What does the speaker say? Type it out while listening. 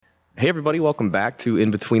Hey everybody, welcome back to In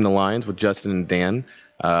Between the Lines with Justin and Dan.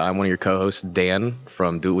 I'm one of your co-hosts, Dan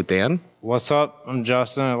from Do It With Dan. What's up? I'm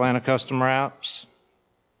Justin, Atlanta Custom Wraps.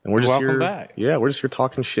 And we're just Welcome here, back. Yeah, we're just here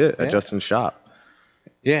talking shit at Yeah. Justin's shop.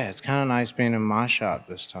 Yeah, it's kind of nice being in my shop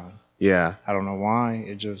this time. Yeah, I don't know why.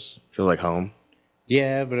 It just, feel like home.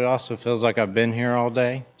 yeah, but it also feels like I've been here all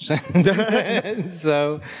day. So it's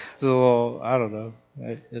a little, I don't know.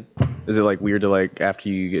 Is it like weird to like after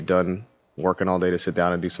you get done working all day to sit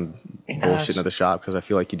down and do some bullshit at the shop? Because I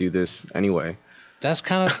feel like you do this anyway. That's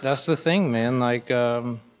the thing, man. Like,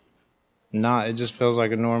 it just feels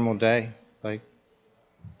like a normal day. Like,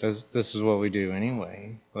 this is what we do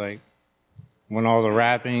anyway. Like, when all the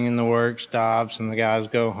wrapping and the work stops and the guys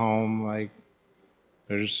go home, like,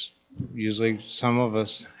 there's usually some of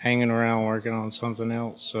us hanging around working on something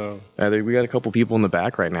else. So We got a couple people in the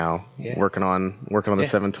back right now working on the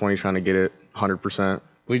 720, trying to get it 100%.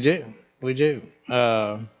 We do.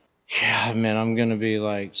 Yeah, man, I'm gonna be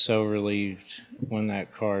like so relieved when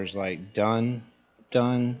that car is like done,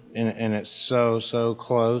 and it's so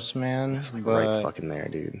close, man. It's like right fucking there,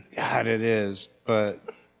 dude. God, it is, but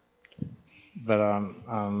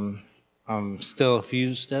I'm still a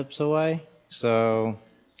few steps away, so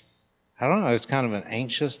I don't know. It's kind of an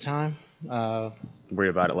anxious time. Worried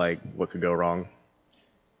about it, like what could go wrong?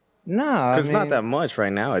 No, Because it's not that much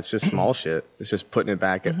right now. It's just small shit. It's just putting it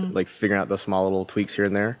back, at, like figuring out the small little tweaks here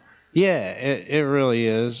and there. Yeah, it really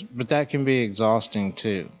is, but that can be exhausting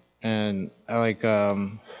too. And I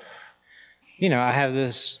have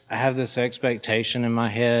this expectation in my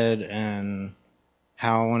head and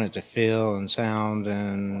how I want it to feel and sound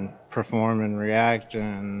and perform and react,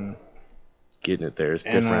 and Getting it there is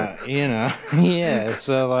different. yeah.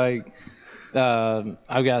 So like,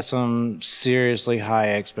 I've got some seriously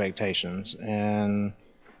high expectations, and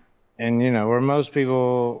where most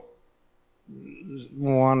people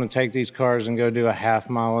want to take these cars and go do a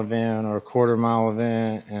half-mile event or a quarter-mile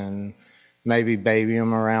event and maybe baby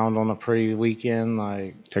them around on a pretty weekend,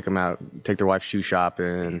 like Take them out, take their wife shoe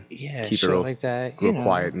shopping, keep shit it real, like that, real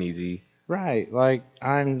quiet and easy. Right, like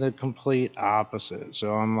I'm the complete opposite.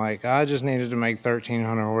 So I'm like, I just needed to make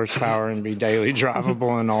 1,300 horsepower and be daily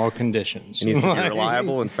drivable in all conditions. It needs to be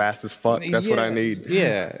reliable and fast as fuck. That's what I need.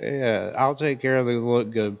 Yeah. I'll take care of the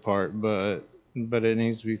look good part, but it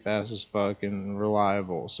needs to be fast as fuck and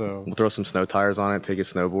reliable. So We'll throw some snow tires on it, take it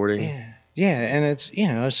snowboarding. yeah, and it's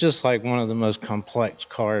just like one of the most complex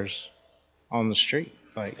cars on the street.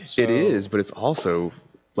 Like, so, It is, but it's also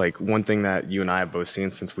like one thing that you and I have both seen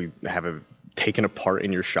since we have taken apart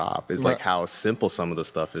in your shop is like how simple some of the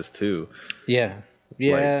stuff is too. Yeah.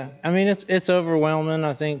 I mean, it's overwhelming,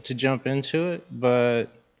 I think, to jump into it, but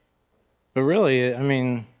really, I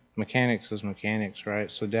mean, mechanics is mechanics, right?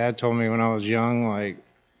 So Dad told me when I was young, like,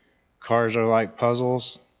 cars are like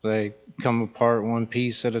puzzles. They come apart one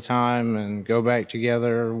piece at a time and go back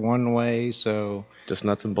together one way. So just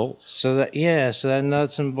nuts and bolts. So that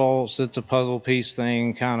nuts and bolts, it's a puzzle piece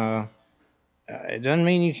thing, kind of. It doesn't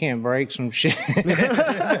mean you can't break some shit. You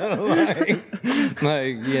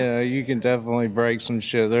can definitely break some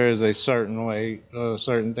shit. There is a certain way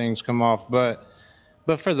certain things come off, but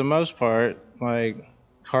for the most part, like,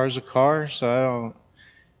 car's a car, so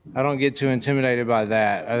I don't get too intimidated by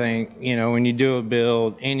that. I think, when you do a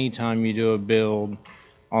build, anytime you do a build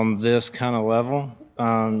on this kind of level,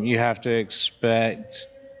 you have to expect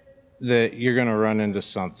that you're going to run into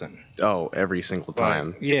something. Oh, every single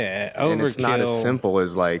time. Overkill. And it's not as simple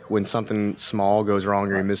as like when something small goes wrong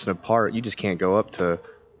or you're missing a part, you just can't go up to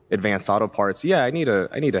Advanced Auto Parts. Yeah, I need a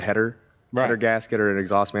header gasket or an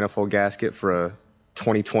exhaust manifold gasket for a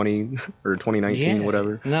 2020 or 2019,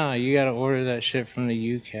 whatever. No, you got to order that shit from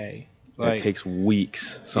the UK. Like, it takes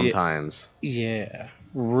weeks sometimes. Yeah.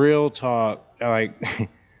 Real talk. Like,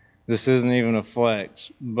 this isn't even a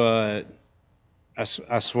flex, but I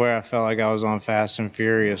swear I felt like I was on Fast and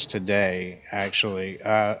Furious today, actually.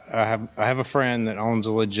 I have a friend that owns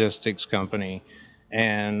a logistics company,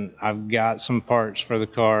 and I've got some parts for the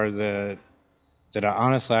car that I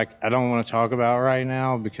honestly I don't want to talk about right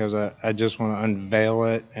now because I just want to unveil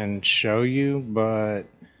it and show you. But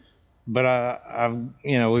I've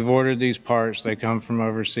we've ordered these parts. They come from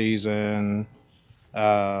overseas, and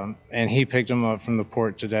he picked them up from the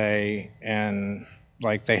port today, and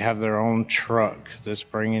like they have their own truck that's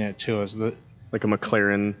bringing it to us. Like a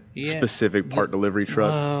McLaren specific part delivery truck.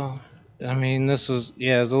 Well, I mean, this is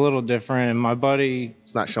it's a little different. And my buddy,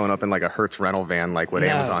 it's not showing up in like a Hertz rental van like what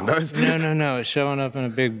Amazon does. No, it's showing up in a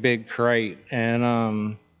big crate. And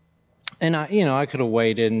I could have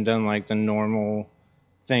waited and done like the normal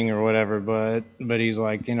thing or whatever, but he's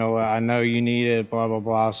like, I know you need it, blah blah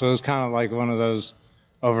blah. So it was kind of like one of those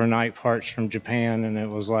overnight parts from Japan, and it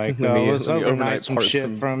was like, let's let me overnight some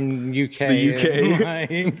shit from UK. The UK.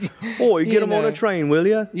 Like, oh, you get them on a train, will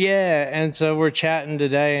ya? Yeah, and so we're chatting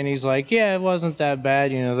today, and he's like, yeah, it wasn't that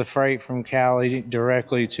bad. You know, the freight from Cali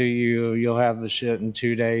directly to you, you'll have the shit in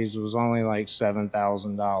 2 days. It was only like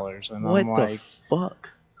 $7,000. And What I'm like, the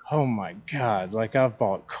fuck? oh my God. Like, I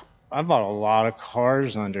bought a lot of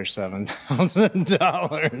cars under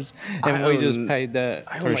 $7,000, and we just paid that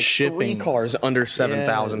I for own like shipping. 3 cars under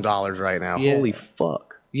 $7,000 right now. Yeah. Holy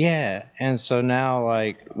fuck. Yeah, and so now,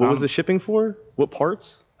 like, What was the shipping for? What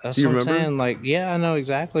parts? that's Do you what I'm remember? saying. Like, yeah, I know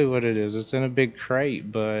exactly what it is. It's in a big crate,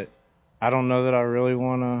 but I don't know that I really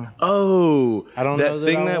want to. Oh, I don't that know that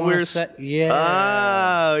thing I that wanna we're. Yeah.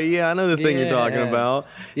 Ah, yeah, I know the thing you're talking Yeah. about.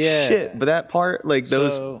 Yeah. Shit, but that part, like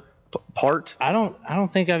those So, part. I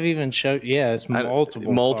don't think I've even showed. Yeah, it's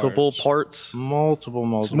multiple parts.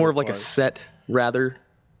 Multiple. It's more of like parts. a set, rather.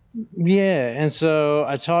 Yeah, and so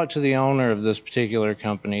I talked to the owner of this particular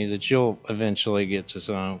company that you'll eventually get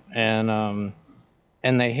to know, and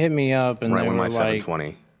they hit me up and Right they when were my like,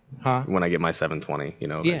 720. huh? When I get my 720,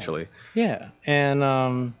 eventually. Yeah,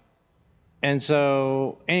 and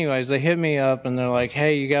so anyways, they hit me up and they're like,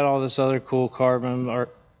 hey, you got all this other cool carbon, or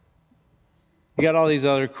you got all these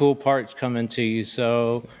other cool parts coming to you,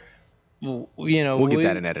 so We'll get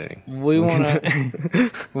that in editing. we want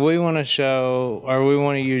to show, or we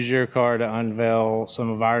want to use your car to unveil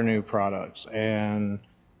some of our new products, and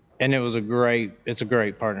it's a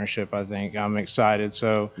great partnership. I think I'm excited.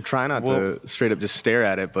 So I'm trying not to straight up just stare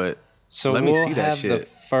at it, but so let me we'll see that have shit. the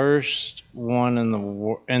first one in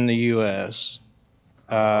the U.S.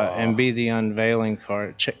 And be the unveiling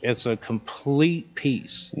car. It's a complete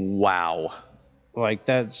piece. Wow. Like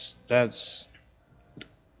that's.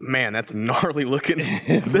 Man, that's gnarly looking.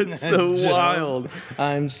 That's so wild.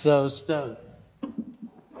 I'm so stoked.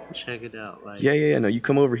 Check it out. Like, Yeah. No, you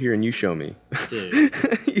come over here and you show me. dude,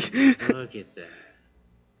 look at that.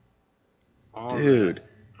 Dude.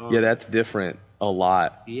 Yeah, that's different a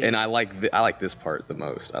lot. Yeah. And I like this part the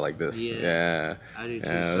most. I like this. Yeah. I do too.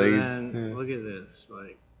 Yeah, So they- then, look at this.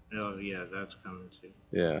 Like, oh yeah, that's coming too.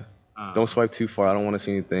 Yeah. Don't swipe too far. I don't want to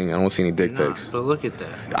see anything. I don't want to see any dick pics. But look at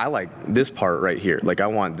that. I like this part right here. Like, I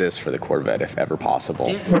want this for the Corvette if ever possible.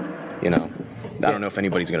 Yeah. I don't know if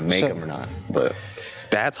anybody's going to make them or not, but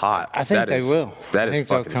that's hot. I think they will. That I is think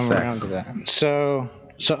they'll fucking come sex. around to that. So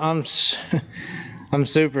I'm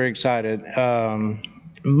super excited.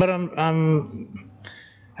 But I don't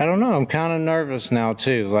know. I'm kind of nervous now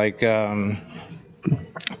too. Like,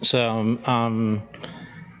 so I'm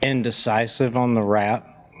indecisive on the wrap.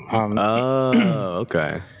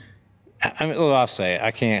 Okay. I mean, well, I'll say it.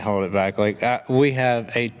 I can't hold it back. Like, we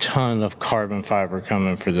have a ton of carbon fiber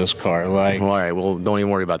coming for this car. Like, Well, all right. Well, don't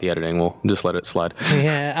even worry about the editing. We'll just let it slide.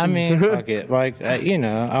 yeah, I mean, fuck it. Like,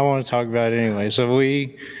 I want to talk about it anyway. So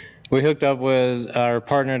we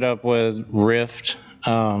partnered up with Rift.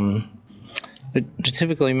 They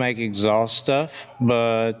typically make exhaust stuff,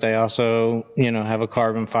 but they also, have a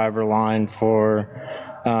carbon fiber line for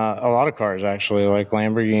a lot of cars, actually, like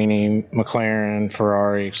Lamborghini, McLaren,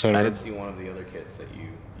 Ferrari, etc. I did see one of the other kits that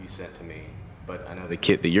you sent to me, but I know the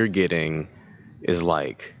kit that you're getting is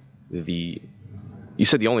like you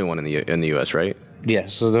said the only one in the U.S., right? Yeah,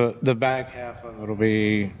 so the back half of it'll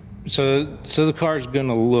be so the car's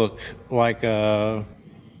gonna look like a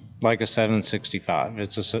 765.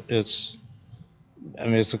 It's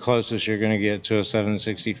the closest you're gonna get to a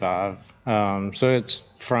 765. So it's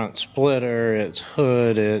front splitter, it's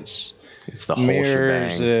hood, it's the whole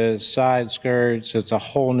mirrors, shebang. it's side skirts, it's a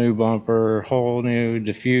whole new bumper, whole new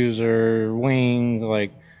diffuser, wing.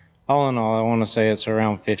 Like, all in all, I want to say it's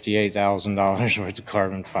around $58,000 worth of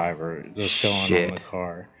carbon fiber that's going on the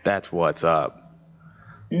car. That's what's up.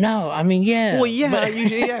 No, I mean, yeah. Well, yeah, but-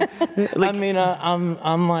 yeah. I mean,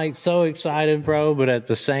 I'm like so excited, bro, but at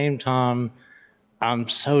the same time, I'm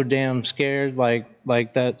so damn scared. Like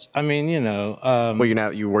that's. I mean,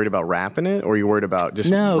 Well, you worried about wrapping it, or you worried about just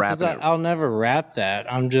no, wrapping because it? I'll never wrap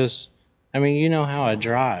that. I'm just. I mean, you know how I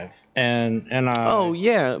drive, and I. Oh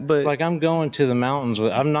yeah, but Like, I'm going to the mountains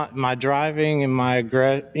with. I'm not my driving and my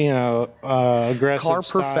aggressive car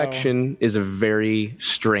style. perfection is a very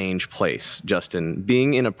strange place, Justin.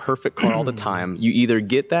 Being in a perfect car all the time, you either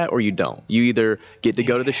get that or you don't. You either get to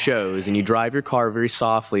go to the shows and you drive your car very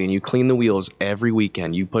softly and you clean the wheels every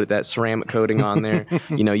weekend. You put that ceramic coating on there.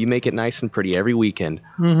 You make it nice and pretty every weekend.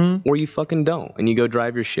 Mm-hmm. Or you fucking don't and you go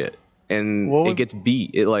drive your shit and it gets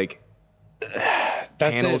beat. It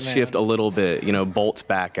panels shift a little bit, bolts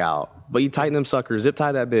back out. But you tighten them suckers, zip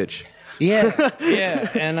tie that bitch. Yeah,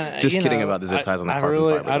 and Just kidding about the zip ties on the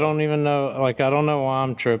carbon fiber. I don't even know. Like, I don't know why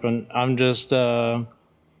I'm tripping. I'm just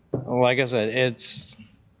like I said,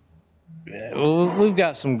 we've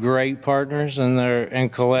got some great partners,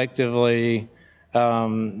 and collectively,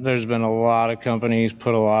 there's been a lot of companies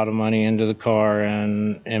put a lot of money into the car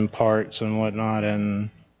and in parts and whatnot, and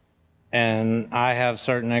I have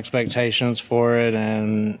certain expectations for it,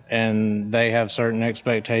 and they have certain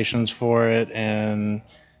expectations for it, and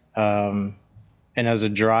as a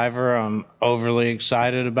driver, I'm overly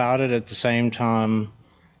excited about it. At the same time,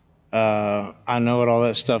 I know what all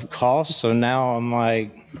that stuff costs, so now I'm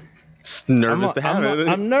like, just nervous to have it.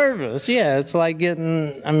 I'm nervous. Yeah, it's like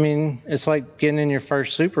getting in your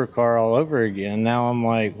first supercar all over again. Now I'm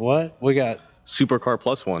like, what? We got Supercar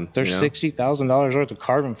plus one. There's $60,000 worth of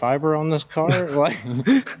carbon fiber on this car. Like,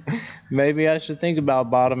 maybe I should think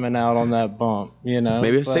about bottoming out on that bump.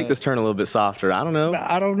 Maybe I should take this turn a little bit softer. I don't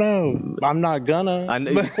know. I'm not gonna.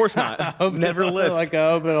 Of course not. Never lift. Like,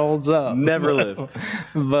 I hope it holds up. Never lift.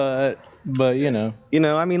 But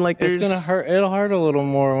I mean, like, it's gonna hurt. It'll hurt a little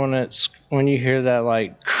more when you hear that,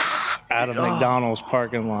 like, out of McDonald's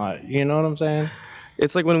parking lot. You know what I'm saying?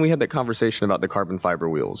 It's like when we had that conversation about the carbon fiber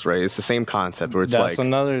wheels, right? It's the same concept where it's that's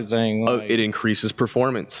another thing. It increases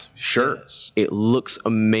performance. Sure. Yes. It looks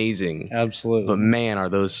amazing. Absolutely. But man, are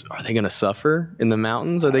they going to suffer in the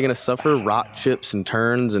mountains? Are they going to suffer rock chips and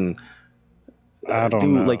turns? And I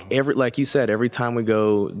don't know. Like you said, every time we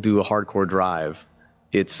go do a hardcore drive,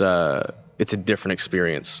 it's a different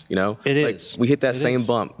experience, It is. We hit that same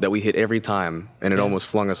bump that we hit every time, and it almost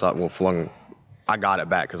flung us up. I got it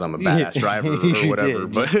back because I'm a badass driver or whatever.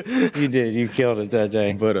 But you did. You killed it that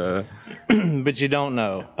day. But but you don't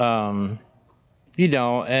know. You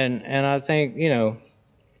don't. And I think I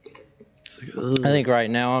think right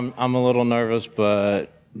now I'm a little nervous, but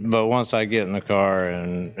once I get in the car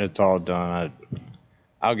and it's all done,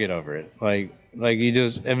 I'll get over it. Like you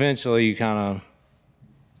just eventually you kind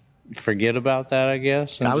of forget about that, I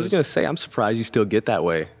guess. I was gonna say I'm surprised you still get that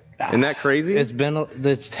way. Isn't that crazy?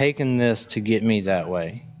 It's taken this to get me that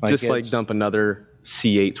way. Just dump another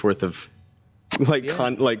C8's worth of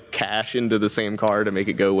cash into the same car to make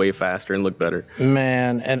it go way faster and look better.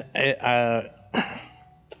 Man, and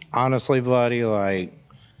honestly, buddy, like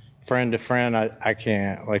friend to friend, I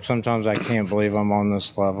can't. Like sometimes I can't believe I'm on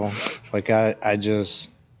this level. Like I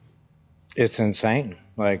just, it's insane.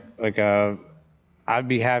 Like I'd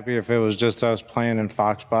be happier if it was just us playing in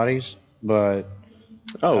Fox bodies, but.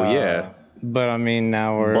 Oh yeah. But I mean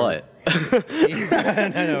now we're. But.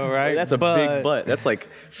 I know, right? That's a big butt. That's like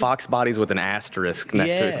Fox Bodies with an asterisk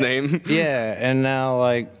next to his name. Yeah, and now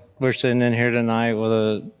like we're sitting in here tonight with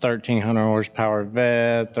a 1,300 horsepower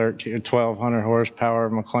Vet, 1,200 horsepower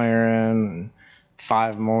McLaren, and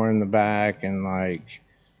 5 more in the back, and like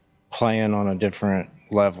playing on a different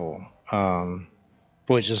level,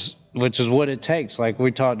 which is what it takes. Like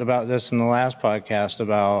we talked about this in the last podcast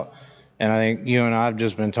about. And I think you and I have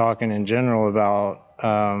just been talking in general about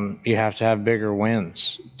you have to have bigger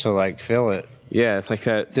wins to like feel it. Yeah, like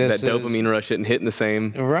that dopamine rush isn't hitting the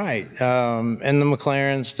same. Right. And the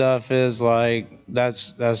McLaren stuff is like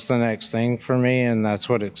that's the next thing for me, and that's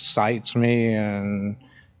what excites me. And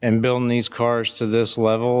building these cars to this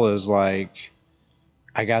level is like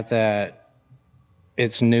I got that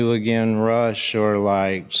it's new again rush or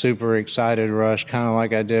like super excited rush, kind of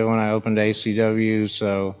like I did when I opened ACW.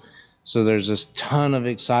 So there's this ton of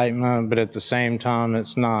excitement, but at the same time,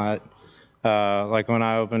 it's not. Like when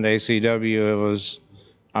I opened ACW, it was,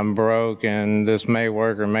 I'm broke and this may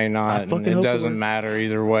work or may not, and it doesn't matter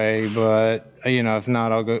either way. But, if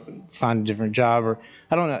not, I'll go find a different job or,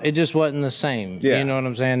 I don't know. It just wasn't the same. Yeah. You know what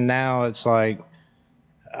I'm saying? Now it's like,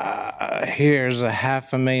 here's a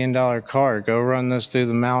 $500,000 car. Go run this through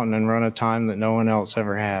the mountain and run a time that no one else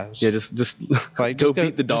ever has. Yeah, just like go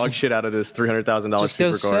beat the dog shit out of this $300,000 supercar. Just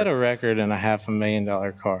go set a record in a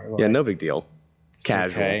 $500,000 car. Like, yeah, no big deal.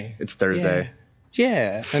 Casual. Okay. It's Thursday.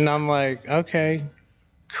 Yeah, and I'm like, okay,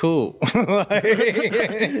 cool. Like,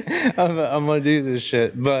 I'm gonna do this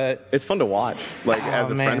shit, but it's fun to watch. Like as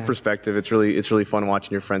a friend perspective, it's really fun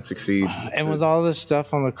watching your friends succeed. And with all this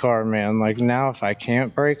stuff on the car, man, like now if I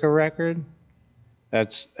can't break a record,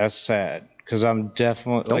 that's sad because I'm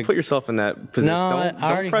definitely don't put yourself in that position. No,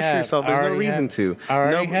 don't pressure yourself. There's no reason to.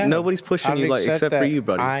 Nobody's pushing you except for you,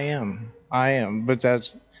 buddy. I am, but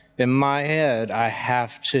that's in my head. I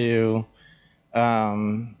have to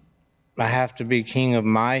be king of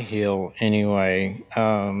my hill anyway.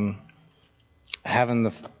 I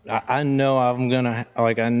know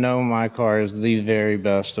I know my car is the very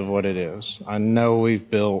best of what it is. I know we've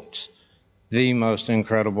built the most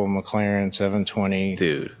incredible McLaren 720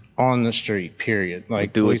 dude on the street, period.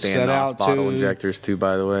 Like do with Dan Noss bottle injectors too,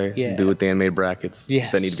 by the way. Yeah. Do with Dan made brackets.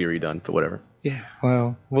 Yes. That need to be redone, but whatever. Yeah,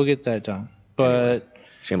 well, we'll get that done. But Anyway,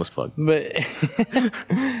 shameless plug. but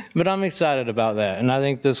but I'm excited about that, and I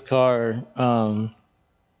think this car.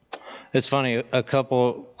 It's funny.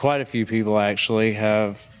 Quite a few people actually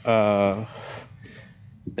have that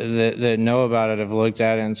know about it have looked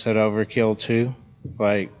at it and said overkill too.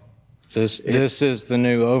 Like this is the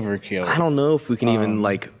new overkill. I don't know if we can even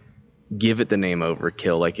like give it the name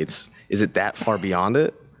overkill. Like is it that far beyond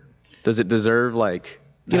it? Does it deserve like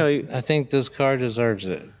I think this car deserves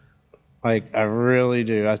it. Like I really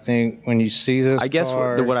do. I think when you see this, I guess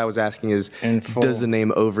car what I was asking is, does the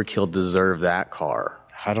name overkill deserve that car?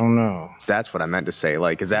 I don't know. That's what I meant to say.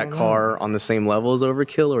 Like, is that car on the same level as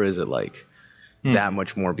overkill, or is it like that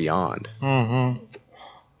much more beyond? Mm-hmm.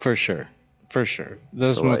 For sure.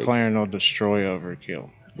 This So, McLaren will destroy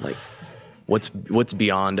overkill. Like, what's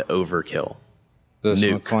beyond overkill? This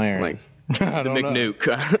Nuke. McLaren. Like I the don't know. McNuke.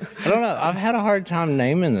 I don't know. I've had a hard time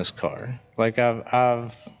naming this car. Like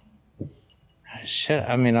I've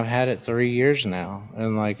had it 3 years now,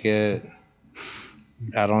 and like it.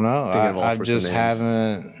 I don't know. I just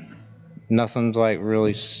haven't. Nothing's like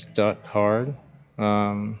really stuck hard.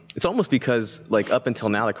 It's almost because like up until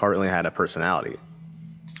now the car really had a personality.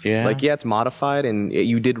 Yeah. Like it's modified and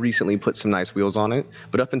you did recently put some nice wheels on it,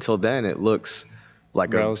 but up until then it looks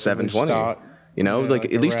like a 720. Stock. You know, like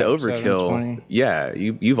at least overkill. 720. Yeah,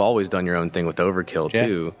 you've always done your own thing with overkill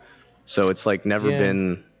too. So it's like never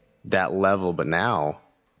been that level, but now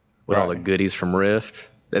with all the goodies from Rift,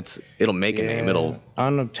 it'll make a name. It'll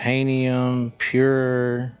unobtainium,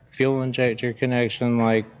 pure fuel injector connection,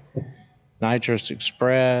 like Nitrous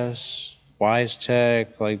Express,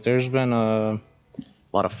 WiseTech. Like there's been a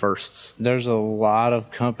lot of firsts. There's a lot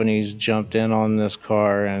of companies jumped in on this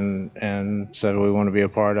car and said we want to be a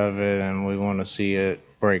part of it and we want to see it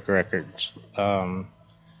break records.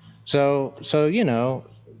 So you know.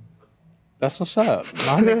 That's what's up.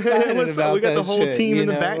 I'm excited about we got the that whole shit, team in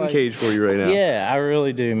the batting cage for you right now. Yeah, I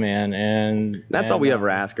really do, man. And that's all we ever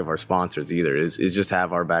ask of our sponsors either is just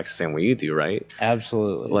have our backs the same way you do, right?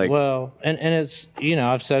 Absolutely. Like, well, and it's, you know,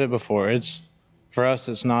 I've said it before. It's for us,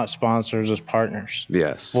 it's not sponsors, it's partners.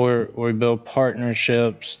 Yes. We build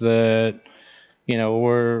partnerships that, you know,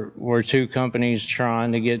 we're two companies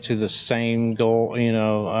trying to get to the same goal, you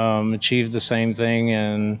know, achieve the same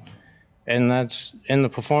thing, and that's in the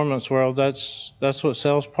performance world. That's what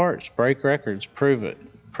sells parts. Break records. Prove it.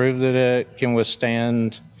 Prove that it can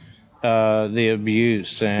withstand the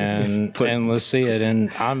abuse, and let's see it.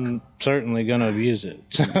 And I'm certainly gonna abuse it.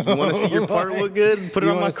 So, you want to see your part look good? Put it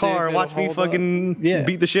on my car. Watch me fucking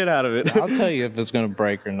beat the shit out of it. I'll tell you if it's gonna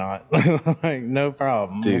break or not. Like no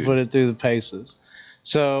problem. Dude. We'll put it through the paces.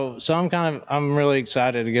 So I'm really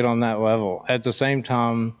excited to get on that level. At the same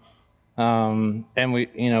time. And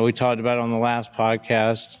we talked about it on the last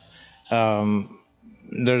podcast.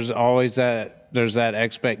 There's always that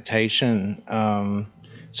expectation.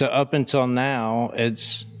 So up until now,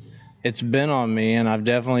 it's been on me, and I've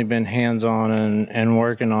definitely been hands-on and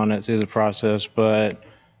working on it through the process. But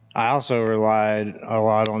I also relied a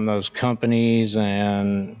lot on those companies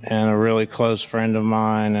and a really close friend of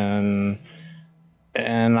mine,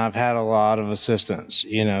 and I've had a lot of assistance.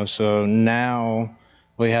 You know, so now.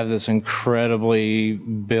 We have this incredibly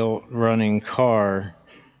built running car,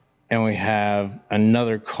 and we have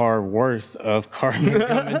another car worth of carbon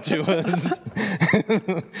coming to us.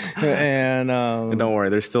 and don't worry,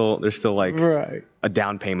 there's still like a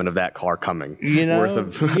down payment of that car coming. You know,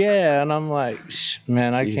 worth of yeah. And I'm like,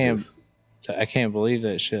 man, I can't believe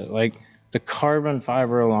that shit. Like the carbon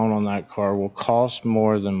fiber alone on that car will cost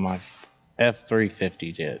more than my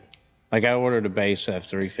F350 did. Like I ordered a base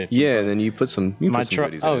F350. Yeah, and then you put some goodies in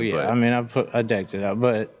it. Yeah, I mean I decked it out,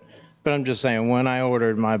 but I'm just saying when I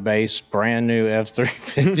ordered my base brand new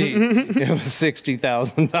F350, it was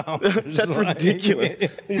 $60,000. That's ridiculous.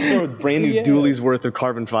 You throw a brand new dually's worth of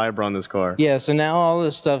carbon fiber on this car. Yeah, so now all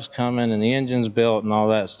this stuff's coming and the engine's built and all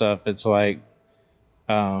that stuff. It's like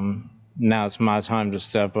now it's my time to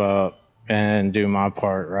step up and do my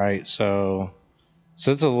part, right? So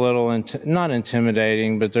it's a little not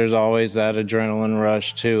intimidating, but there's always that adrenaline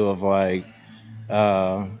rush too of like,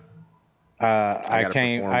 I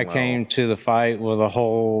came to the fight with a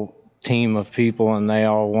whole team of people and they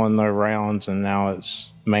all won their rounds and now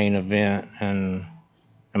it's main event and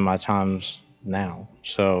my time's now.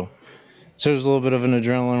 So there's a little bit of an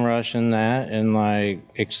adrenaline rush in that and like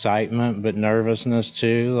excitement, but nervousness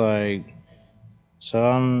too. Like, so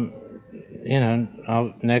I'm,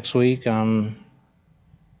 next week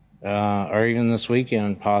or even this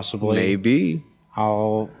weekend possibly. Maybe.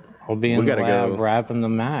 I'll We'll be in the lab wrapping the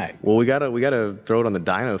Mac. Well, we gotta throw it on the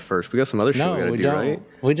dyno first. We got some other shit we gotta do, right?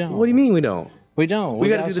 We don't. What do you mean we don't? We don't. We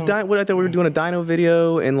gotta do the dyno. What, I thought we were doing a dyno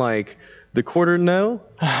video and like the quarter. No.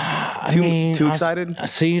 Too excited. I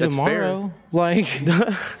see you That's tomorrow. Fair. Like,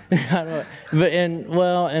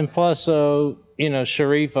 and plus, so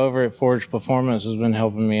Sharif over at Forge Performance has been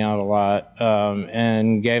helping me out a lot,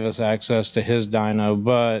 and gave us access to his dyno,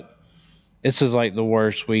 but. This is like the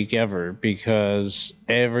worst week ever because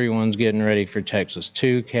everyone's getting ready for Texas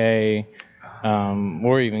 2K.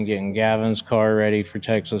 We're even getting Gavin's car ready for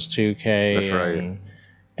Texas 2K. That's right.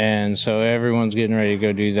 And so everyone's getting ready to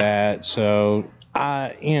go do that. So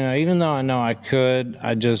even though I know I could,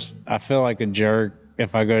 I feel like a jerk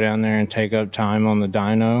if I go down there and take up time on the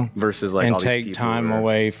dyno versus like and all take these time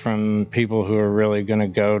away from people who are really going to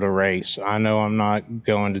go to race. I know I'm not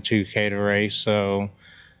going to 2K to race, so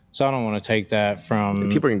I don't want to take that from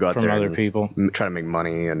people can go out from there other and people. Try to make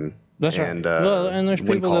money and that's right. And there's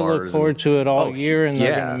people that look forward to it all year and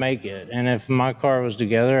they're gonna make it. And if my car was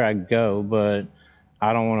together, I'd go, but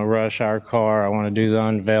I don't want to rush our car. I want to do the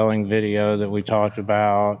unveiling video that we talked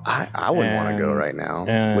about. I wouldn't want to go right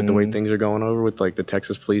now with the way things are going over with like the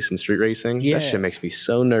Texas police and street racing. Yeah. That shit makes me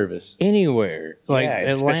so nervous. Anywhere, like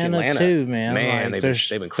Atlanta too, man. Man, like, they've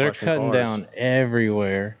been they're cutting cars down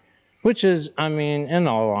everywhere. Which is, I mean, in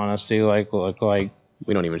all honesty, like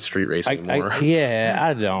we don't even street race anymore.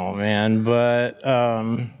 I don't, man. But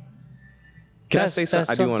Can I say something?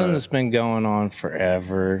 That's something that's been going on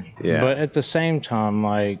forever. Yeah. But at the same time,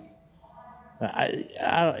 like,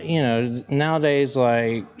 nowadays,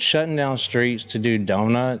 like shutting down streets to do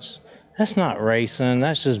donuts. That's not racing.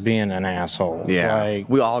 That's just being an asshole. Yeah. Like,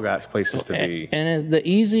 we all got places to be. And the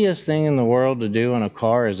easiest thing in the world to do in a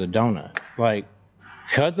car is a donut. Like.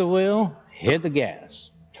 Cut the wheel, hit the gas.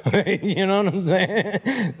 You know what I'm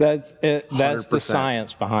saying? That's it. That's 100%. The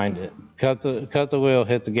science behind it. Cut the wheel,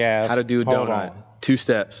 hit the gas. How to do a donut. 2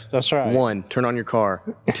 steps. That's right. 1, turn on your car.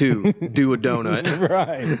 2, do a donut.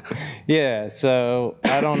 Right. Yeah. So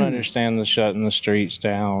I don't understand the shutting the streets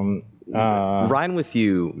down. Riding with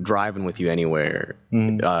you, driving with you anywhere,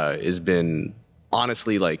 has been.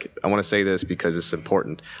 Honestly, like, I want to say this because it's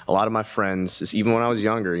important. A lot of my friends, even when I was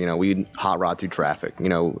younger, we'd hot rod through traffic.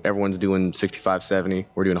 Everyone's doing 65, 70.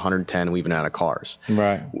 We're doing 110. We've been out of cars.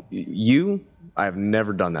 Right. I've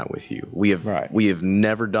never done that with you. We have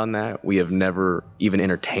never done that. We have never even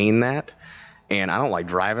entertained that. And I don't like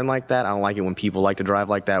driving like that. I don't like it when people like to drive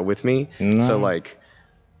like that with me. No. So, like,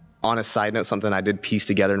 on a side note, something I did piece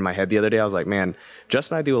together in my head the other day, I was like, man,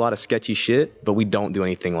 Justin and I do a lot of sketchy shit, but we don't do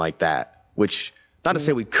anything like that, which... Not to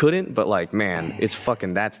say we couldn't, but like, man, it's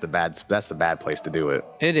fucking, that's the bad place to do it.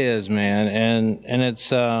 It is, man. And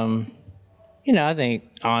it's, I think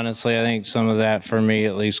some of that for me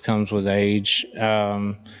at least comes with age.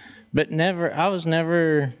 But I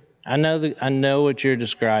know what you're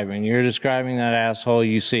describing. You're describing that asshole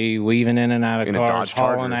you see weaving in and out of cars,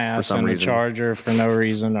 hauling ass in a Charger for no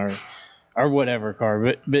reason or whatever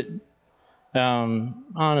car. But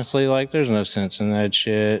honestly, like, there's no sense in that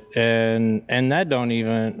shit, and that don't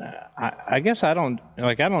even. I guess I don't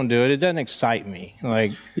do it. It doesn't excite me.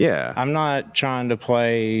 Like, yeah, I'm not trying to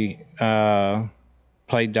play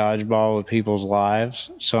dodgeball with people's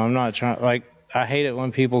lives, so I'm not trying. Like, I hate it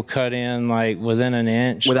when people cut in like within an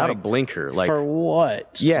inch without a blinker. Like, for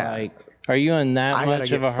what? Yeah. Like, are you in that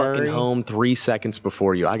much of a hurry? I gotta get home 3 seconds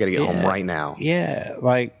before you. I gotta get home right now. Yeah,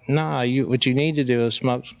 like, nah. What you need to do is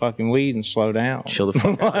smoke some fucking weed and slow down. Chill the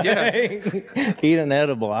fuck out. Yeah. Eat an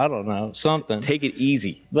edible. I don't know, something. Take it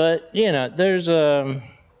easy. But there's I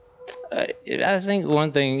think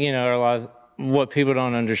one thing a lot of what people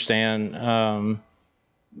don't understand.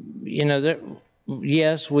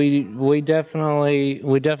 Yes, we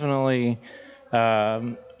definitely.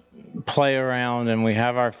 Play around and we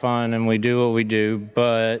have our fun and we do what we do,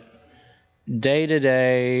 but day to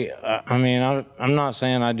day, I'm not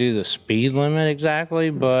saying I do the speed limit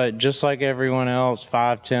exactly, but just like everyone else,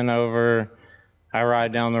 5, 10 over, I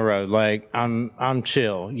ride down the road. Like, I'm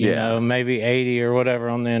chill, you know, maybe 80 or whatever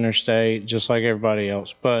on the interstate, just like everybody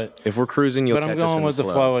else. But if we're cruising, you'll catch us in the I'm going with the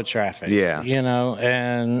flow of traffic. Yeah.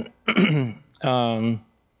 And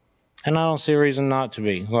and I don't see a reason not to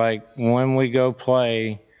be. Like, when we go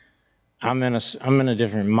play, I'm in a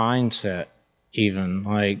different mindset even.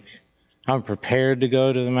 Like, I'm prepared to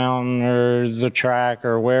go to the mountain or the track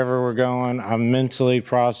or wherever we're going. I'm mentally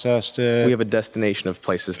processed it. We have a destination of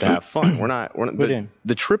places to have fun.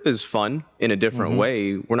 The trip is fun in a different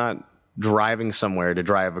way. We're not driving somewhere to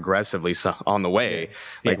drive aggressively on the way.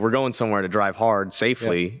 Like we're going somewhere to drive hard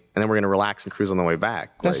safely, and then we're gonna relax and cruise on the way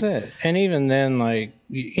back. That's it. And even then, like,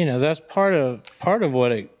 you know, that's part of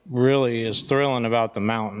what it really is thrilling about the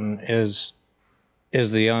mountain is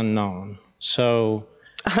the unknown. So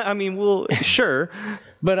I mean, well, sure.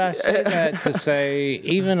 But I say that to say,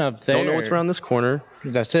 even up there, don't know what's around this corner.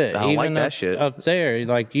 That's it. I don't even like that shit. Up there,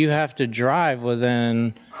 like, you have to drive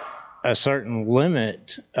within a certain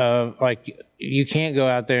limit of, like, you can't go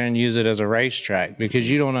out there and use it as a racetrack because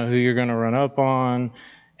you don't know who you're going to run up on.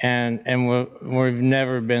 And we've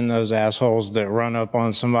never been those assholes that run up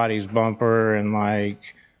on somebody's bumper and, like,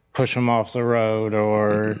 push them off the road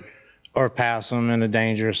or pass them in a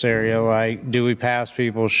dangerous area. Like, do we pass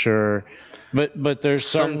people? Sure. But there's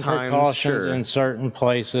certain precautions in certain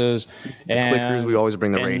places. And clickers, we always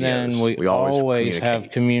bring the radios. And then we always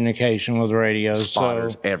have communication with radios.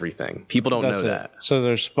 Spotters, everything. People don't know that. So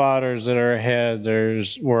there's spotters that are ahead.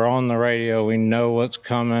 We're on the radio. We know what's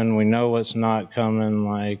coming. We know what's not coming.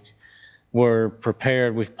 Like, we're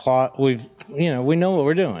prepared. We know what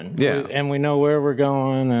we're doing. Yeah. And we know where we're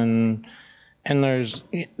going. And there's,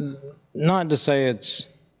 not to say it's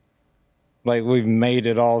like we've made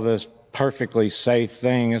it all this perfectly safe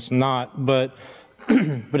thing. It's not, but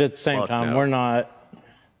at the same time, we're not.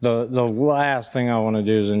 The last thing I want to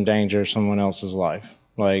do is endanger someone else's life.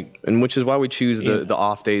 Like, and which is why we choose the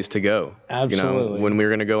off days to go. Absolutely. You know, when we're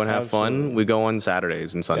gonna go and have fun, we go on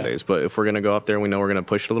Saturdays and Sundays. Yeah. But if we're gonna go up there, and we know we're gonna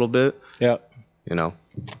push it a little bit. Yep. You know.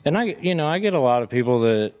 And I get a lot of people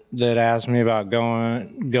that ask me about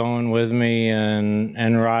going with me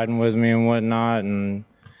and riding with me and whatnot. And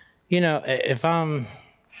you know, if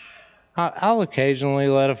I'll occasionally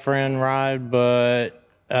let a friend ride, but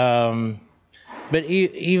even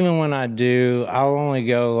when I do, I'll only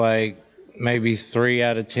go like maybe 3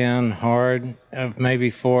 out of 10 hard, maybe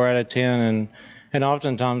 4 out of 10, and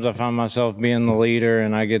oftentimes I find myself being the leader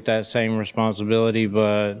and I get that same responsibility.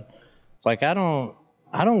 But like, I don't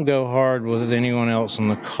go hard with anyone else in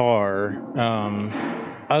the car.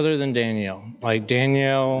 Other than Danielle. Like,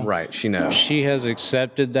 Danielle, right? She knows. She has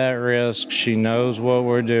accepted that risk. She knows what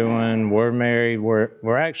we're doing. We're married.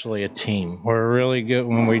 We're actually a team. We're really good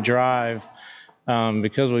when we drive,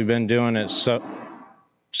 because we've been doing it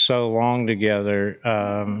so long together.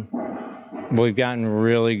 We've gotten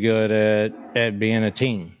really good at being a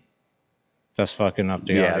team. That's fucking up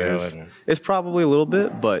the audio, isn't it? It's probably a little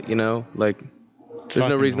bit, but you know, like, there's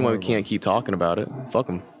no reason why we can't keep talking about it. Fuck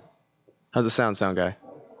them. How's the sound, guy?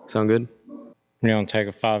 Sound good? You want to take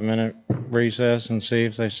a 5-minute recess and see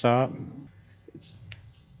if they stop?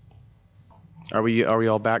 Are we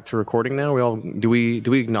all back to recording now? Do we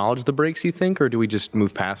acknowledge the breaks, you think, or do we just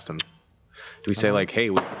move past them? Do we say like, hey?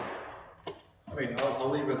 I mean, I'll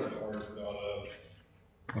leave it at the part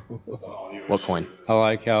about the audio. What coin? I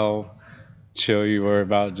like how chill you were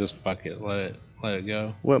about just fuck it, let it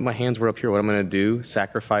go. What, my hands were up here. What I'm gonna do?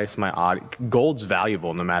 Sacrifice my audio. Gold's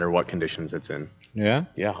valuable no matter what conditions it's in. Yeah?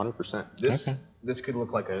 Yeah, 100%. This could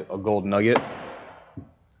look like a gold nugget.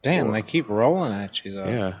 Damn, they keep rolling at you though.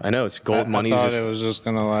 Yeah, I know. It's gold money. I thought it was just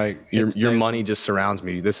gonna like your money just surrounds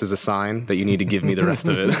me. This is a sign that you need to give me the rest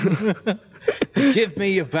of it. Give me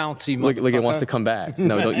your bounty, look, it wants to come back.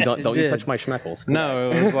 No, don't you touch my schmeckles.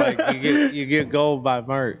 No, it was like you get gold by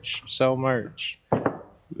merch. Sell merch.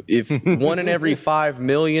 If 1 in every 5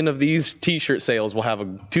 million of these T-shirt sales will have a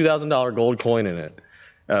 $2,000 gold coin in it.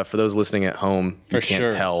 For those listening at home, you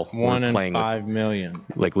can't tell. 1 in 5 million.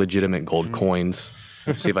 Like legitimate gold coins.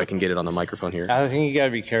 See if I can get it on the microphone here. I think you gotta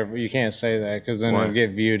be careful. You can't say that because then it'll get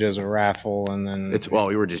viewed as a raffle, and then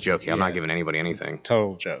we were just joking. I'm not giving anybody anything.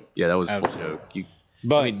 Total joke. Yeah, that was a full joke.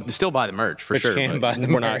 I mean, still buy the merch for sure.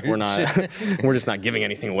 We're just not giving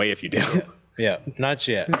anything away if you do. Yeah, not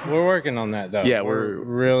yet. We're working on that though. Yeah, we're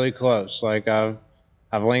really close. Like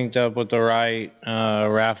I've linked up with the right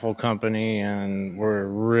raffle company, and we're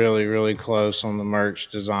really, really close on the merch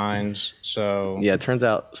designs. So yeah, it turns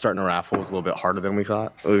out starting a raffle was a little bit harder than we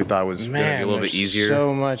thought. We thought it was going to be a little bit easier.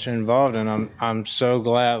 So much involved, and I'm so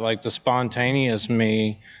glad. Like, the spontaneous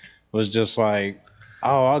me was just like,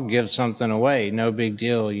 oh, I'll give something away, no big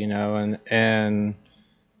deal, you know.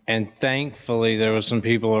 And thankfully, there was some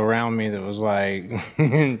people around me that was like,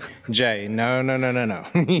 Jay, no.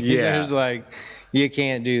 Yeah, there's like, you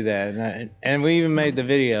can't do that. And we even made the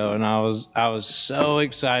video, and I was so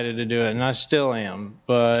excited to do it, and I still am.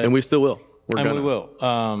 And we still will. We will.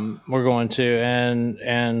 We're going to,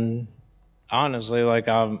 and honestly, like,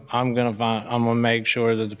 I'm gonna make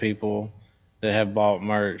sure that the people that have bought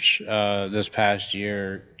merch this past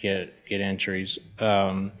year get entries.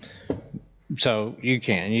 So you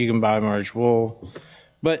can buy merch.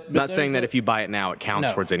 But Not saying that if you buy it now, it counts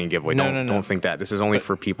No. towards any giveaway. No, Don't think that. This is only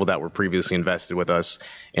for people that were previously invested with us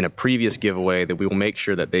in a previous giveaway that we will make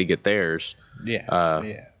sure that they get theirs. Yeah.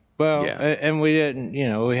 Yeah. Well, yeah. and we didn't,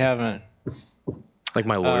 we haven't. Like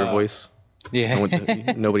my lawyer voice. Yeah.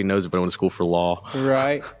 Nobody knows it, but I went to school for law.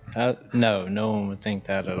 Right. No one would think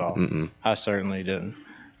that at all. I certainly didn't.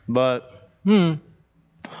 But,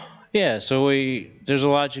 yeah, so there's a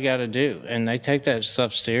lot you got to do, and they take that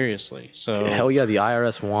stuff seriously. So Hell yeah, the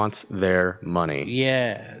IRS wants their money.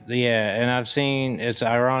 Yeah, and I've seen, it's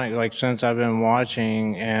ironic, like since I've been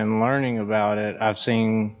watching and learning about it, I've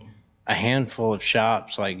seen a handful of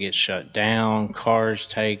shops like get shut down, cars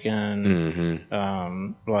taken,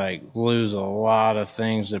 like lose a lot of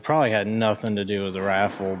things that probably had nothing to do with the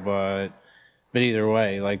raffle, but either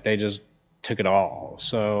way, like they just took it all.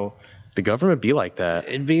 So The government be like that.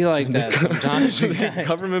 it'd be like that sometimes. The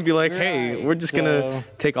government be like, hey, Right. we're just gonna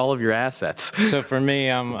take all of your assets. So for me,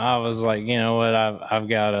 I was like, you know what,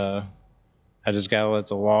 I just gotta let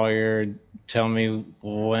the lawyer tell me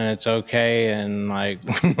when it's okay and like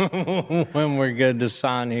when we're good to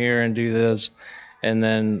sign here and do this, and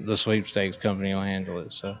then the sweepstakes company will handle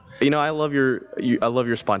it. So I love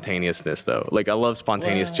your spontaneousness though. Like I love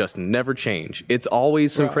spontaneous. Well- Just never change. It's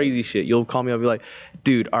always some Right. crazy shit. You'll call me up and be like,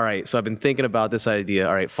 dude, all right, so I've been thinking about this idea.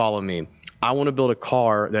 All right, follow me. I want to build a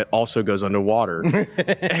car that also goes underwater,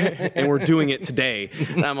 and we're doing it today.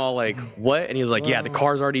 And I'm all like, what? And he was like, yeah, the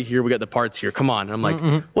car's already here. We got the parts here. Come on. And I'm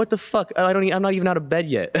like, what the fuck? I'm not even out of bed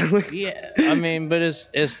yet. yeah, I mean, but it's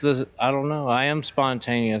I don't know. I am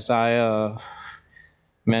spontaneous.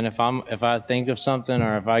 Man, if I think of something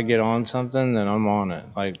or if I get on something, then I'm on it.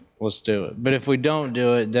 Like, let's do it. But if we don't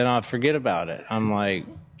do it, then I forget about it. I'm like,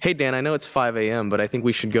 Hey, Dan, I know it's 5 a.m., but I think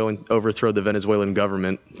we should go and overthrow the Venezuelan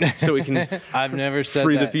government so we can I've never said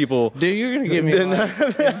free that. the people. Dude, you're gonna get me.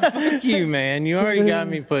 Fuck you, man. You already got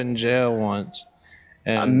me put in jail once,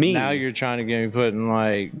 and Me? now you're trying to get me put in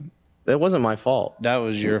like That wasn't my fault. that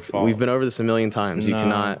was your fault. We've been over this a million times. You No,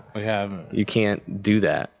 cannot. We haven't. You can't do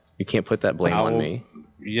that. You can't put that blame on me.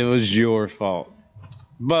 It was your fault.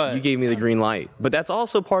 But You gave me the green light. But that's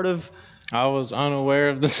also part of. I was unaware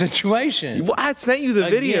of the situation. Well, I sent you the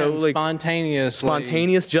video. Again, Like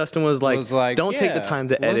spontaneous. Justin was like, don't take the yeah, time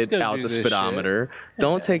to let's edit go out do the this speedometer.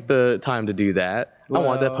 Don't take the time to do that. I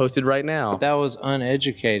want that Well, posted right now. That was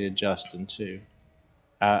uneducated, Justin, too.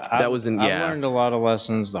 I learned a lot of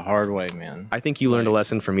lessons the hard way, man. I think you learned a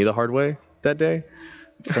lesson from me the hard way that day.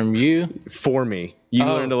 From you? For me. You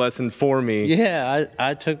Oh. learned a lesson for me. Yeah,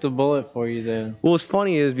 I took the bullet for you then. Well, what's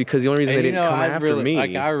funny is because the only reason And they didn't come after me.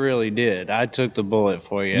 I really did. I took the bullet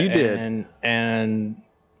for you. You did.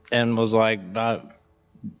 And was like,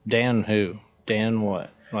 Dan who? Dan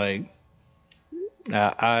what? Like,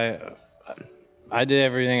 I did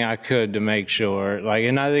everything I could to make sure. Like,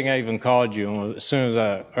 and I think I even called you as soon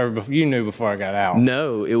as you knew before I got out.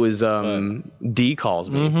 No, it was D calls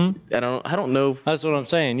me. I don't know. That's what I'm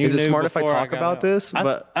saying. You Is it knew smart if I before talk got about out. this?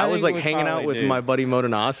 But I was think like we hanging out probably with do. my buddy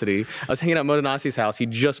Motonosity. I was hanging out at Motonosity's house. He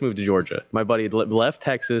just moved to Georgia. My buddy had left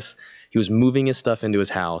Texas. He was moving his stuff into his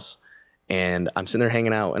house. And I'm sitting there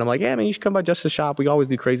hanging out. And I'm like, yeah, man, you should come by Justice's shop. We always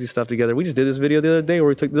do crazy stuff together. We just did this video the other day where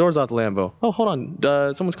we took the doors out the Lambo. Oh, hold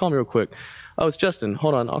on. Someone's calling me real quick. Oh, it's Justin.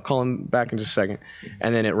 Hold on. I'll call him back in just a second.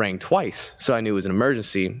 And then it rang twice. So I knew it was an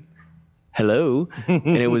emergency. Hello. And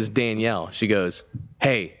it was Danielle. She goes,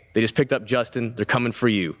 hey, they just picked up Justin. They're coming for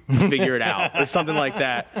you. Figure it out. Or something like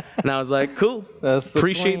that. And I was like, cool. That's the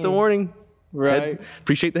Appreciate plan. the warning. Right.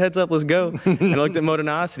 Appreciate the heads up. Let's go. And I looked at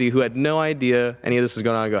Motonosity, who had no idea any of this was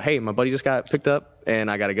going on. I go, hey, my buddy just got picked up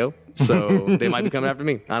and I got to go. So they might be coming after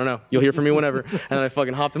me. I don't know. You'll hear from me whenever. And then I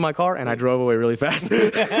fucking hopped in my car and I drove away really fast.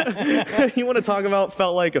 You want to talk about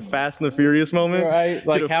felt like a Fast and the Furious moment? Right.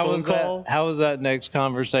 Like, Did a phone call. How was that next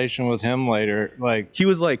conversation with him later? Like, He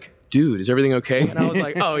was like, dude, is everything okay? And I was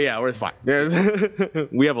like, oh, yeah, we're fine.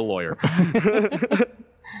 We have a lawyer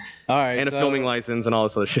all right. and a filming license and all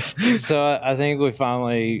this other shit. So I think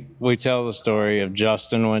we tell the story of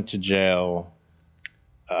Justin went to jail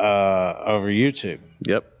over YouTube.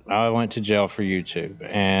 Yep. I went to jail for YouTube,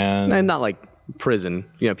 and And not like prison.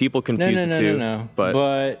 People confuse the two. No.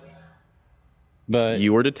 But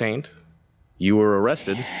you were detained. You were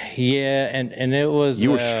arrested. Yeah, and it was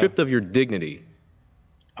You were stripped of your dignity.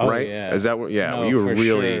 oh, right? Yeah. Is that what? Yeah. No, You were for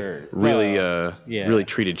really, sure. really, Well, yeah. really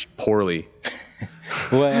treated poorly.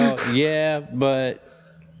 Well, yeah, but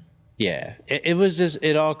yeah, it was just,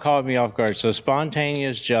 it all caught me off guard. So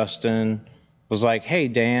spontaneous Justin was like, hey,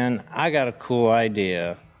 Dan, I got a cool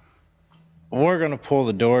idea. We're going to pull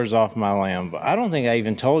the doors off my Lambo. I don't think I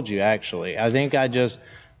even told you, actually. I think I just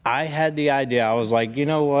I had the idea. I was like, you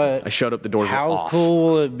know what? I showed up, the doors were How off. cool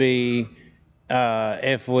will it be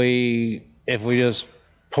if we just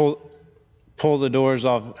pull the doors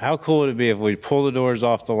off? How cool would it be if we pull the doors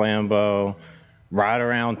off the Lambo, ride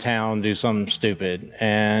around town, do something stupid,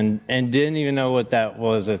 and didn't even know what that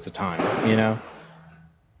was at the time, you know?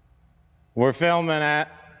 We're filming at.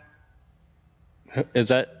 Who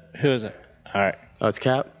is it? All right. Oh, it's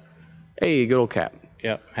Cap. Hey, good old Cap.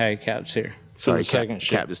 Yep. Hey, Cap's here. Sorry, For the second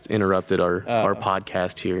Cap just interrupted our Oh.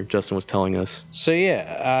 podcast here. Justin was telling us. So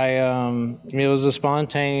yeah, it was a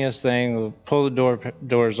spontaneous thing. We'll pull the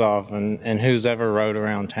doors off, and who's ever rode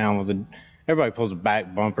around town with everybody pulls the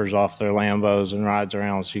back bumpers off their Lambos and rides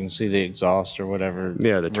around so you can see the exhaust or whatever.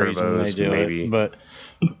 Yeah, the reason they turbos, do maybe. it.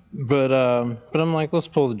 But I'm like, let's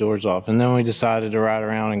pull the doors off, and then we decided to ride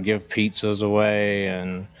around and give pizzas away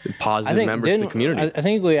and Positive members of the community. I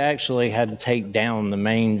think we actually had to take down the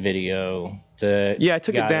main video. Yeah, I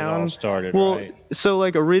took it down. all started, well, right? so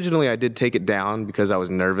like originally I did take it down because I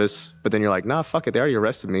was nervous, but then you're like, nah, fuck it, they already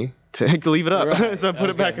arrested me. Leave it up. Right, So I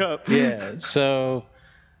put it back up. Yeah. So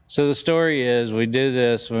the story is we did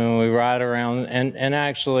this when we ride around, and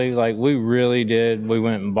actually, like, we really did. We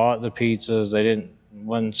went and bought the pizzas. They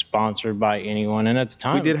wasn't sponsored by anyone, and at the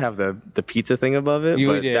time We did have the pizza thing above it, we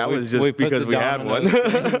but did. that was just put because the we had one.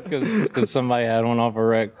 because somebody had one off a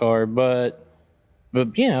wreck car, but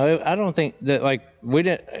you know, I don't think that, like, we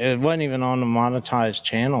didn't. It wasn't even on the monetized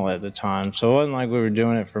channel at the time, so it wasn't like we were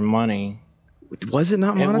doing it for money. Was it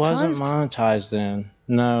not monetized? It wasn't monetized then.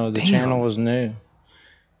 No, the Damn. channel was new.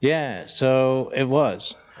 Yeah, so it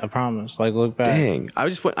was. I promise. Like, look back. Dang.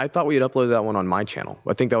 I thought we had uploaded that one on my channel.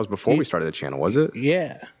 I think that was before we started the channel, was it?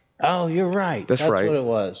 Yeah. Oh, you're right. That's right. what it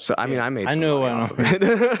was. So I mean, Yeah. I made I some knew money it off went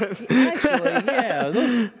of it. Actually,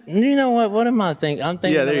 yeah. You know what? What am I thinking? I'm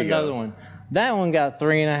thinking Yeah, of there you go. another one. That one got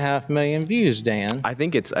 3.5 million views, Dan. I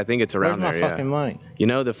think it's Where's around my there, fucking yeah. money? You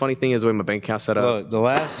know, the funny thing is the way my bank account's set up. Look, the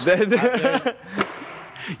last.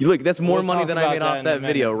 You look, that's more We'll money talk than I about made that off in a that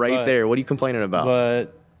video minute, right but- there. What are you complaining about?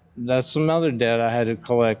 But that's some other debt I had to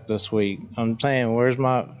collect this week. I'm saying, where's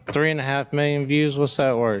my 3.5 million views? What's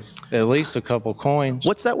that worth? At least a couple coins.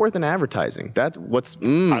 What's that worth in advertising? What's All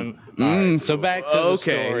right, so back to the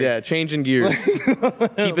okay, story. yeah, changing gears. Keep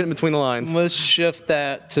it in between the lines. Let's shift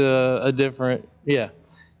that to a different. Yeah.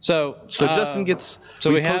 So Justin gets.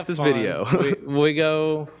 So we post have this fun. video.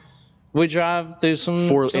 We drive through some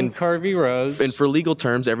curvy roads. And for legal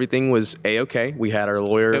terms, everything was a-okay. We had our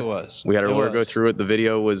lawyer. It was. We had our It lawyer go was. through it. The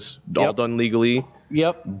video was all Yep. done legally,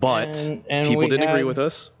 Yep. but And people we didn't agree had- with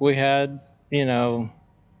us. We had,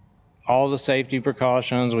 all the safety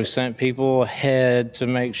precautions. We sent people ahead to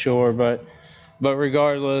make sure, but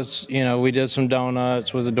regardless, we did some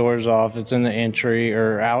donuts with the doors off. It's in the intro,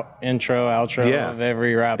 outro Yeah. of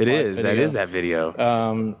every rap. It Life is. That video. is that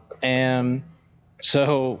video. And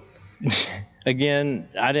so, again,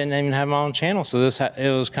 I didn't even have my own channel, so it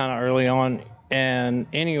was kind of early on. And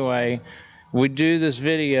anyway, we do this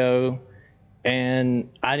video, and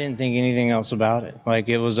I didn't think anything else about it. Like,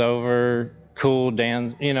 it was over. Cool,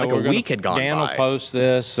 Dan. Like a week had gone Dan by. will post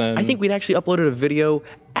this, and I think we'd actually uploaded a video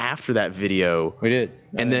after that video, we did.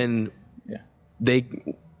 and then Yeah. they.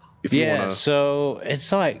 If you Yeah, wanna, so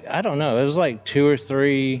it's like, I don't know, it was like 2 or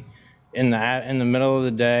 3 in the middle of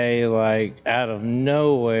the day, like out of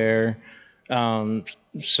nowhere,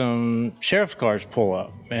 some sheriff's cars pull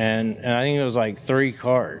up, and I think it was like 3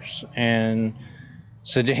 cars, and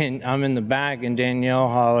so I'm in the back, and Danielle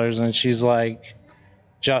hollers, and she's like,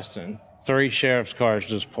 Justin, 3 sheriff's cars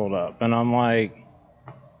just pulled up, and I'm like,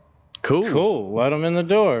 cool, let them in the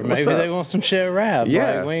door. What's Maybe up? they want some shit rap.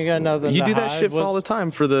 Yeah. Like, we ain't got nothing you to do that hide. shit for all the time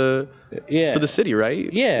for the city,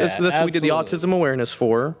 right? Yeah, That's what we did the absolutely. autism awareness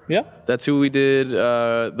for. Yep. That's who we did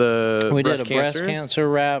the We breast did a breast cancer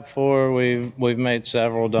rap for. We've made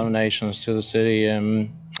several donations to the city and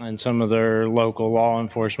some of their local law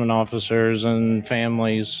enforcement officers and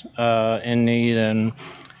families in need, and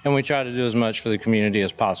we try to do as much for the community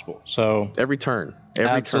as possible. So Every turn. Turn.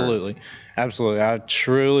 Absolutely. I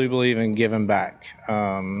truly believe in giving back,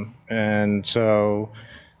 and so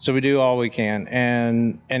we do all we can.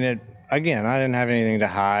 And it, again, I didn't have anything to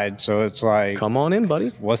hide, so it's like, Come on in, buddy.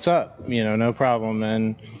 what's up? No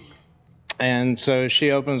problem. And so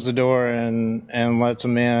she opens the door and lets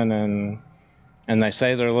them in, and they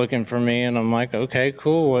say they're looking for me, and I'm like, okay,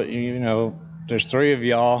 cool. What, there's 3 of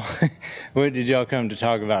y'all. What did y'all come to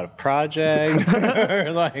talk about? A project?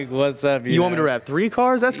 Or like, what's up? You want me to wrap 3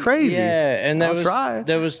 cars? That's crazy. Yeah, and I'll try.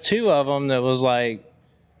 there was 2 of them that was like,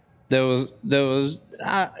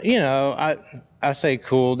 I say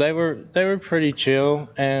cool. They were pretty chill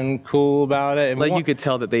and cool about it. And Like you could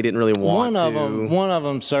tell that they didn't really want to. One of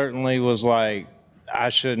them certainly was like,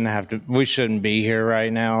 we shouldn't be here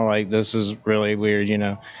right now. Like, this is really weird, you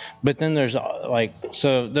know. But then there's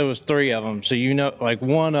so there was 3 of them. So, like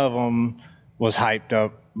one of them was hyped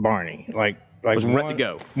up Barney. Like was ready to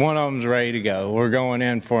go. One of them's ready to go. We're going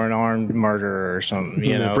in for an armed murderer or something,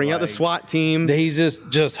 you know. Bring out the SWAT team. He's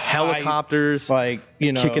just helicopters, like,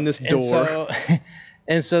 you know, kicking this door.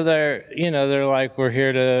 And so they're like,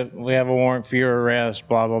 we have a warrant for your arrest,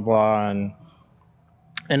 blah, blah, blah.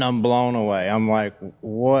 And I'm blown away. I'm like,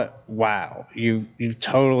 what? Wow. You've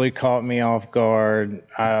totally caught me off guard.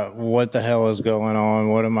 What the hell is going on?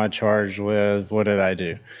 What am I charged with? What did I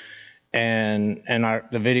do? And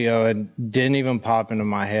the video didn't even pop into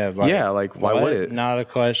my head. Like, yeah, like, why would it? Not a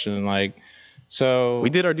question. Like, so. We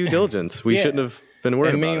did our due diligence. We shouldn't have been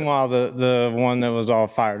worried about it. And meanwhile, the one that was all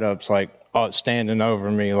fired up's like, standing over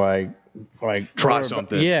me like try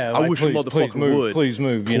something. Yeah, I wish a motherfucker would. Please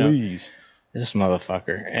move, you know. This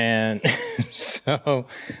motherfucker. And so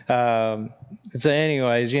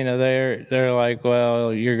anyways, you know, they're like,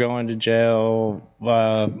 well, you're going to jail,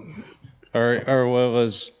 or what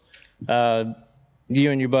was,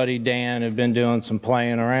 you and your buddy Dan have been doing some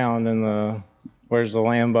playing around in where's the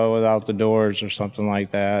Lambo without the doors or something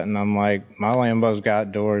like that. And I'm like, my Lambo's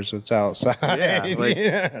got doors. It's outside. Yeah.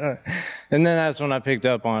 Yeah. And then that's when I picked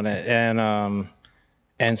up on it.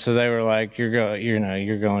 And so they were like, you're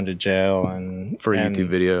going to jail for a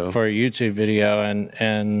YouTube video.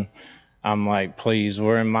 And I'm like, please,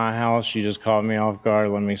 we're in my house. You just caught me off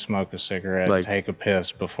guard. Let me smoke a cigarette, take a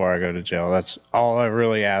piss before I go to jail. That's all I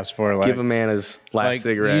really asked for. Like, give a man his last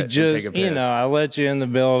cigarette and take a piss. You know, I let you in the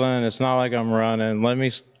building. It's not like I'm running.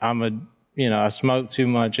 I smoke too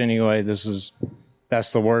much anyway.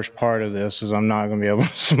 That's the worst part of this is I'm not going to be able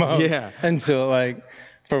to smoke until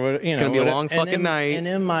it's gonna be a long fucking night. And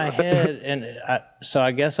in my head, so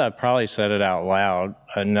I guess I probably said it out loud.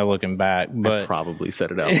 No looking back, but I probably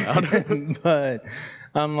said it out loud. But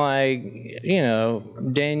I'm like, you know,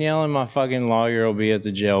 Danielle and my fucking lawyer will be at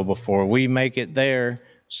the jail before we make it there.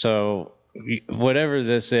 So whatever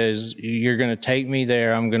this is, you're gonna take me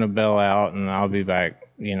there. I'm gonna bail out, and I'll be back.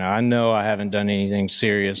 You know I haven't done anything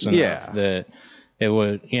serious enough that it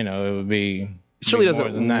would be. It certainly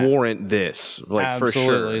doesn't warrant this, Absolutely, for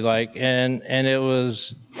sure. Like, and it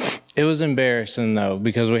was embarrassing though,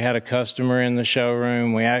 because we had a customer in the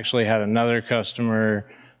showroom. We actually had another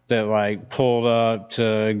customer that pulled up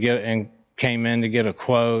came in to get a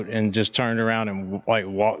quote and just turned around and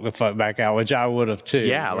walked the fuck back out, which I would have too.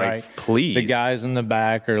 Yeah, right? Please. The guys in the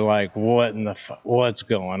back are like, what in the what's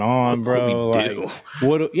going on, bro?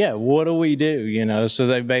 What do we do? You know, so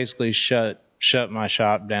they basically shut my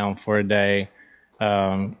shop down for a day.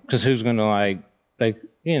 Because who's going to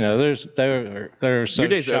they're so your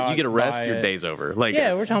days shocked you get arrested, your it. day's over.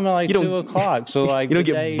 We're talking about 2 o'clock. So you don't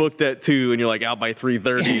get booked at 2 and you're out by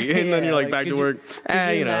 3:30 and then you're back to work.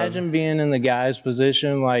 Could you imagine being in the guy's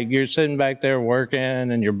position? You're sitting back there working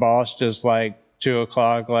and your boss just 2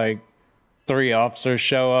 o'clock, 3 officers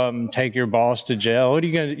show up and take your boss to jail. What are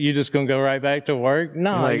you gonna? You just gonna go right back to work?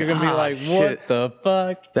 No, you're gonna be like, what shit. The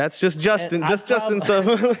fuck? That's just Justin. Justin stuff.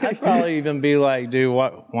 I'd probably even be like, dude, why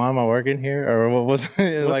am I working here? Or what was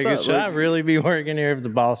it? Should I really be working here if the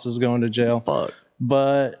boss is going to jail? Fuck.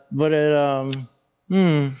 But it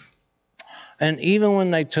and even when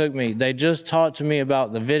they took me, they just talked to me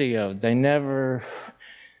about the video. They never.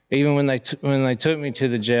 Even when they took me to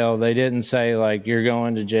the jail, they didn't say you're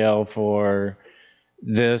going to jail for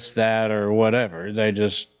this, that, or whatever. They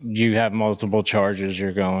just, you have multiple charges.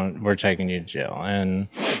 We're taking you to jail. And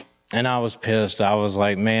I was pissed. I was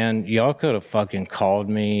like, man, y'all could have fucking called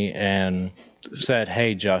me and said,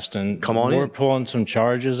 hey, Justin, come on, we're pulling some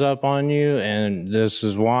charges up on you, and this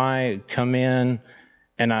is why. Come in.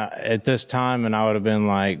 And at this time, I would have been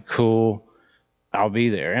like, cool. I'll be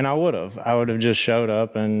there. And I would have just showed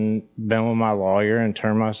up and been with my lawyer and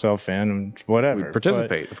turned myself in and whatever. We'd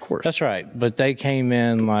participate, of course. That's right. But they came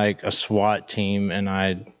in like a SWAT team and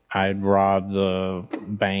I'd robbed the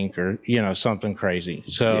bank or, something crazy.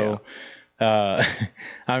 So, I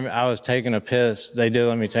was taking a piss. They did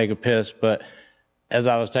let me take a piss, but as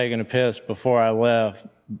I was taking a piss before I left,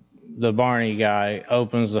 the Barney guy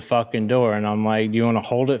opens the fucking door and I'm like, do you want to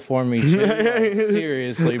hold it for me too?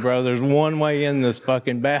 Seriously, bro, there's one way in this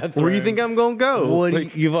fucking bathroom. Where do you think I'm going to go?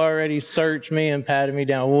 You've already searched me and patted me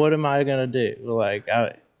down. What am I going to do? I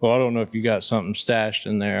don't know if you got something stashed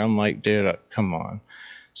in there. I'm like, dude, come on.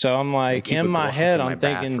 So I'm like, keep in a my Glock head, in my I'm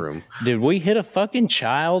thinking, bathroom. did we hit a fucking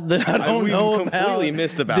child that I don't know about? We completely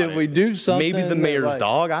missed about it. Did we do something? Maybe the mayor's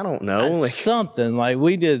dog? I don't know. Like, something. Like,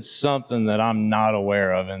 we did something that I'm not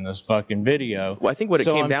aware of in this fucking video. well, I think what it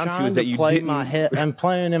came down to is that you didn't. I'm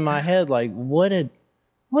playing in my head, like, what in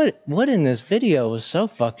this video was so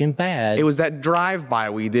fucking bad? It was that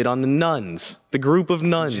drive-by we did on the nuns, the group of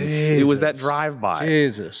nuns. Jesus. It was that drive-by.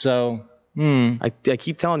 Jesus. So... I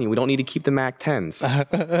keep telling you, we don't need to keep the Mac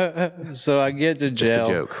 10s. So I get to jail. Just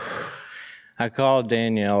a joke. I called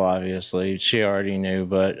Danielle, obviously. She already knew,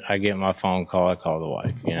 but I get my phone call. I call the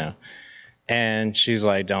wife, And she's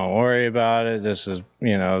like, don't worry about it. This is,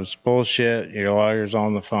 it's bullshit. Your lawyer's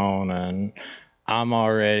on the phone. And I'm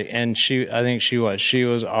already, and I think she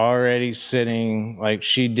was already sitting, like,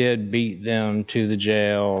 she did beat them to the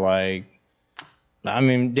jail, like, I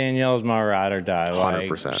mean, Danielle's my ride or die. Like,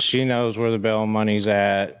 100%. She knows where the bail money's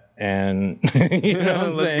at, and you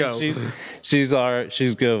know what I'm saying? Go. She's all right.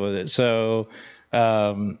 She's good with it. So,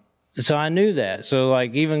 so I knew that. So,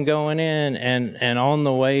 like, even going in and on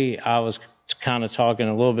the way, I was kind of talking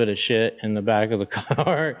a little bit of shit in the back of the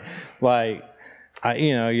car, like,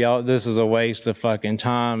 y'all, this is a waste of fucking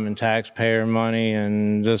time and taxpayer money,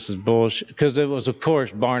 and this is bullshit. Because it was, of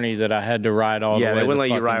course, Barney that I had to ride all the way. Yeah, they wouldn't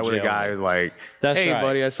let you ride jail. with a guy who's like, That's hey, right.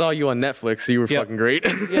 buddy, I saw you on Netflix, so you were fucking great.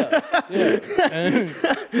 Yeah.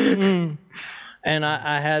 And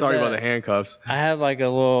I had. Sorry about the handcuffs. I had like a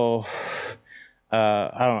little.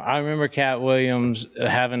 I remember Cat Williams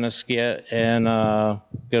having a skit, and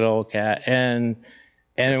good old Cat, and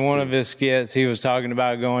in one of his skits, he was talking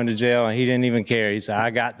about going to jail, and he didn't even care. He said,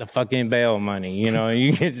 "I got the fucking bail money,"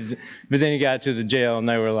 But then he got to the jail, and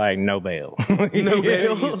they were like, "No bail, No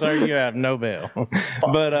bail, sir. You have no bail."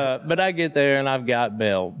 But I get there, and I've got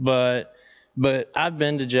bail. But I've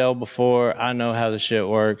been to jail before. I know how the shit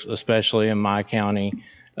works, especially in my county.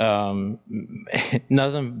 Nothing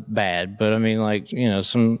bad, but I mean, like,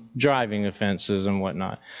 some driving offenses and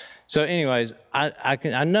whatnot. So anyways,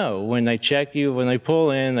 I know when they check you, when they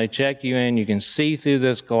pull in, they check you in, you can see through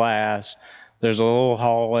this glass. There's a little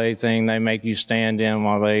hallway thing they make you stand in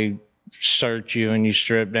while they search you and you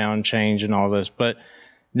strip down, change and all this. But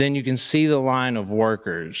then you can see the line of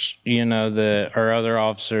workers, or other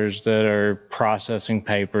officers that are processing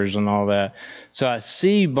papers and all that. So I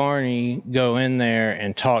see Barney go in there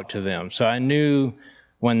and talk to them. So I knew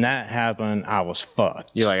when that happened, I was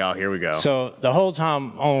fucked. You're like, oh, here we go. So the whole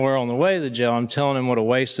time we're on the way to the jail, I'm telling him what a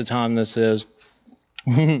waste of time this is.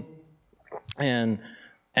 and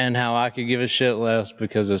how I could give a shit less,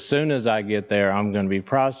 because as soon as I get there, I'm going to be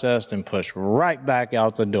processed and pushed right back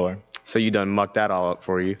out the door. So you done mucked that all up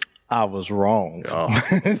for you. I was wrong. Oh.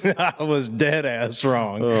 I was dead ass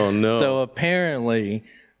wrong. Oh, no. So apparently,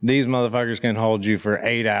 these motherfuckers can hold you for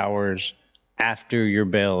 8 hours after your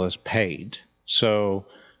bail is paid. So,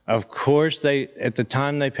 of course, at the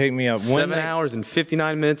time they picked me up. 7 hours and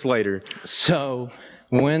 59 minutes later. So,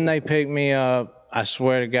 when they picked me up, I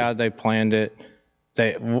swear to God, they planned it.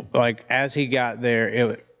 As he got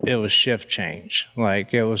there, it was shift change.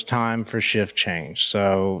 Like, it was time for shift change.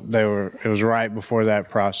 So, it was right before that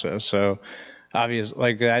process. So, obviously,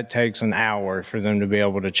 like, that takes an hour for them to be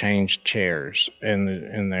able to change chairs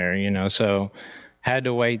in there, So, had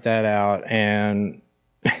to wait that out, and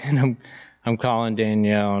I'm calling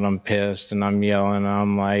Danielle, and I'm pissed, and I'm yelling, and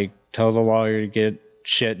I'm like, tell the lawyer to get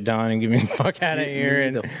shit done and get me the fuck out of here.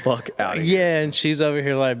 Get the fuck out of here. Yeah, and she's over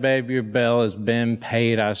here like, babe, your bail has been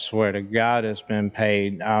paid. I swear to God, it's been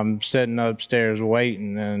paid. I'm sitting upstairs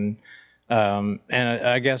waiting, and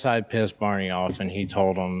I guess I pissed Barney off, and he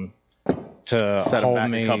told him to set hold him back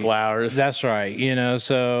me a couple hours. That's right,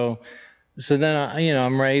 So then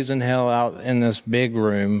I'm raising hell out in this big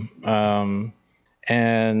room,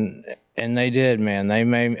 and they did, man. They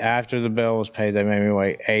made, after the bill was paid, they made me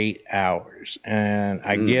wait 8 hours. And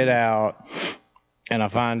I get out, and I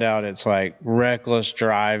find out it's like reckless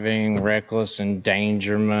driving, reckless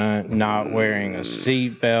endangerment, not wearing a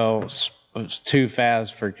seatbelt, too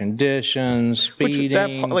fast for conditions,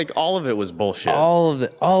 speeding. All of it was bullshit. All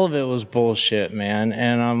of it was bullshit, man.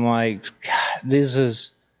 And I'm like, God, this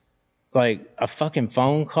is like a fucking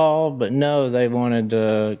phone call, but no, they wanted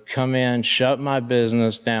to come in, shut my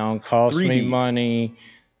business down, cost 3D. me money.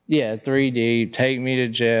 Yeah, 3D, take me to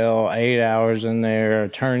jail, 8 hours in there,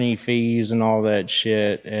 attorney fees and all that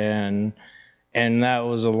shit. And that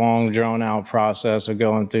was a long, drawn out process of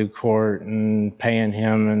going through court and paying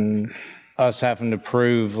him and us having to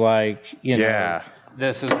prove, like,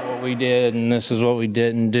 this is what we did and this is what we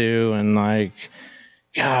didn't do. And like,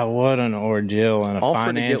 God, what an ordeal and a All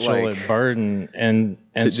for to get, financial like, burden, and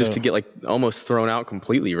just to get like almost thrown out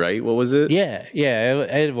completely, right? What was it? yeah,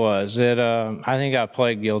 it was. I think I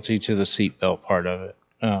pled guilty to the seatbelt part of it.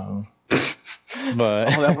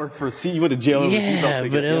 But Oh, that worked for a seat. You went to jail over the seatbelt yeah,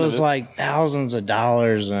 ticket but at the it end of was like thousands of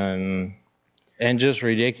dollars and just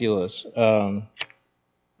ridiculous.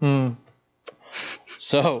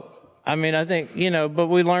 So, I mean, I think, but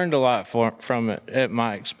we learned a lot from it at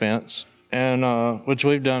my expense, and which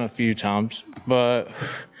we've done a few times. But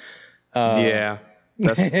yeah,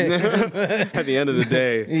 that's at the end of the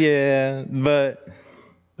day. yeah, but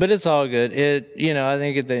it's all good. I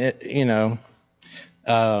think at the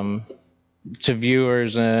to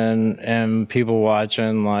viewers and people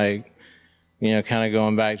watching, like, kind of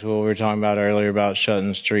going back to what we were talking about earlier about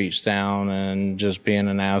shutting streets down and just being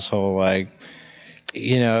an asshole, like,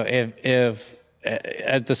 if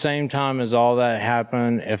at the same time as all that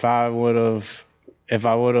happened, if I would have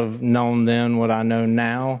known then what I know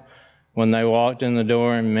now, when they walked in the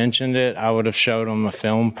door and mentioned it, I would have showed them a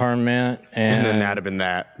film permit, and then that'd have been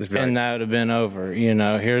that. And that would have been over.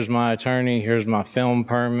 Here's my attorney, here's my film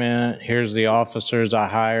permit, here's the officers I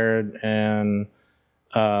hired, and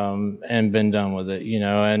been done with it.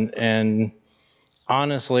 And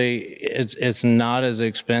honestly, it's not as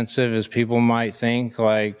expensive as people might think.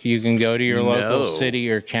 Like, you can go to your local city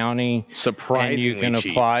or county, surprisingly, and you can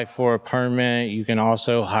cheap. apply for a permit. You can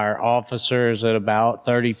also hire officers at about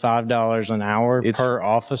 $35 an hour per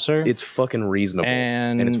officer. It's fucking reasonable,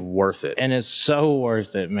 and it's worth it. And it's so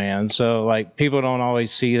worth it, man. So, like, people don't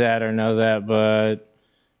always see that or know that, but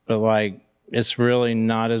like, it's really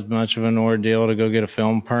not as much of an ordeal to go get a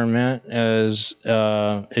film permit as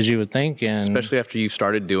you would think. And especially after you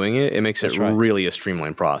started doing it, it makes it really a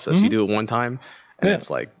streamlined process. You do it one time, and it's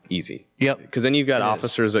like easy. Yep. Because then you've got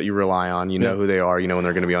officers that you rely on. You know who they are. You know when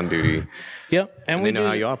they're going to be on duty. Yep. And they know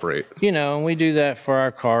how you operate. And we do that for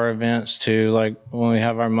our car events too. Like, when we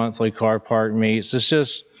have our monthly car park meets, it's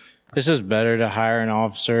just better to hire an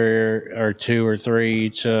officer or two or three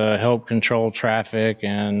to help control traffic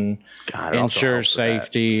and ensure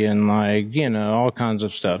safety and, like, all kinds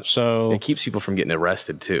of stuff. So it keeps people from getting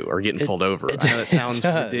arrested too, or getting pulled over. I know that sounds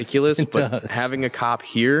ridiculous, but having a cop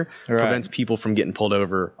here prevents people from getting pulled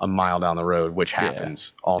over a mile down the road, which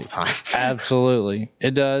happens all the time. Absolutely,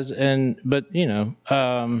 it does. But so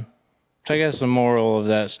I guess the moral of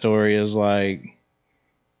that story is, like,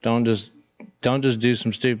 don't just do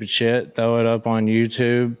some stupid shit, throw it up on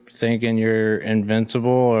YouTube thinking you're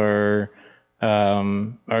invincible, or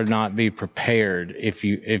not be prepared if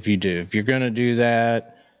you do. If you're going to do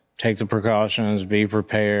that, take the precautions, be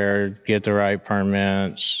prepared, get the right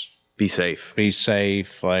permits. Be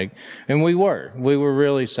safe. Like, and we were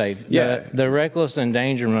really safe. Yeah. The reckless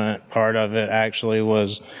endangerment part of it actually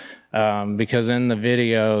was, because in the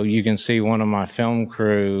video you can see one of my film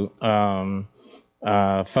crew,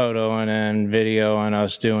 photoing and videoing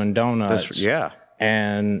us doing donuts.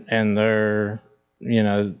 And they're,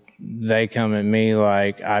 they come at me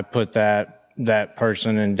like I put that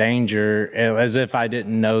person in danger, as if I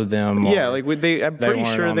didn't know them. Yeah, like I'm pretty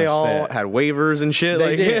sure they all had waivers and shit.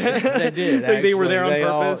 They did. Like, they were there on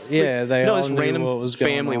purpose. They all this knew random what was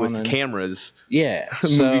going family on with cameras. Yeah,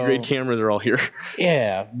 movie grade cameras are all here.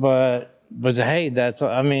 Yeah, but hey, that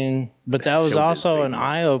was also an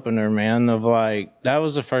eye opener, man. Of, like, that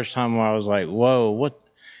was the first time where I was like, whoa, what?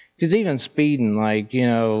 Because even speeding, like,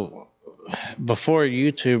 before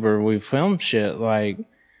YouTuber, we filmed shit. Like,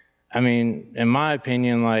 in my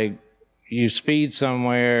opinion, like, you speed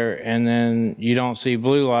somewhere and then you don't see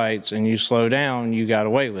blue lights and you slow down, you got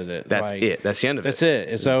away with it. That's it. That's the end of it. That's it.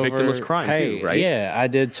 It's over. Victimless crime too, right? Yeah, I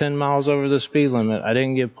did 10 miles over the speed limit. I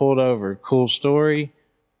didn't get pulled over. Cool story.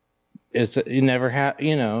 It's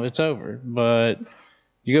over. But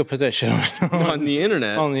you go put that shit on the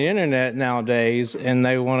internet. On the internet nowadays, and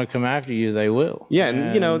they want to come after you, they will. Yeah,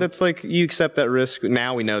 and that's like, you accept that risk.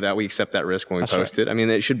 Now we know that we accept that risk when we post it.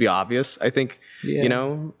 It should be obvious, I think.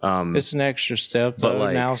 It's an extra step. But, though.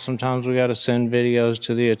 like, now sometimes we got to send videos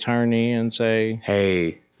to the attorney and say,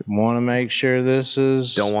 hey, want to make sure this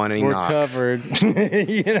is, don't want any we're knocks. Covered.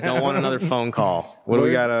 Don't want another phone call. What do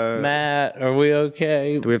we got? Matt, are we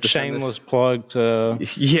okay? Do we have to shameless plug to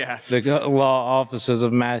the law offices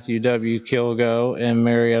of Matthew W. Kilgo in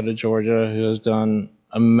Marietta, Georgia, who has done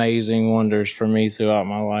amazing wonders for me throughout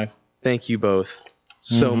my life. Thank you both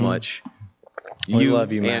so much. We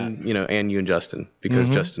love you, Matt. And you and Justin, because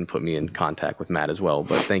Justin put me in contact with Matt as well.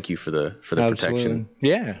 But thank you for the protection.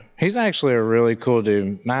 Yeah, he's actually a really cool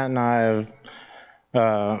dude. Matt and I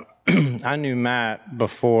have, I knew Matt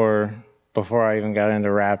before I even got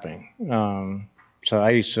into rapping. So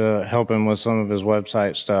I used to help him with some of his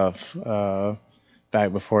website stuff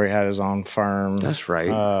back before he had his own firm. That's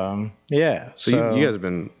right. Yeah. So you guys have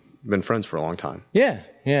been friends for a long time.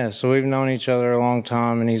 Yeah. So we've known each other a long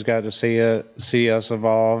time, and he's got to see us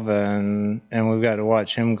evolve, and we've got to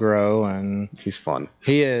watch him grow. And he's fun.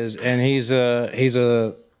 He is, and he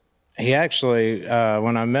actually,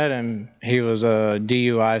 when I met him, he was a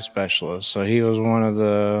DUI specialist. So he was one of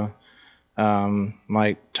the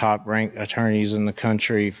top ranked attorneys in the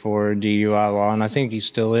country for DUI law, and I think he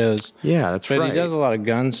still is. Yeah, that's right. But he does a lot of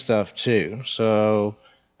gun stuff too. So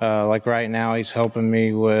like right now, he's helping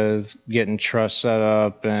me with getting trust set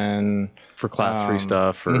up and for class 3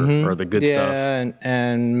 stuff or the good stuff. Yeah,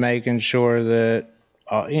 and making sure that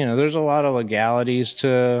there's a lot of legalities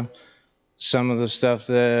to some of the stuff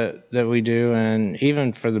that we do, and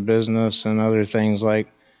even for the business and other things.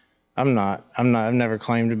 Like I've never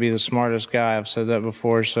claimed to be the smartest guy. I've said that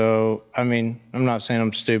before. So, I mean, I'm not saying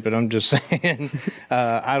I'm stupid. I'm just saying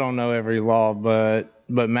I don't know every law, but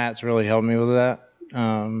Matt's really helped me with that.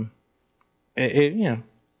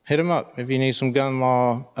 Hit him up if you need some gun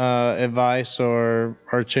law advice or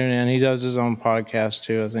tune in. He does his own podcast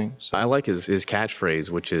too, I think. So. I like his catchphrase,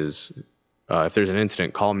 which is, if there's an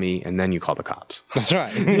incident, call me, and then you call the cops. That's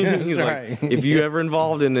right. He's like, if you ever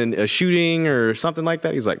involved in a shooting or something like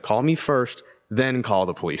that, he's like, call me first, then call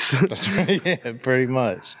the police. That's right. Yeah, pretty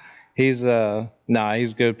much. He's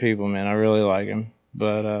he's good people, man. I really like him.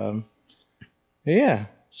 But yeah.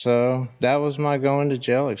 So that was my going to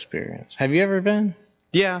jail experience. Have you ever been?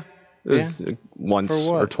 Yeah. It was once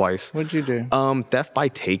or twice. What'd you do? Theft by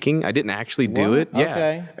taking. I didn't actually do it. Yeah.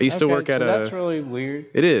 Okay. I used to work at that's really weird.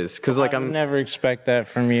 It is, because like I would never expect that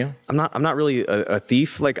from you. I'm not really a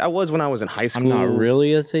thief. Like I was when I was in high school. I'm not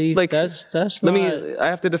really a thief. Like that's I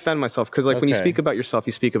have to defend myself, because like when you speak about yourself,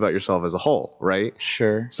 you speak about yourself as a whole, right?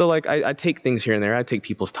 Sure. So like I take things here and there. I take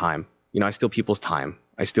people's time. I steal people's time.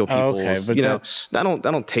 I steal people's, I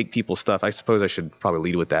don't take people's stuff. I suppose I should probably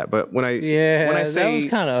lead with that. But when I say that was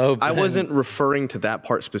kind of open. I wasn't referring to that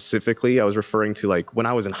part specifically. I was referring to like when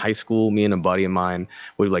I was in high school, me and a buddy of mine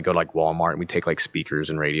would like go to like Walmart and we'd take like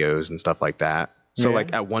speakers and radios and stuff like that. So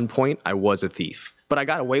like at one point I was a thief, but I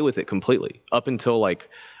got away with it completely up until like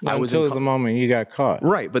until the moment you got caught.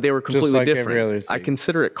 Right, but they were completely like different. Every other thief. I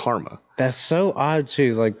consider it karma. That's so odd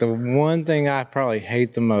too. Like the one thing I probably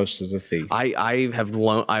hate the most is a thief.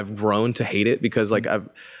 I've grown to hate it, because like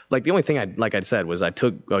the only thing I said was I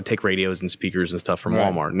would take radios and speakers and stuff from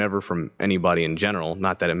Walmart, never from anybody in general.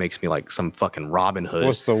 Not that it makes me like some fucking Robin Hood.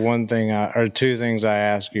 What's the one thing or two things I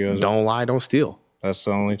ask you? Don't lie, don't steal. That's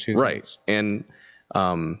the only two things. Right. And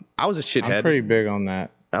I was a shithead. I'm pretty big on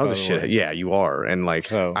that. I was a shithead. Yeah, you are. And like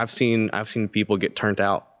I've seen people get turned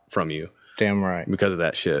out from you. Damn right. Because of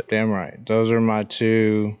that shit. Damn right. Those are my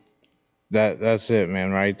two. That's it,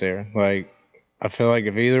 man, right there. Like I feel like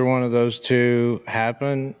if either one of those two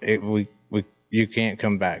happen, you can't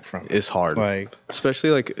come back from it. It's hard. Like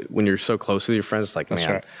especially like when you're so close with your friends, it's like, man,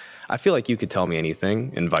 right. I feel like you could tell me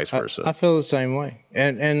anything, and vice versa. I feel the same way,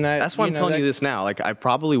 and that's why I'm telling you this now. Like I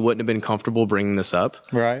probably wouldn't have been comfortable bringing this up,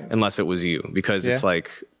 right? Unless it was you, because it's like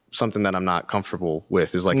something that I'm not comfortable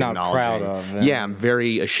with. Is like not acknowledging. Proud of. Yeah, I'm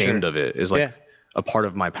very ashamed of it. Is like a part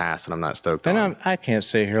of my past, and I'm not stoked on. And I can't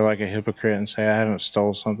sit here like a hypocrite and say I haven't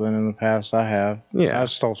stole something in the past. I have. Yeah, I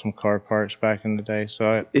stole some car parts back in the day,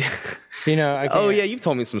 so I oh yeah, you've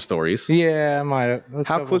told me some stories. Yeah, I might have.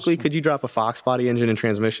 How quickly could you drop a Fox body engine and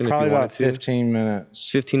transmission Probably if you wanted about 15 minutes.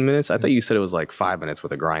 15 minutes? I thought you said it was like 5 minutes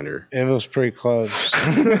with a grinder. It was pretty close.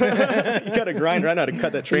 You got a grinder. I know how to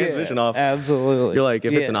cut that transmission off. Absolutely. You're like,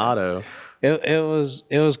 if it's an auto. It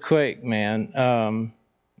was quick, man.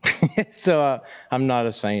 So I'm not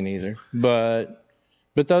a saint either, but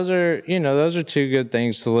those are two good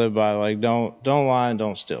things to live by. Like don't lie and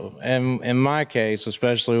don't steal. And in my case,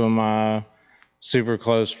 especially with my super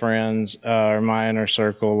close friends or my inner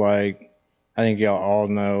circle, like I think y'all all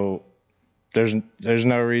know, there's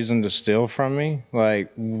no reason to steal from me.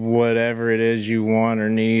 Like whatever it is you want or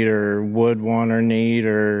need or would want or need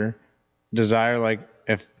or desire, like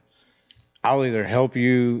if I'll either help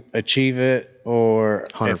you achieve it, or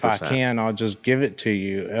 100%. If I can, I'll just give it to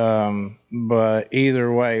you. But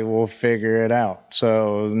either way, we'll figure it out.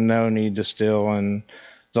 So no need to steal. And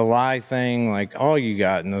the lie thing, like all you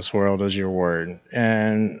got in this world is your word.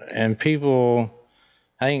 And people,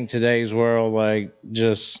 I think today's world, like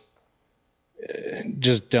just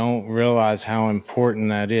don't realize how important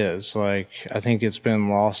that is. Like I think it's been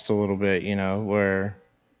lost a little bit, where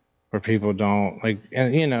people don't like,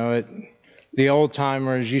 and the old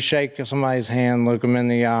timers, you shake somebody's hand, look them in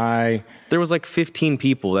the eye. There was like 15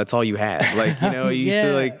 people. That's all you had. Like, you used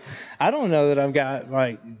to like. I don't know that I've got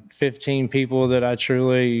like 15 people that I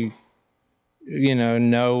truly,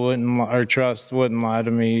 know wouldn't or trust wouldn't lie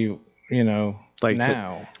to me, Like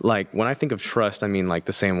now. Like when I think of trust, I mean like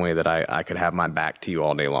the same way that I could have my back to you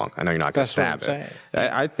all day long. I know you're not going to stab it.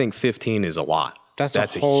 I think 15 is a lot. That's a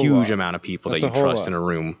huge amount of people that you trust in a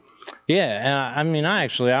room. Yeah, and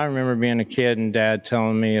I remember being a kid and Dad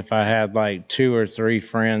telling me if I had like 2 or 3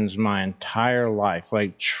 friends my entire life,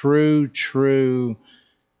 like true,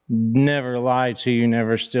 never lie to you,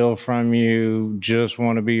 never steal from you, just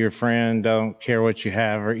want to be your friend, don't care what you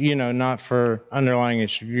have, or not for underlying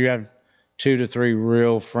issue. If you have 2 to 3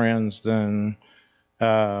 real friends, then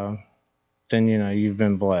you've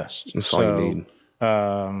been blessed. That's all you need.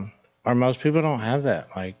 Or most people don't have that.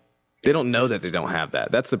 Like, they don't know that they don't have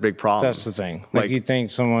that. That's the big problem. That's the thing. Like you think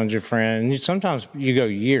someone's your friend, and sometimes you go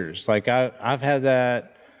years. Like I've had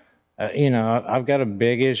that. I've got a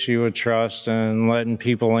big issue with trust and letting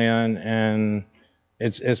people in, and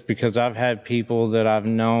it's because I've had people that I've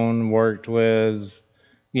known, worked with,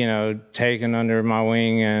 taken under my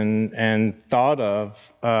wing and thought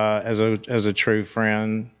of as a true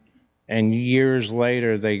friend, and years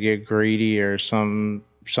later they get greedy or something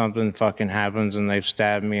fucking happens and they've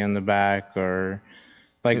stabbed me in the back, or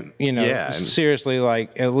seriously,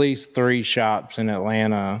 like at least 3 shops in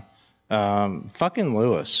Atlanta, fucking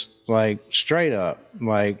Lewis, like straight up,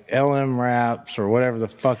 like LM Raps or whatever the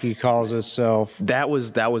fuck he calls himself. That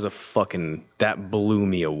blew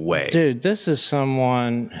me away. Dude, this is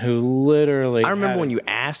someone who literally, I remember when you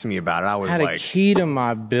asked me about it, I was had a key to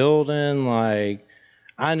my building, like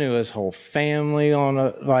I knew his whole family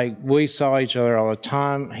we saw each other all the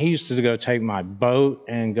time. He used to go take my boat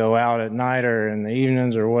and go out at night or in the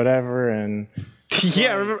evenings or whatever. And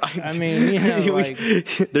yeah, I remember.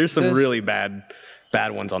 There's some really bad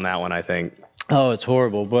ones on that one, I think. Oh, it's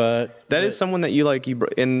horrible, but that is someone that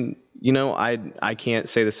and I can't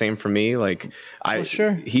say the same for me. Like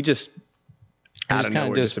sure. He just out of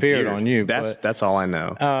nowhere disappeared on you. That's all I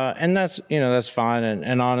know. And that's fine.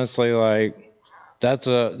 And honestly, like, that's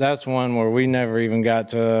one where we never even got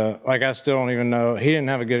to, like, I still don't even know. He didn't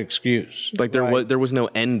have a good excuse. Like there was no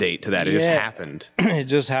end date to that. It just happened. It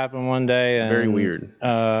just happened one day. And, very weird.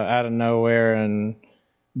 Out of nowhere.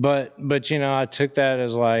 But I took that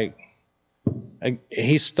as like,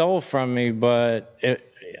 he stole from me, but I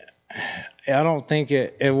don't think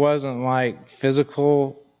it wasn't like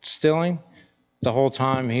physical stealing. The whole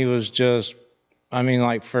time he was just,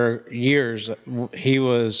 like for years, he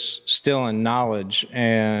was stealing knowledge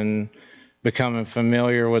and becoming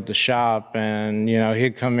familiar with the shop. And,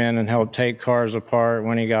 he'd come in and help take cars apart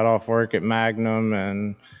when he got off work at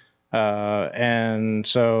Magnum. And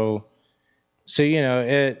so,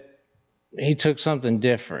 he took something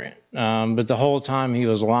different. But the whole time he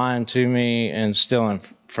was lying to me and stealing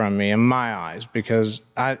from me in my eyes, because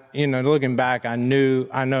looking back, I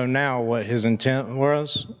know now what his intent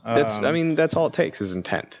was. That's all it takes is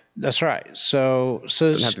intent. That's right. So it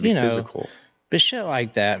doesn't have to be physical. But shit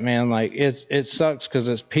like that, man, like it sucks because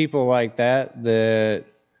it's people like that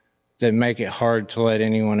make it hard to let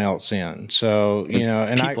anyone else in. So,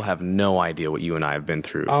 and people have no idea what you and I have been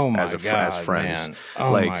through as friends. Man.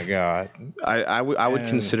 Oh my God. I would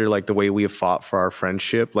consider like the way we have fought for our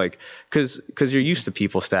friendship, like, cause you're used to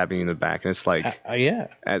people stabbing you in the back, and it's like,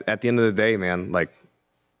 at the end of the day, man, like,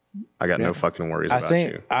 I got no fucking worries about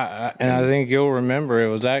you. I think you'll remember, it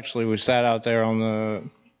was actually, we sat out there on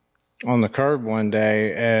the curb one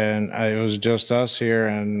day, and it was just us here,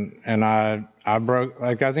 and I broke,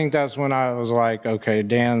 like, I think that's when I was like, okay,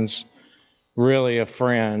 Dan's really a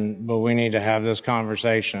friend, but we need to have this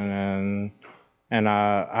conversation. And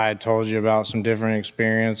I had told you about some different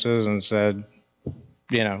experiences and said,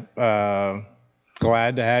 glad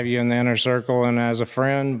to have you in the inner circle and as a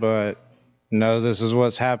friend, but know this is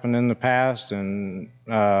what's happened in the past, and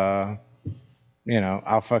I'll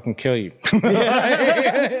fucking kill you.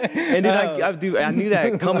 And dude, I knew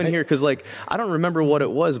that coming here, because like I don't remember what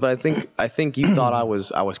it was, but I think you thought I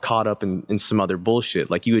was caught up in some other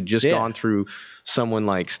bullshit. Like you had just gone through someone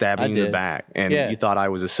like stabbing you in the back, and you thought I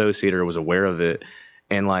was associated or was aware of it,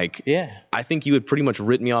 and like I think you had pretty much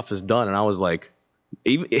written me off as done, and I was like,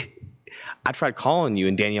 I tried calling you,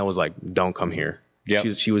 and Danielle was like, "Don't come here."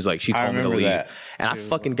 Yep. She was like, she told me to leave. That. And I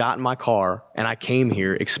fucking got in my car and I came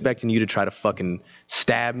here expecting you to try to fucking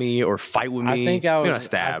stab me or fight with me. I think I was not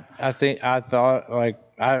stab. I thought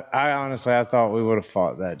honestly thought we would have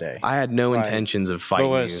fought that day. I had no intentions of fighting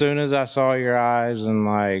you. But as soon as I saw your eyes and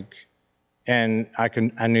I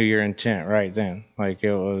knew your intent right then. Like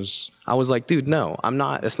it was. I was like, dude, no, I'm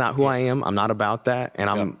not. That's not who I am. I'm not about that.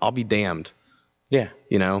 And I'll be damned. Yeah.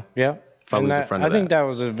 Yeah. if I lose a friend. I think that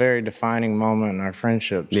was a very defining moment in our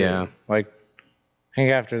friendship too. Yeah. Like, I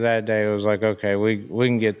think after that day, it was like, okay, we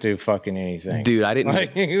can get through fucking anything. Dude, I didn't.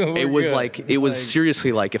 Like, it was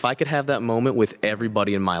seriously like if I could have that moment with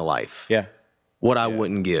everybody in my life. Yeah. What I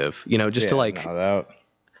wouldn't give, just to like. No,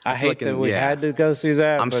 I hate like that we had to go through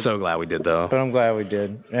that. I'm so glad we did though. But I'm glad we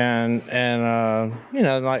did. And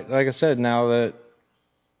like I said, now that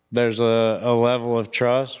there's a level of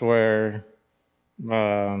trust where,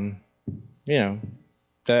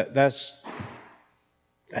 that's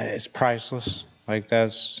it's priceless. Like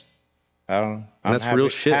that's, I don't know. I'm that's happy, real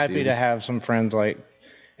shit. Happy dude. to have some friends like,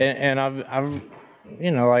 and I've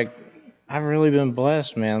I've really been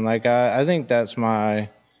blessed, man. Like I think that's my,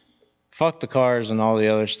 fuck the cars and all the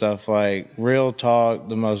other stuff. Like real talk,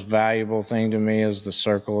 the most valuable thing to me is the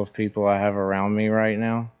circle of people I have around me right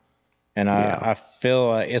now. And I feel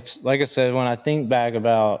like it's, like I said, when I think back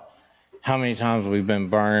about how many times we've been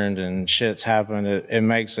burned and shit's happened, it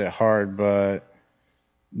makes it hard, but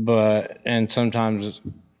and sometimes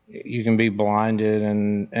you can be blinded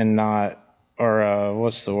and not, or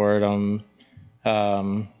what's the word?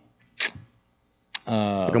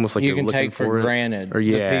 Almost like you you're can looking take for granted the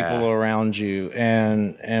people around you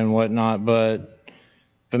and whatnot, but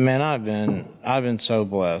man, I've been so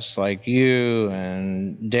blessed. Like you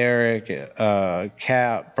and Derek,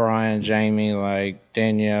 Cap, Brian, Jamie, like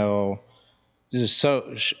Danielle, just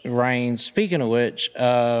so Rain. Speaking of which,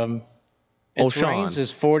 it's Sean. Rain's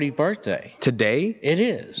 40th birthday Today? It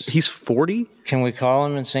is. He's 40? Can we call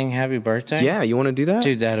him and sing happy birthday? Yeah, you want to do that?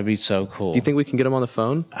 Dude, that'd be so cool. Do you think we can get him on the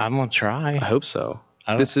phone? I'm gonna try. I hope so.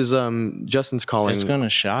 This is Justin's calling. It's gonna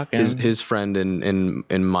shock him. His friend and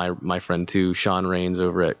my friend too, Sean Rains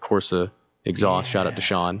over at Corsa Exhaust. Shout out to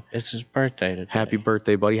Sean. It's his birthday today. Happy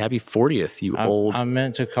birthday, buddy. Happy 40th, you old. I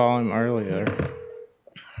meant to call him earlier.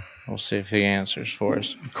 We'll see if he answers for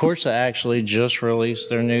us. Corsa actually just released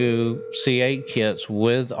their new C8 kits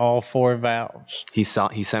with all 4 valves. He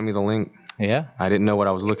sent me the link. Yeah. I didn't know what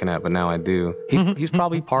I was looking at, but now I do. He's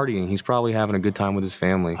probably partying. He's probably having a good time with his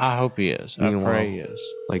family. I hope he is. I pray he is.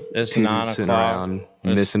 Like it's two 9 dudes sitting o'clock. around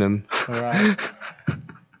missing him. Right.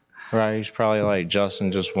 Right. He's probably like,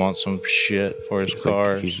 Justin just wants some shit for his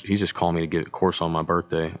cars. Like, he's just calling me to get a course on my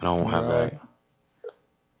birthday, and I won't have that.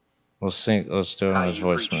 Let's do it on his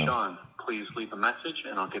voicemail. Sean, please leave a message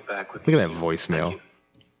and I'll get back with you. you. Look at that voicemail.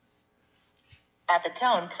 At the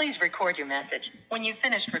tone, please record your message. When you've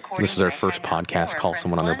finished recording, this is our first podcast. Call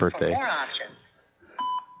someone on their birthday.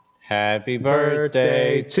 Happy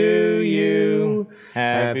birthday to you.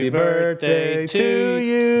 Happy birthday to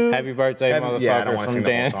you. Happy birthday, motherfucker, from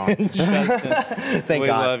Dan. Justin. Thank we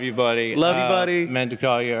God. love you, buddy. Love you, buddy. Meant to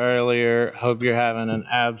call you earlier. Hope you're having an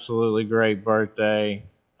absolutely great birthday.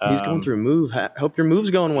 He's going through a move. Hope your move's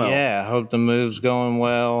going well. Yeah, hope the move's going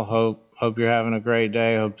well. Hope you're having a great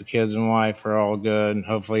day. Hope the kids and wife are all good. And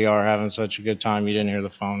hopefully you are having such a good time you didn't hear the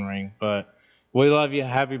phone ring. But we love you.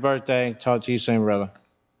 Happy birthday. Talk to you soon, brother.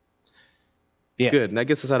 Yeah. Good. And that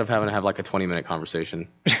gets us out of having to have like a 20-minute conversation.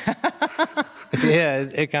 Yeah,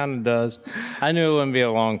 it kind of does. I knew it wouldn't be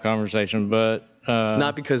a long conversation, but...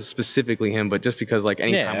 not because specifically him, but just because like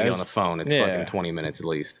anytime we get on the phone, it's fucking 20 minutes at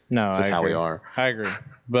least. No, it's just how we are. I agree.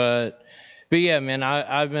 But yeah, man,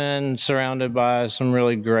 I've been surrounded by some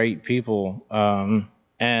really great people,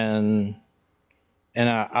 and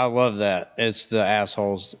I love that. It's the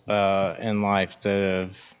assholes in life that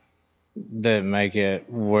make it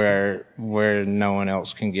where no one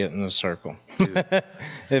else can get in the circle.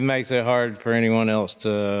 It makes it hard for anyone else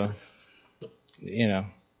to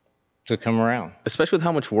come around. Especially with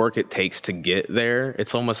how much work it takes to get there.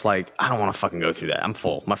 It's almost like, I don't want to fucking go through that. I'm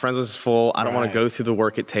full. My friends list is full. I don't want to go through the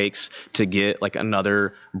work it takes to get like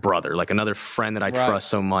another brother, like another friend that I trust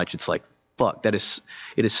so much. It's like, fuck, it is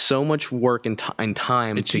so much work and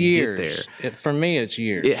time it's to years. Get there. For me, it's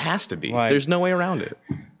years. It has to be. Like, there's no way around it.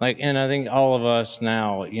 Like, and I think all of us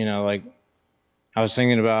now, like, I was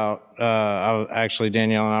thinking about,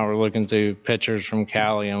 Danielle and I were looking through pictures from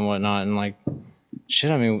Cali and whatnot, and like, shit,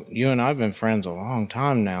 I mean, you and I have been friends a long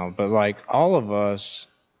time now, but like all of us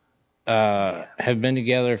have been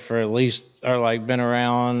together for at least, or like been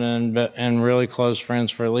around and really close friends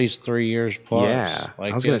for at least 3 years plus. Yeah,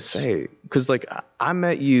 like I was gonna say, because like I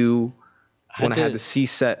met you when I had the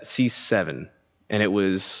C7 and it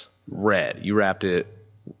was red. You wrapped it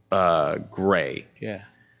gray. Yeah.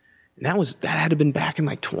 And that had to have been back in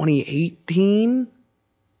like 2018,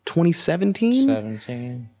 2017,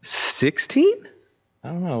 17, 16. I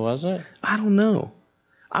don't know, was it? I don't know.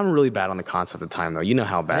 I'm really bad on the concept of time, though. You know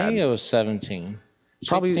how bad. I think it was 17.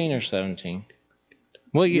 Probably, 16 or 17.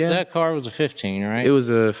 Well, Yeah. that car was a 15, right? It was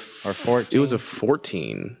a Or 14? It was a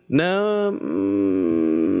 14. No,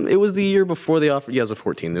 it was the year before they offered. Yeah, it was a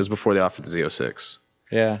 14. It was before they offered the Z06.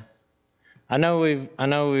 Yeah. I know we've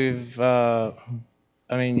I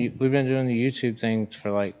mean, we've been doing the YouTube thing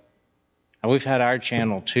for like, we've had our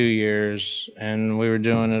channel 2 years, and we were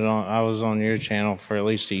doing it I was on your channel for at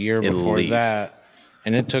least a year before that.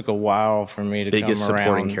 And it took a while for me to Biggest come around.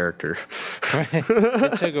 supporting character.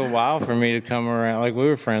 It took a while for me to come around. Like, we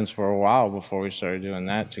were friends for a while before we started doing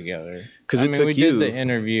that together. Because we did the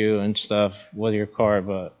interview and stuff with your car,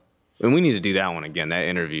 but... And we need to do that one again, that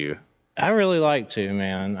interview. I really like to,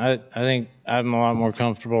 man. I think I'm a lot more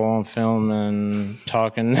comfortable on film and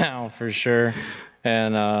talking now, for sure.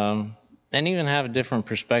 And even have a different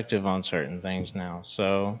perspective on certain things now.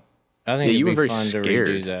 So... I think you were it'd very be fun scared. to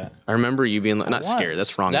redo that. I remember you being not scared.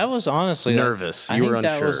 That's wrong. That was honestly nervous. I You think were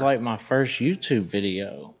unsure. that was like my first YouTube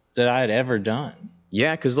video that I had ever done.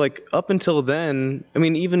 Yeah, because like up until then, I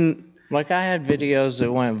mean, even like I had videos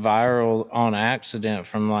that went viral on accident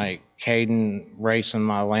from like Caden racing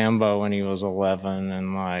my Lambo when he was 11,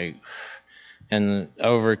 and like, and the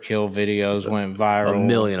Overkill videos went viral. a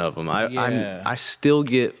million of them. I still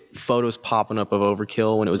get photos popping up of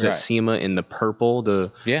Overkill when it was at SEMA in the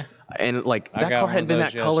purple. And like that car had been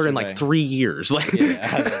that color in like 3 years. Like,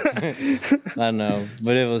 I know,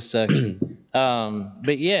 but it was sucky.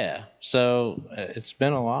 But yeah, so it's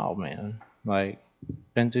been a while, man. Like,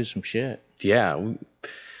 been through some shit. Yeah,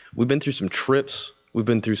 we've been through some trips. We've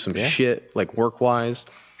been through some shit, like work wise.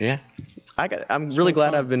 Yeah. I'm really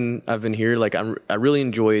glad I've been here. Like I really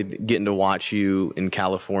enjoyed getting to watch you in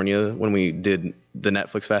California when we did the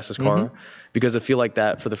Netflix Fastest Car, because I feel like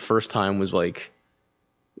that for the first time was like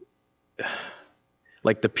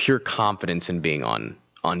the pure confidence in being on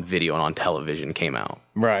video and on television came out.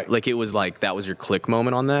 Right. Like it was like that was your click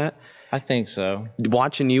moment on that. I think so.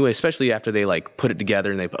 Watching you, especially after they like put it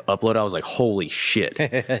together and they upload, I was like, holy shit,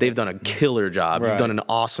 they've done a killer job. You've done an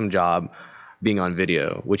awesome job being on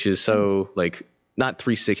video, which is so like not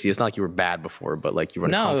 360. It's not like you were bad before, but like you were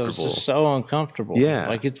uncomfortable. No, it was just so uncomfortable. Yeah.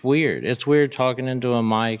 Like it's weird. It's weird talking into a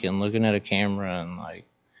mic and looking at a camera and like,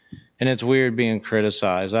 and it's weird being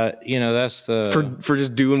criticized. That's the for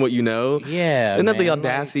just doing what you know. Yeah. Isn't that the man,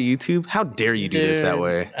 audacity, YouTube? How dare you do this that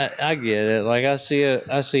way? I get it. Like I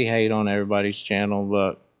see hate on everybody's channel,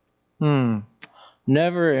 but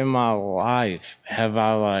never in my life have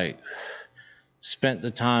I like spent the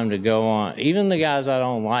time to go on. Even the guys I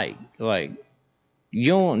don't like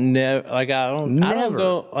you don't never like I don't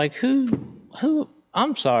go like who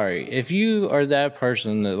I'm sorry if you are that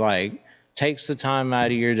person that like takes the time out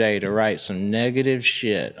of your day to write some negative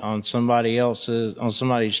shit on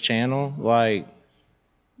somebody's channel, like,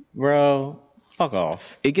 bro, fuck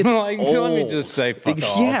off. It gets like old. Let me just say fuck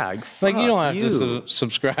off. Yeah, like you don't have to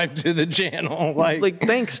subscribe to the channel. Like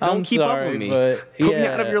thanks, don't keep up with me. But put me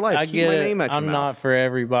out of your life. I keep get my it. name out your I'm mouth. not for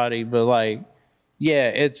everybody, but like, yeah,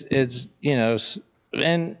 it's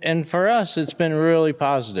and for us it's been really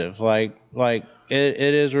positive. Like it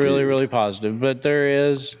is really really positive. But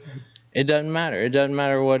it doesn't matter. It doesn't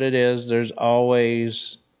matter what it is. There's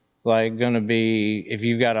always like going to be, if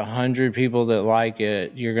you've got 100 people that like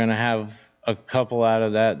it, you're going to have a couple out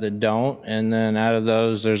of that don't. And then out of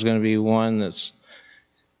those, there's going to be one that's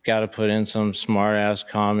got to put in some smart ass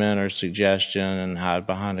comment or suggestion and hide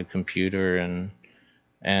behind a computer.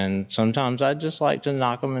 And sometimes I just like to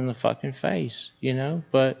knock them in the fucking face,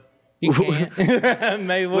 but you can't.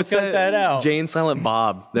 Maybe we'll cut that out. Jay and Silent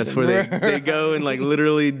Bob. That's where they go and like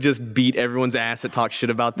literally just beat everyone's ass that talks shit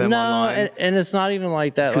about them online. And it's not even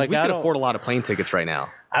like that. Like we could afford a lot of plane tickets right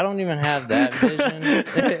now. I don't even have that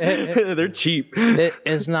vision. They're cheap.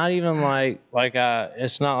 It's not even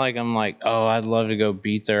it's not like I'm like, oh, I'd love to go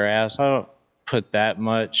beat their ass. I don't put that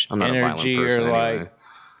much energy or like. Anyway.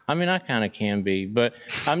 I mean, I kind of can be, but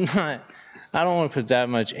I'm not. I don't want to put that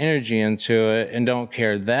much energy into it and don't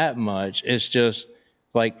care that much. It's just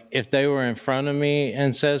like if they were in front of me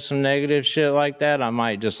and said some negative shit like that, I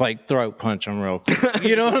might just like throat punch them real quick.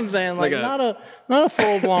 You know what I'm saying? Like not a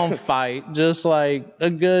full blown fight, just like a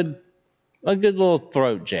good little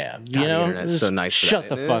throat jab. God, you know, the internet's so nice. Shut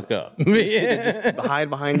the fuck up. Just hide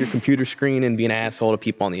behind your computer screen and be an asshole to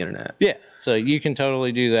people on the internet. Yeah. So you can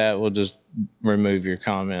totally do that. We'll just remove your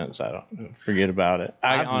comments. I don't forget about it.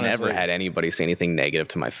 I've honestly never had anybody say anything negative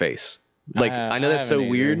to my face. Like I know that's so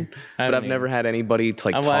weird, but I've never had anybody to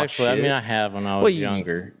like talk shit. I mean, I have when I was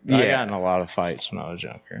younger. Yeah. I got in a lot of fights when I was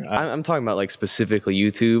younger. I'm talking about like specifically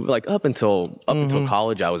YouTube. Like up until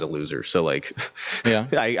college, I was a loser. So like, yeah,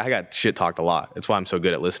 I got shit talked a lot. That's why I'm so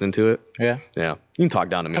good at listening to it. Yeah. Yeah. You can talk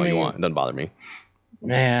down to me all you want. It doesn't bother me.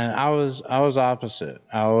 Man, I was opposite.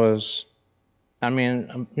 I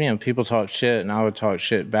mean, people talk shit and I would talk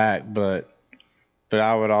shit back, but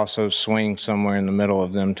I would also swing somewhere in the middle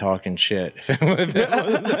of them talking shit. If it was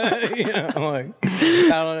like,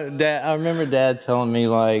 I remember Dad telling me,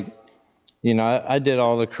 like, I did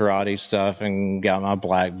all the karate stuff and got my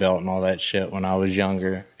black belt and all that shit when I was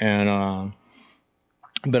younger. And,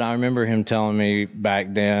 but I remember him telling me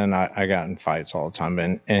back then I got in fights all the time.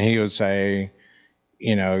 And he would say,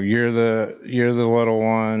 you're the little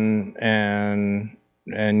one, and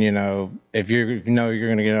if you're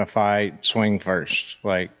going to get in a fight, swing first.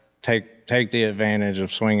 Like take the advantage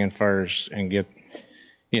of swinging first and get,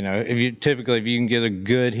 if you can get a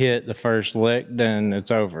good hit the first lick, then it's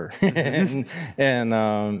over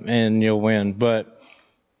and you'll win. But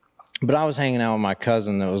I was hanging out with my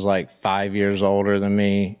cousin that was like 5 years older than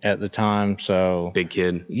me at the time. So big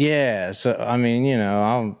kid. Yeah. So, I mean,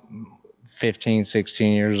 I'm 15,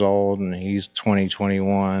 16 years old and he's 20,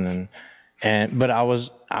 21. But I was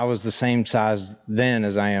the same size then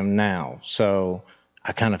as I am now. So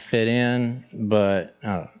I kind of fit in, but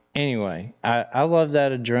anyway, I love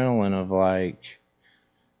that adrenaline of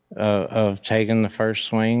of taking the first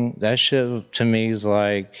swing. That shit to me is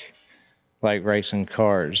like racing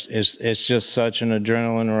cars. It's just such an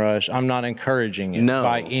adrenaline rush. I'm not encouraging it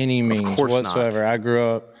by any means whatsoever. Not. I grew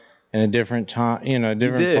up in a different time,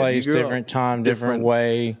 different place, different time, different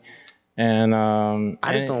way. And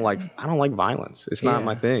I don't like violence. It's not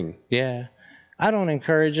my thing. Yeah. I don't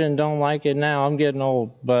encourage it and don't like it now. I'm getting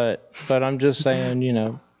old, but I'm just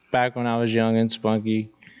saying, back when I was young and spunky.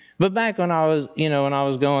 But back when I was, when I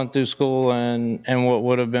was going through school and what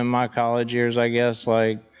would have been my college years, I guess,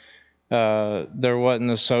 there wasn't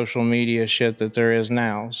the social media shit that there is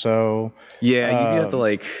now. So yeah, you do have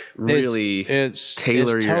to really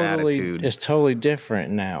tailor your attitude. It's totally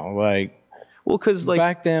different now. Because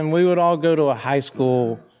back then we would all go to a high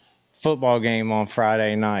school football game on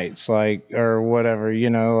Friday nights, or whatever,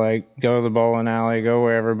 go to the bowling alley, go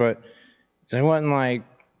wherever. But they wasn't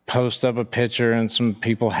post up a picture and some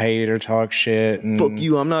people hate or talk shit. And, fuck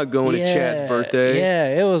you, I'm not going to Chad's birthday.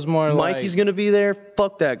 Yeah, it was more Mikey's going to be there.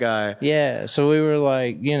 Fuck that guy. Yeah, so we were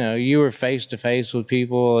you were face to face with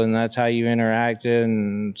people and that's how you interacted,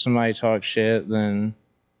 and somebody talked shit, then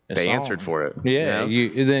they answered for it. Yeah,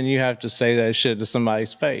 then you have to say that shit to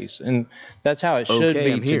somebody's face, and that's how it should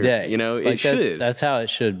be today. It should. That's how it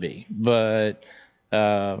should be. But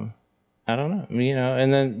I don't know,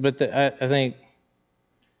 and then I think.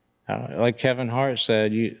 Like Kevin Hart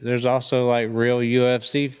said, there's also real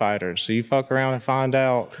UFC fighters. So you fuck around and find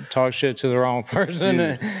out, talk shit to the wrong person,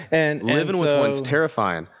 and living with one's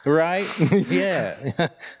terrifying, right? Yeah,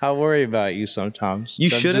 I worry about you sometimes. You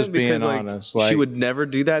shouldn't, just being because honest. She would never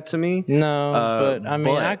do that to me. No, but I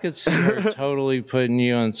mean, I could see her totally putting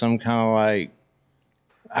you on some kind of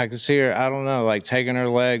I could see her, I don't know, taking her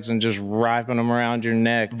legs and just wrapping them around your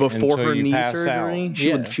neck before until her you knee pass surgery.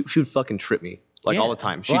 Out. She would fucking trip me. All the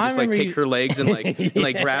time. She'd just take her legs and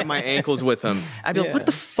grab my ankles with them. I'd be like, what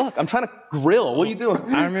the fuck? I'm trying to grill. What are you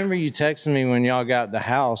doing? I remember you texting me when y'all got the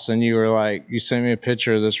house and you were you sent me a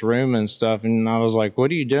picture of this room and stuff. And I was like, what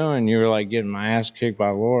are you doing? You were getting my ass kicked by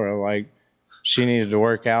Laura. She needed to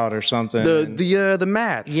work out or something. The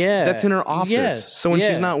mats. Yeah. That's in her office. Yes. So when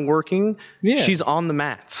she's not working, she's on the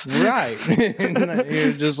mats. Right. And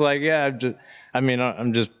you're just I'm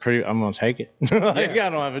gonna take it. I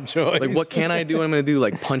don't have a choice. What can I do? I'm gonna do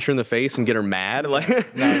punch her in the face and get her mad.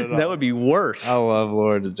 That would be worse. I love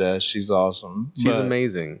Laura to death. She's awesome. She's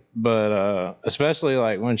amazing. But especially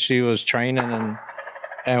when she was training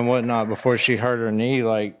and whatnot before she hurt her knee,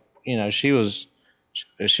 she was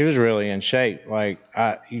really in shape.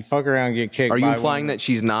 You fuck around and get kicked. Are you implying that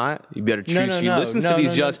she's not? You better choose. No, she listens to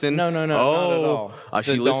these, Justin. No, not at all.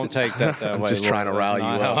 Don't take that way. I'm just trying to rile you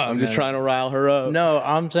up. I'm just trying to rile her up. No,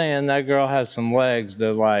 I'm saying that girl has some legs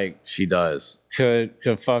that she does. Could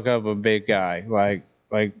fuck up a big guy.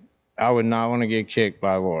 I would not want to get kicked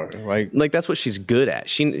by Laura. That's what she's good at.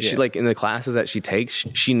 She in the classes that she takes,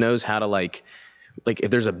 she knows how to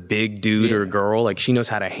if there's a big dude or girl, she knows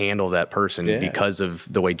how to handle that person because of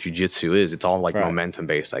the way jiu-jitsu is. It's all momentum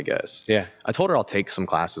based, I guess. Yeah. I told her I'll take some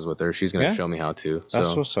classes with her. She's going to show me how to. So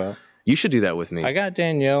that's what's up. You should do that with me. I got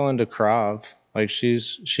Danielle into Krav.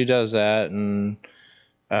 She does that, and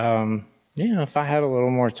if I had a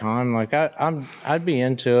little more time, I'd be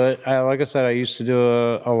into it. Like I said, I used to do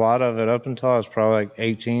a lot of it up until I was probably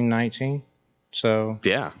 18, 19. So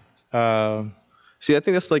yeah. See, I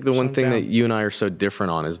think that's the one thing that you and I are so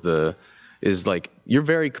different on is is like you're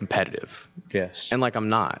very competitive. Yes. And like I'm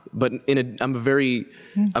not, but I'm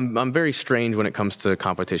very strange when it comes to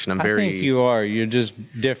competition. I think you are. You're just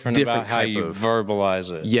different about how you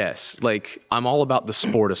verbalize it. Yes, like I'm all about the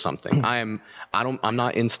sport of something. I'm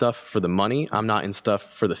not in stuff for the money. I'm not in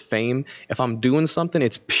stuff for the fame. If I'm doing something,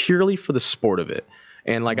 it's purely for the sport of it.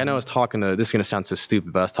 And like I know I was talking to, this is gonna sound so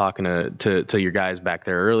stupid, but I was talking to your guys back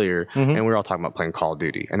there earlier, and we were all talking about playing Call of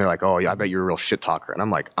Duty, and they're like, "Oh yeah, I bet you're a real shit talker," and I'm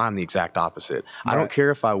like, I'm the exact opposite. Right. I don't care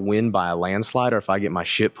if I win by a landslide or if I get my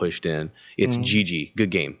shit pushed in. It's GG, good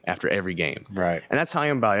game after every game. Right. And that's how I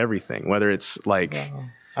am about everything. Whether it's like,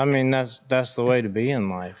 I mean, that's the way to be in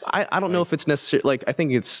life. I don't know if it's necessary. Like I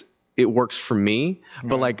think it works for me,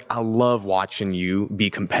 but like I love watching you be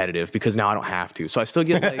competitive because now I don't have to. So I still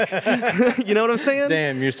get like, you know what I'm saying?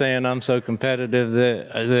 Damn, you're saying I'm so competitive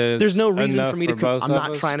that there's no reason for me to. I'm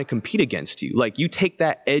not trying to compete against you. Like you take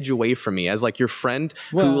that edge away from me as like your friend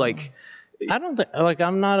who like. I don't think like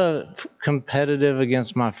I'm not a competitive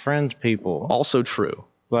against my friends. People. Also true.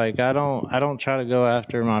 Like I don't try to go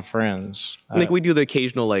after my friends. Like we do the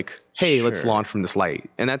occasional like, hey, let's launch from this light,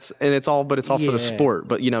 and it's all for the sport.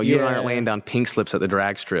 But you know, you and I aren't laying down pink slips at the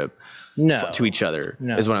drag strip, to each other.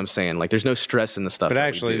 Is what I'm saying. Like there's no stress in the stuff. But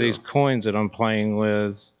actually, these coins that I'm playing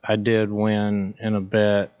with, I did win in a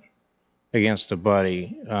bet against a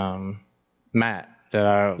buddy, Matt, that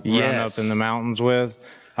I run up in the mountains with.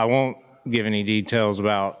 I won't give any details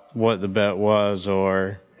about what the bet was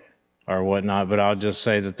or whatnot, but I'll just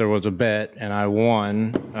say that there was a bet and I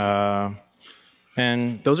won.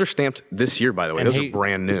 And those are stamped this year, by the way. Those are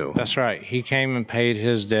brand new. That's right. He came and paid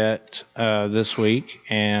his debt this week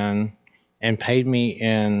and paid me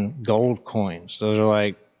in gold coins. Those are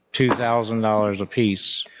like $2,000 a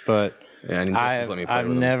piece. But I've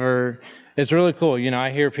never. It's really cool. You know, I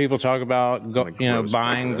hear people talk about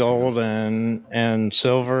buying gold and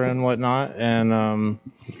silver and whatnot, and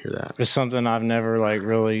hear that. It's something I've never like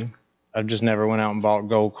really. I've just never went out and bought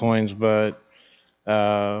gold coins, but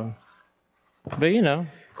you know,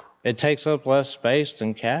 it takes up less space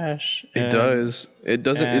than cash. It does. It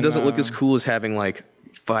doesn't look as cool as having like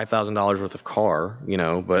 $5,000 worth of car, you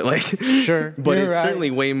know, but like sure. But it's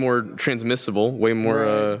certainly way more transmissible, way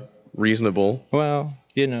more reasonable. Well,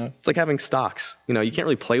 you know, it's like having stocks. You know, you can't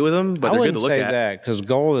really play with them, but they're good to look at. I wouldn't say that because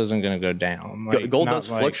gold isn't going to go down. Like, gold does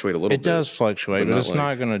fluctuate a little bit. It does fluctuate, but it's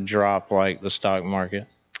not going to drop like the stock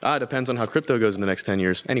market. It depends on how crypto goes in the next 10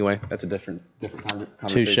 years. Anyway, that's a different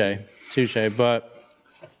conversation. Touche. But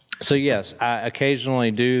so yes, I occasionally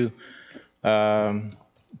do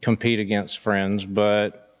compete against friends,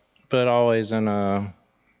 but always in a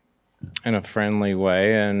friendly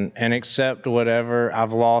way and accept whatever.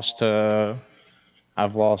 I've lost some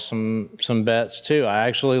bets too. I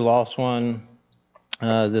actually lost one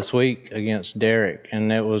this week against Derek,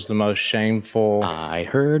 and it was the most shameful. I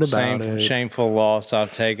heard about it. Shameful loss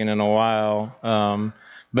I've taken in a while.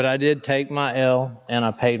 But I did take my L, and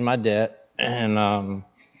I paid my debt, and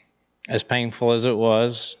as painful as it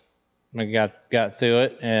was, I got through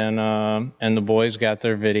it, and the boys got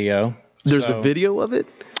their video. There's a video of it?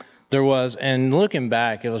 There was, and looking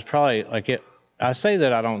back, it was probably like it. I say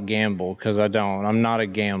that I don't gamble because I don't. I'm not a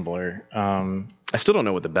gambler. I still don't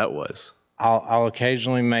know what the bet was. I'll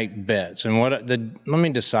occasionally make bets, and let me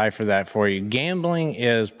decipher that for you. Gambling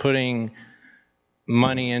is putting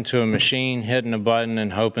money into a machine, hitting a button,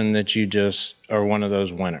 and hoping that you just are one of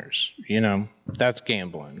those winners. You know, that's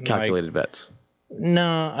gambling. Calculated bets.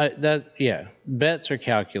 No, bets are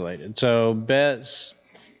calculated. So bets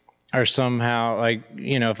are somehow like,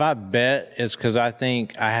 you know, if I bet, it's because I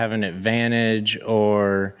think I have an advantage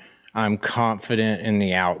or I'm confident in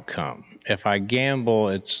the outcome. If I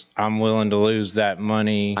gamble, I'm willing to lose that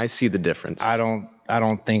money. I see the difference. I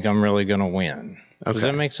don't think I'm really going to win. Okay. Does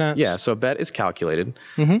that make sense? Yeah. So a bet is calculated,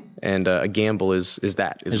 and a gamble is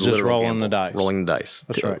that. It's just rolling the dice. Rolling the dice.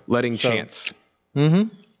 That's right. Letting chance.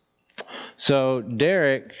 So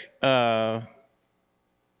Derek was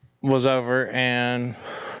over, and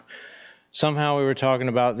somehow we were talking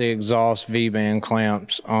about the exhaust V-band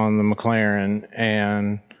clamps on the McLaren,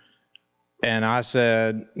 and I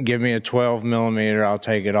said, give me a 12 millimeter, I'll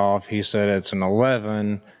take it off. He said, it's an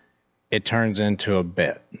 11. It turns into a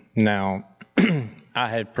bet. Now, I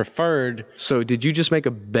had preferred. So did you just make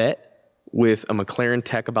a bet with a McLaren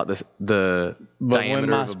tech about the diameter of a bolt? But when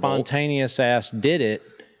my spontaneous ass did it,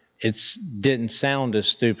 it didn't sound as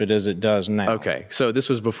stupid as it does now. Okay, so this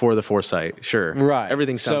was before the foresight. Sure. Right.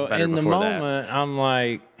 Everything sounds better before that. So in the moment, I'm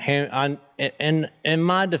like, in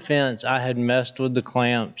my defense, I had messed with the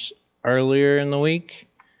clamps earlier in the week,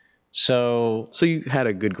 So you had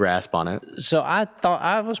a good grasp on it. So I thought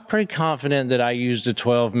I was pretty confident that I used a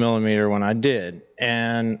 12 millimeter when I did,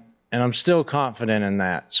 and I'm still confident in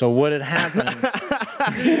that. So what had happened?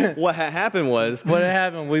 What had happened?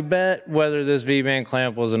 We bet whether this V-band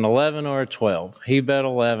clamp was an 11 or a 12. He bet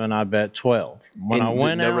 11. I bet 12. When I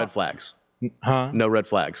went out, no red flags. Huh? No red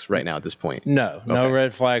flags right now at this point. No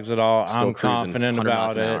red flags at all. Still I'm cruising confident 100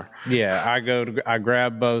 miles about an it. hour. Yeah, I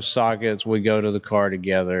grab both sockets. We go to the car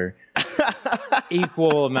together.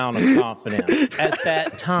 Equal amount of confidence at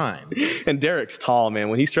that time. And Derek's tall, man.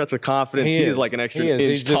 When he struts with confidence, he is like an extra inch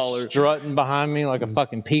He's taller. just strutting behind me like a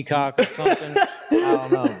fucking peacock or something. I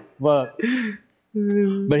don't know, but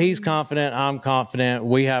he's confident. I'm confident.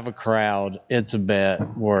 We have a crowd. It's a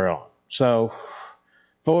bet. We're on. So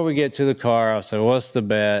before we get to the car, I'll say, what's the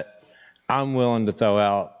bet? I'm willing to throw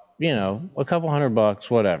out, a couple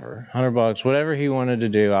 $100, whatever. $100, whatever he wanted to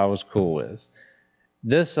do, I was cool with.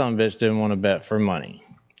 This sumbitch didn't want to bet for money.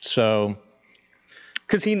 So,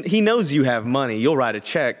 because he knows you have money, you'll write a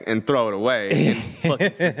check and throw it away.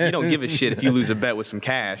 And you don't give a shit if you lose a bet with some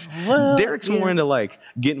cash. Well, Derek's more into like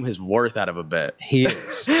getting his worth out of a bet. He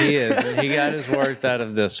is. And he got his worth out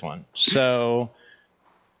of this one. So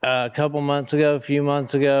a few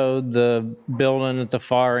months ago, the building at the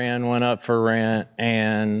far end went up for rent,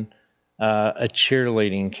 and a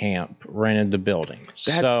cheerleading camp rented the building.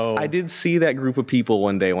 I did see that group of people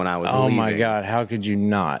one day when I was Oh leaving. my God, how could you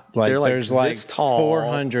not? Like, They're there's like this tall.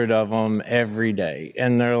 400 of them every day.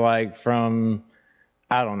 And they're like from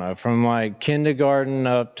like kindergarten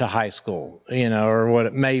up to high school,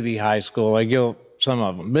 or maybe high school, some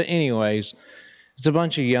of them. But anyways, it's a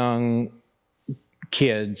bunch of young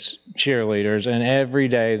kids, cheerleaders, and every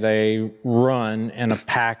day they run in a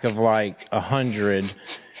pack of like 100.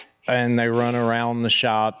 And they run around the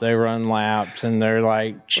shop, they run laps, and they're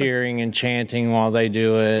like cheering and chanting while they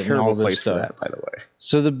do it. Terrible and all this place stuff. for that, by the way.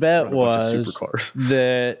 So the bet Run a bunch of was supercars.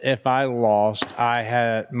 that if I lost,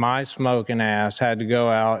 my smoking ass had to go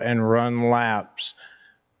out and run laps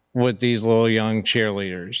with these little young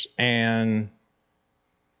cheerleaders. And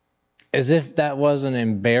as if that wasn't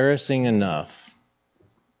embarrassing enough.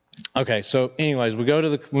 Okay, so anyways, we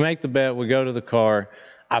make the bet, we go to the car.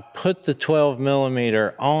 I put the 12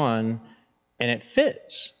 millimeter on, and it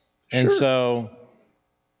fits. Sure. And so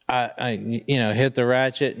I hit the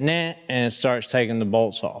ratchet, and it starts taking the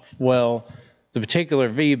bolts off. Well, the particular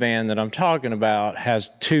V-band that I'm talking about has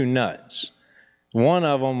two nuts. One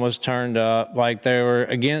of them was turned up like they were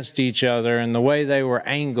against each other, and the way they were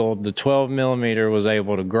angled, the 12 millimeter was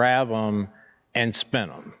able to grab them and spin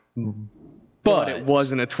them. But it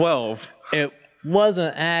wasn't a 12. It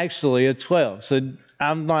wasn't actually a 12. So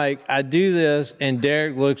I'm like, I do this, and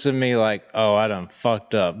Derek looks at me like, oh, I done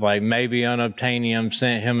fucked up. Like, maybe Unobtainium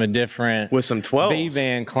sent him a different with some 12s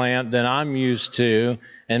V-band clamp than I'm used to.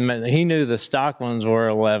 And he knew the stock ones were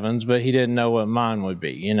 11s, but he didn't know what mine would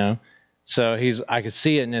be, So I could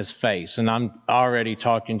see it in his face, and I'm already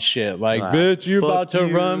talking shit. Like, bitch, you about to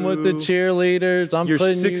run with the cheerleaders. You're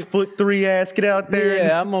putting 6'3" ass, get out there.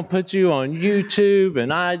 Yeah, I'm going to put you on YouTube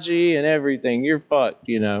and IG and everything. You're fucked,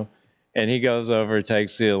 And he goes over,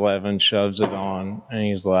 takes the 11, shoves it on, and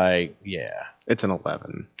he's like, yeah. It's an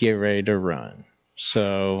 11. Get ready to run.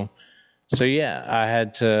 So yeah, I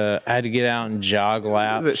had to get out and jog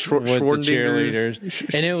laps with the cheerleaders.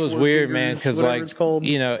 And it was weird, man, because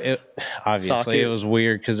obviously it was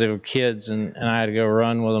weird because they were kids and I had to go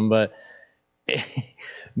run with them.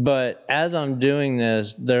 But as I'm doing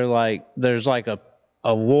this, there's like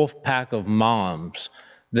a wolf pack of moms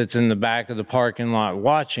that's in the back of the parking lot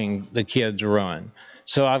watching the kids run.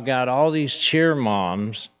 So I've got all these cheer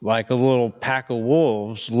moms, like a little pack of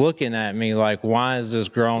wolves, looking at me like, why is this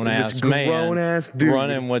grown-ass man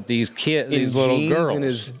running with these kids, these little girls? In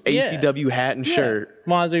his ACW hat and shirt.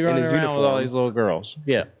 Why is he running around with all these little girls?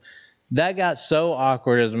 Yeah. That got so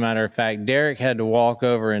awkward, as a matter of fact. Derek had to walk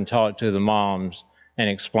over and talk to the moms and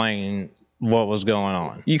explain what was going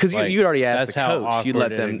on. Because you'd already asked the coach. You'd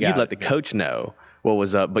let the coach know what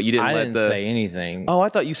was up, but you didn't I didn't say anything. Oh, I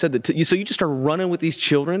thought you said that. So you just started running with these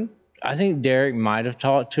children? I think Derek might have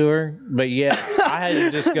talked to her, but yeah, I had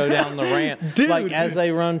to just go down the ramp. Dude. Like, as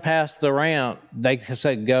they run past the ramp, they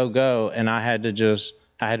said go, and I had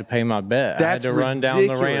to pay my bet. I had to run down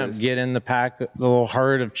the ramp, get in the little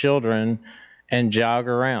herd of children, and jog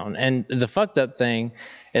around. And the fucked up thing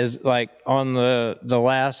is, like, on the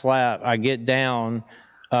last lap, I get down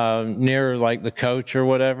near like the coach or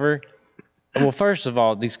whatever. Well, first of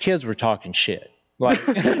all, these kids were talking shit. Like,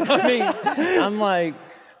 I mean, I'm like,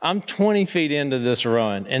 I'm 20 feet into this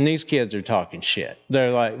run, and these kids are talking shit.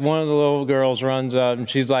 They're like, one of the little girls runs up, and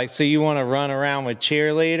she's like, so you want to run around with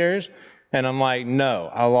cheerleaders? And I'm like, no,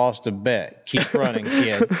 I lost a bet. Keep running,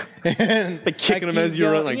 kid. And like kicking him as you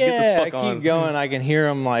run, like, get the fuck on. I keep going. I can hear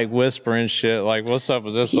him like whispering shit, like, what's up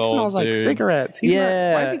with this he old smells dude? Like cigarettes. He's not,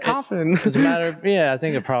 why is he coughing? As a matter of, I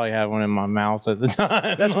think I probably had one in my mouth at the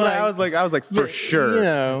time. That's what I was like, for sure. You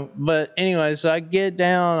know, but anyway, so I get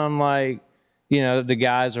down, I'm like, you know, the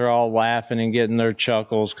guys are all laughing and getting their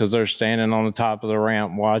chuckles because they're standing on the top of the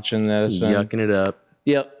ramp watching this. Yucking it up.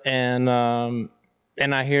 Yep.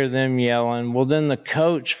 And I hear them yelling. Well, then the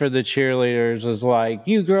coach for the cheerleaders was like,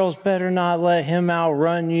 you girls better not let him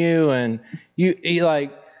outrun you. And he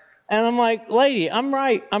like, and I'm like, lady, I'm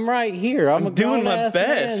right here. I'm doing my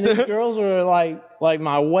best. Man. These girls are like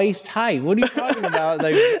my waist height. What are you talking about?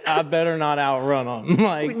 I better not outrun them.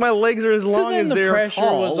 Like my legs are as long as they're tall. So then the pressure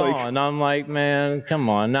was on. I'm like, man, come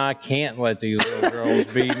on. Now I can't let these little girls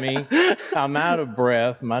beat me. I'm out of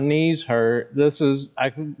breath. My knees hurt.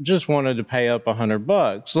 I just wanted to pay up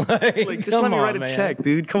 $100. Like just let me write a check,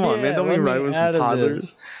 dude. Come on, man. Don't let me ride with some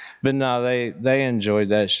toddlers. But no, they enjoyed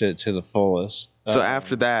that shit to the fullest. So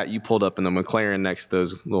after that, you pulled up in the McLaren next to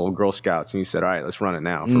those little Girl Scouts, and you said, all right, let's run it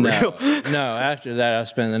now, for real. No, after that, I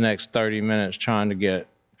spent the next 30 minutes trying to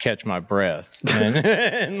catch my breath. And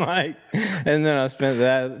then I spent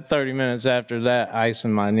that 30 minutes after that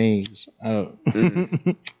icing my knees. Oh.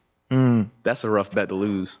 That's a rough bet to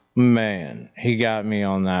lose. Man, he got me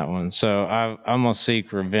on that one. So I'm going to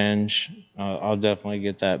seek revenge. I'll definitely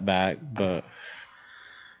get that back. But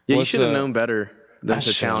yeah, you should have known better than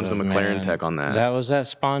to challenge the McLaren tech on that. That was that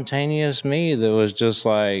spontaneous me that was just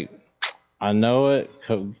like, I know it.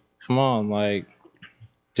 Come on, like,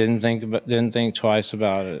 didn't think twice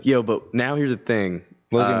about it. Yo, but now here's the thing.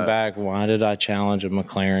 Looking back, why did I challenge a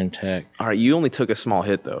McLaren tech? All right, you only took a small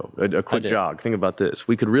hit though, a quick jog. Think about this.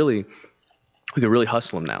 We could really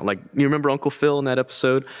hustle him now. Like, you remember Uncle Phil in that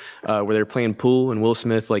episode where they're playing pool and Will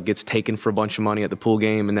Smith like gets taken for a bunch of money at the pool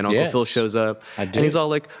game, and then Uncle Phil shows up and he's all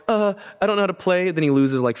like, I don't know how to play. Then he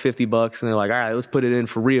loses like $50 and they're like, all right, let's put it in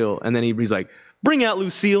for real. And then he's like, bring out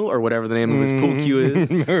Lucille or whatever the name of his pool cue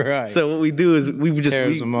is. Right. So what we do is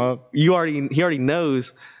tears him up. He already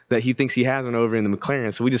knows that he thinks he has one over in the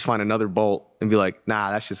McLaren, so we just find another bolt and be like,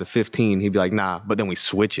 nah, that's just a 15. He'd be like, nah, but then we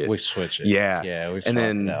switch it. Yeah. Yeah, and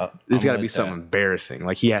then there's got to be something embarrassing.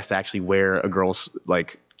 Like, he has to actually wear a girl's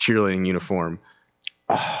like cheerleading uniform.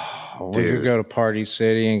 Oh, we could go to Party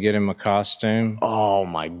City and get him a costume. Oh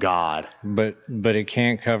my God. But it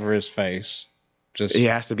can't cover his face. Just it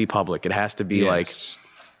has to be public. It has to be like,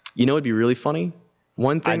 you know, it'd be really funny.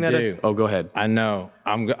 One thing oh, go ahead. I know.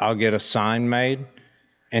 I'll get a sign made.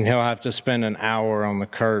 And he'll have to spend an hour on the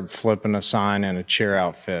curb flipping a sign in a cheer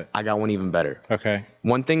outfit. I got one even better. Okay.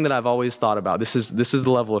 One thing that I've always thought about, this is the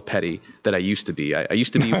level of petty that I used to be. I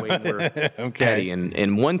used to be way more petty.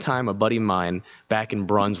 And one time, a buddy of mine back in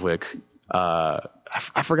Brunswick,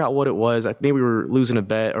 I forgot what it was. Maybe we were losing a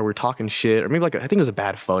bet or we were talking shit. Or maybe I think it was a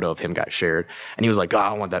bad photo of him got shared. And he was like,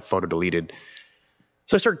 I want that photo deleted.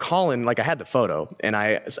 So I started calling, like, I had the photo, and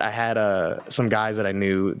I had some guys that I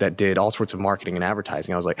knew that did all sorts of marketing and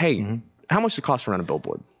advertising. I was like, hey, how much does it cost to run a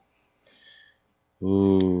billboard?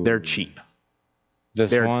 Ooh. They're cheap.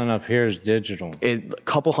 This one up here is digital. A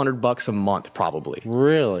couple $100 a month, probably.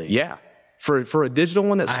 Really? Yeah. For a digital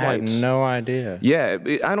one that swipes. I had no idea. Yeah.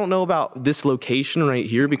 I don't know about this location right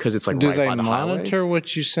here because it's like right by the highway. Do they monitor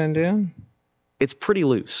what you send in? It's pretty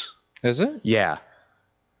loose. Is it? Yeah.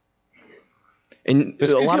 And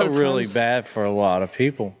this could go really bad for a lot of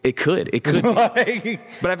people. It could.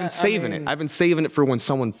 But I've been saving it. I've been saving it for when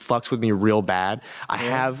someone fucks with me real bad. I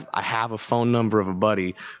have a phone number of a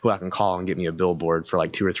buddy who I can call and get me a billboard for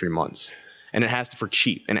like 2 or 3 months. And it has to for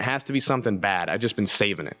cheap. And it has to be something bad. I've just been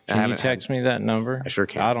saving it. Can you text me that number? I sure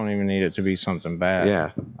can. I don't even need it to be something bad. Yeah.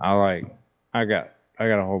 I got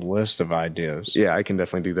a whole list of ideas. Yeah, I can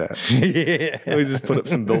definitely do that. Yeah. We just put up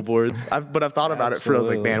some billboards. I've thought about it for, I was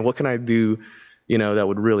like, man, what can I do, you know, that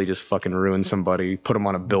would really just fucking ruin somebody, put them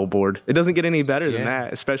on a billboard. It doesn't get any better than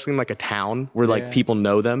that, especially in like a town where like people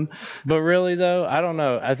know them. But really though, I don't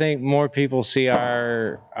know. I think more people see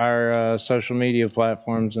our social media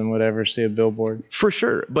platforms than would ever see a billboard. For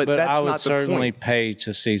sure. But that's I would not the certainly point. Pay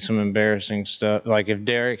to see some embarrassing stuff. Like if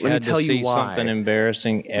Derek had to see something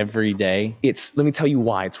embarrassing every day. Let me tell you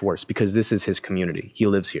why it's worse, because this is his community. He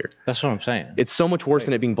lives here. That's what I'm saying. It's so much worse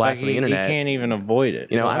than it being blasted on the internet. He can't even avoid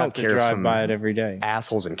it. You know, I don't care if drive by it every day.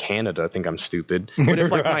 Assholes in Canada think I'm stupid. But if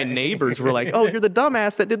like my neighbors were like, oh, you're the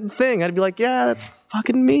dumbass that did the thing, I'd be like, yeah, that's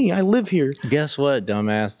fucking me. I live here. Guess what,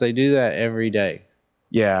 dumbass? They do that every day.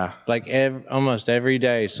 Yeah. Like almost every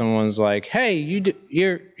day, someone's like, "Hey, you're that."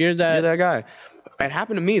 You're that guy. It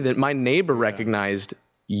happened to me that my neighbor recognized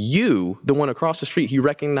you, the one across the street. He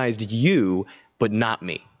recognized you, but not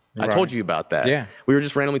me. I told you about that. Yeah. We were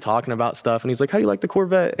just randomly talking about stuff, and he's like, "How do you like the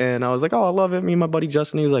Corvette?" And I was like, "Oh, I love it." Me and my buddy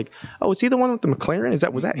Justin. He was like, "Oh, is he the one with the McLaren?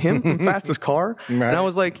 Was that him from Fastest Car?" And I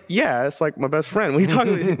was like, "Yeah, it's like my best friend." What are you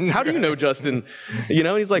talking about? How do you know Justin? You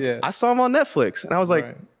know? And he's like, "I saw him on Netflix." And I was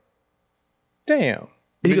like, "Damn."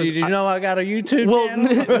 He goes, did you know I got a YouTube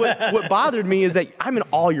channel? what bothered me is that I'm in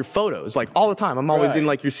all your photos, like all the time. I'm always in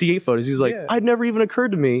like your C8 photos. He's like, I'd never even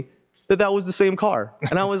occurred to me that was the same car.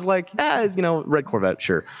 And I was like, red Corvette,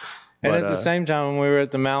 sure. And at the same time, when we were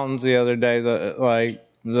at the mountains the other day, the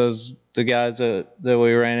guys that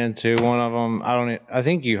we ran into, one of them, I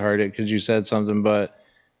think you heard it because you said something, but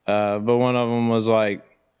one of them was like,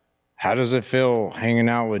 "How does it feel hanging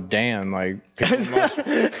out with Dan? Like, people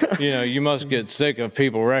must, you must get sick of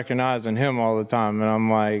people recognizing him all the time." And I'm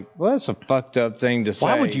like, well, that's a fucked up thing to say.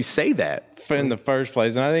 Why would you say that? In the first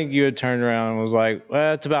place? And I think you had turned around and was like,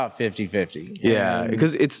 well, it's about 50-50. Yeah,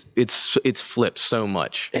 because it's flipped so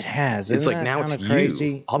much. It has. It's like now it's crazy?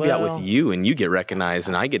 you. I'll be out with you and you get recognized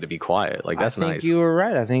and I get to be quiet. Like, that's nice. I think you were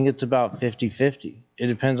right. I think it's about 50-50. It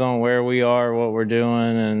depends on where we are, what we're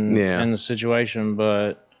doing, and the situation.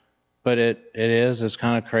 But it's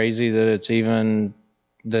kind of crazy that it's even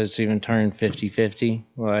turned 50-50.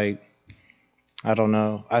 Like, I don't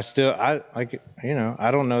know. I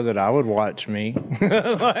don't know that I would watch me.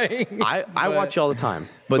 I watch you all the time,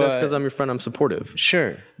 but that's because I'm your friend. I'm supportive.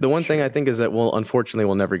 Sure. The one thing I think is that unfortunately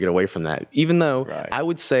we'll never get away from that. Even though I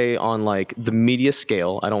would say on like the media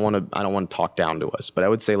scale, I don't want to talk down to us, but I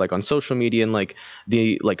would say like on social media and like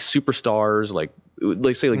the like superstars, like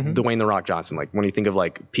let's say like Dwayne The Rock Johnson, like when you think of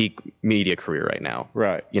like peak media career right now,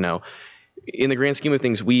 right? In the grand scheme of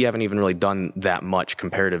things, we haven't even really done that much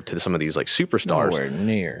comparative to some of these like superstars. Nowhere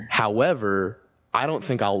near. However, I don't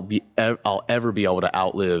think I'll ever be able to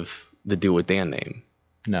outlive the Deal with Dan name.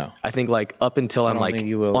 No. I think like up until I'm like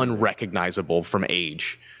unrecognizable from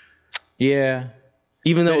age. Yeah.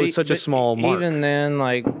 Even though it was such a small mark. Even then,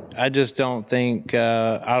 like, I just don't think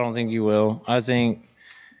I don't think you will. I think,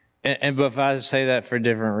 but if I say that for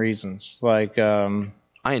different reasons, like I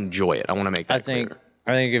enjoy it. I want to make that clear.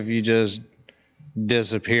 I think if you just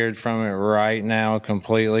disappeared from it right now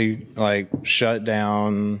completely, like shut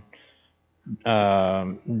down,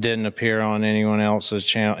 didn't appear on anyone else's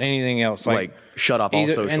channel, anything else, like shut off all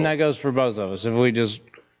social. And that goes for both of us. If we just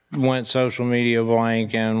went social media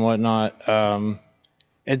blank and whatnot,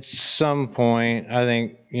 at some point, I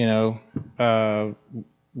think,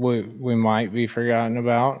 we might be forgotten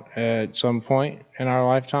about at some point in our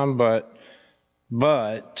lifetime, but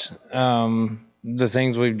the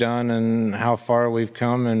things we've done and how far we've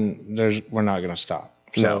come, and we're not going to stop.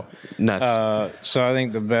 So, so I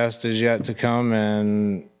think the best is yet to come,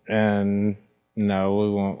 and no, we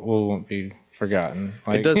won't be forgotten.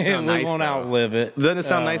 Like, it does sound nice. We won't outlive it. Doesn't it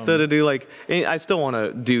sound nice though to do like? I still want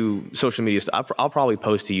to do social media stuff. I'll probably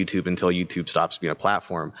post to YouTube until YouTube stops being a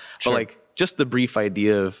platform. Sure. But like just the brief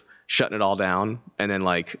idea of shutting it all down and then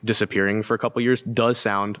like disappearing for a couple years does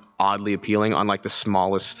sound oddly appealing on like the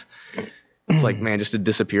smallest. It's like, man, just to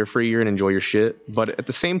disappear for a year and enjoy your shit. But at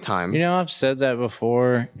the same time, I've said that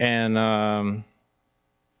before, and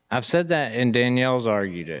I've said that, and Danielle's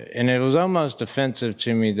argued it, and it was almost offensive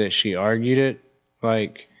to me that she argued it,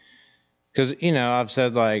 like, because I've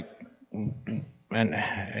said like, and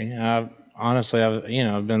I've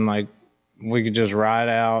been like, we could just ride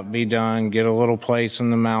out, be done, get a little place in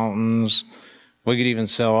the mountains. We could even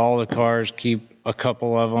sell all the cars, keep a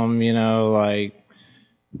couple of them, like.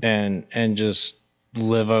 And just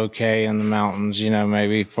live okay in the mountains,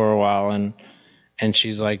 maybe for a while. And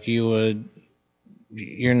she's like, you're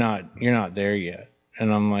not there yet.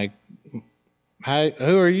 And I'm like,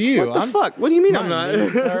 who are you? What the fuck? What do you mean I'm not?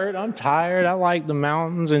 I'm tired. I like the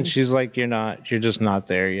mountains. And she's like, you're just not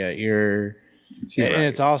there yet. And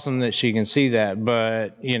it's awesome that she can see that.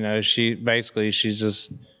 But, she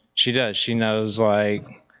knows like,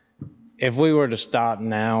 if we were to stop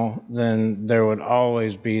now, then there would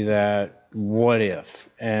always be that what if.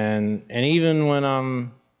 And even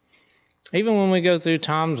when we go through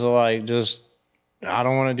times of like just I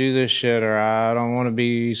don't want to do this shit, or I don't want to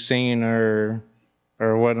be seen or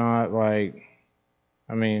whatnot, like,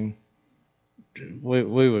 I mean, we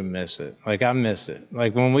would miss it. Like, I miss it.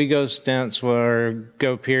 Like when we go stints or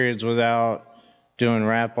go periods without doing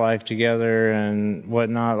rap life together and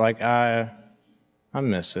whatnot, like I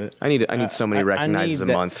miss it. I need so many recognizes a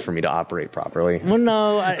month for me to operate properly. Well,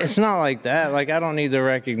 no, it's not like that. Like, I don't need the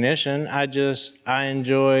recognition. I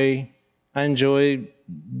enjoy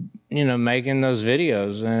making those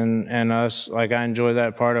videos and us, like, I enjoy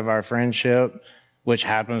that part of our friendship, which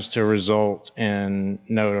happens to result in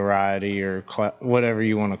notoriety or whatever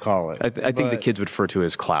you want to call it. I think the kids would refer to it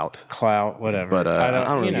as clout. Clout, whatever. But I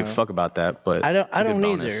don't really give a fuck about that. But I don't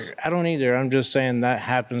either. I don't either. I'm just saying that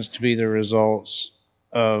happens to be the results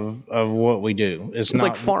of what we do. It's not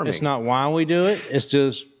like farming. It's not why we do it.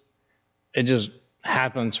 It just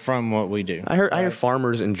happens from what we do. I hear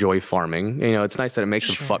farmers enjoy farming. It's nice that it makes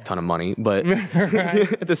them a fuck ton of money, but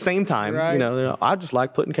Right. at the same time, Right. I just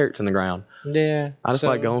like putting carrots in the ground. Yeah. I just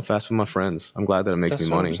like going fast with my friends. I'm glad that it makes That's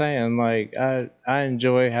me what money. I'm saying. Like, I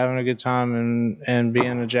enjoy having a good time and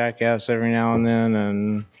being a jackass every now and then,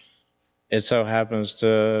 and it so happens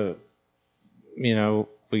to, we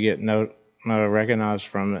get recognized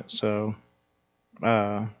from it. So,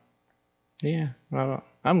 yeah,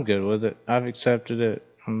 I'm good with it. I've accepted it.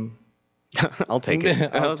 I'll take it.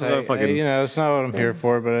 It's not what I'm here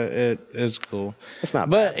for, but it's cool. It's not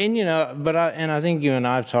But bad. I think you and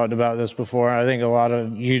I've talked about this before. I think a lot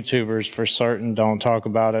of YouTubers for certain don't talk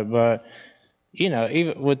about it, but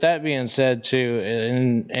even with that being said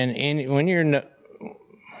too, when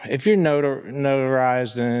if you're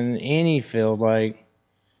notarized in any field, like,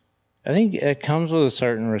 I think it comes with a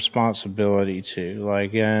certain responsibility too,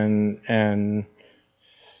 like, and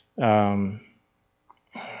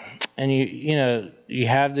you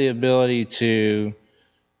have the ability to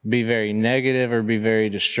be very negative or be very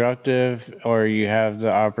destructive, or you have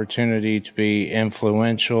the opportunity to be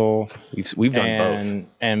influential. We've done both.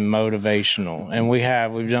 And motivational, and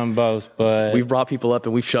we've done both. But We've brought people up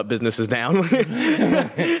and we've shut businesses down.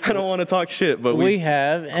 I don't want to talk shit, but we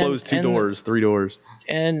have closed 3 doors.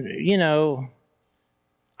 And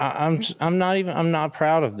I'm not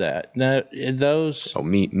proud of that.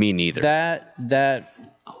 Me neither. That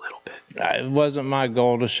A little bit. it wasn't my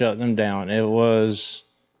goal to shut them down. It was,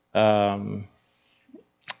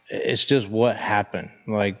 it's just what happened.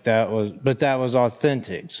 Like, that was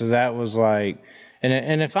authentic. So that was like,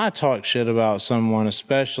 and if I talk shit about someone,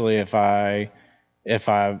 especially if I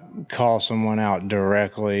call someone out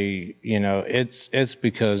directly, it's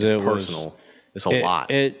because it was personal. It's a lot.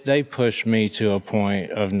 They pushed me to a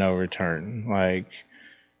point of no return. Like,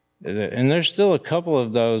 and there's still a couple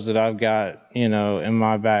of those that I've got, in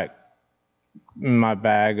my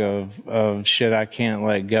bag of shit I can't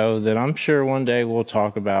let go, that I'm sure one day we'll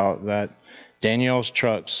talk about. That Danielle's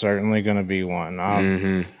truck's certainly going to be one.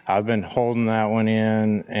 I've been holding that one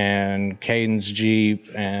in, and Caden's Jeep,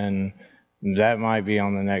 and that might be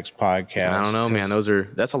on the next podcast. I don't know, man.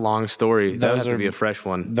 That's a long story. That'll have to be a fresh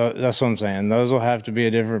one. That's what I'm saying. Those will have to be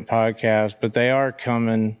a different podcast, but they are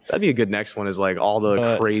coming. That'd be a good next one, is like all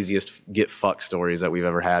the craziest get fucked stories that we've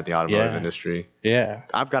ever had in the automotive industry. Yeah.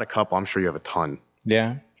 I've got a couple. I'm sure you have a ton.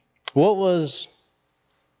 Yeah. What was,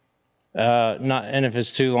 and if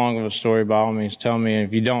it's too long of a story, by all means, tell me. And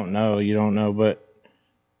if you don't know, you don't know, but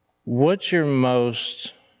what's your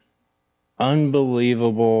most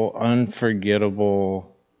unbelievable,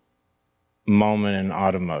 unforgettable moment in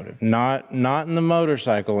automotive? Not in the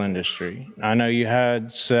motorcycle industry. I know you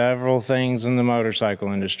had several things in the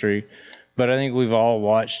motorcycle industry, but I think we've all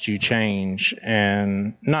watched you change,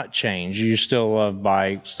 and not change. You still love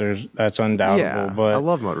bikes. That's undoubtable. Yeah, but I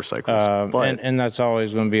love motorcycles. But and that's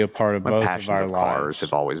always going to be a part of my both passions of our of lives. cars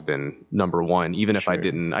have always been number one. Even if I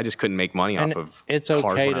just couldn't make money And off of it's cars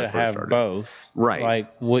okay when I to first have started. both. Right.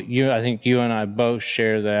 Like I think you and I both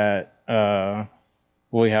share that.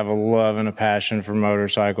 We have a love and a passion for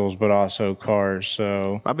motorcycles, but also cars.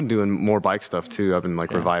 So, I've been doing more bike stuff too. I've been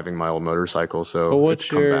reviving my old motorcycle, so but it's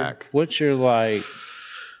come back. what's your like?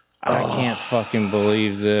 I can't fucking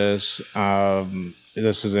believe this.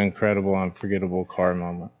 This is an incredible, unforgettable car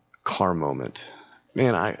moment. Car moment,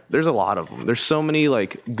 man. There's a lot of them. There's so many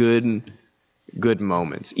like good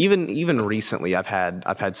moments. Even recently, I've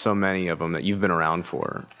had so many of them that you've been around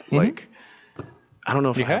for. Like, I don't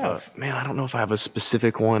know if I don't know if I have a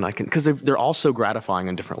specific one I can, because they're all so gratifying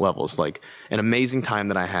on different levels. Like, an amazing time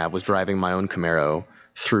that I had was driving my own Camaro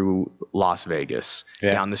through Las Vegas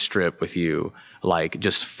down the strip with you, like,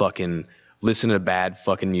 just fucking listening to bad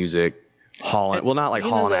fucking music, hauling. Well, not like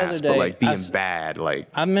hauling ass, but like being bad. Like,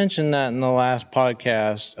 I mentioned that in the last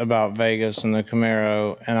podcast about Vegas and the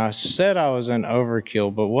Camaro, and I said I was in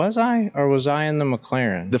Overkill, but was I, or was I in the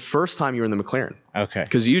McLaren? the first time you were in the McLaren. Okay.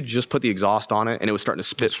 Because you just put the exhaust on it and it was starting to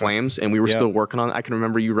spit flames, and we were still working on it. I can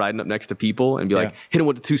remember you riding up next to people and be like, hit him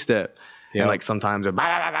with the 2-step. And like sometimes it,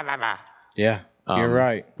 Yeah, you're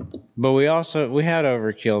right. But we had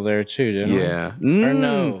Overkill there too, didn't we? yeah. Or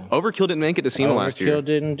no. Overkill didn't make it to SEMA last year. Overkill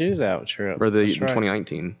didn't do that trip. Or the That's right.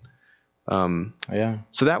 2019.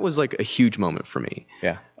 So that was like a huge moment for me.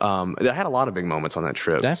 Yeah. I had a lot of big moments on that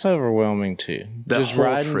trip. That's overwhelming too. The Just whole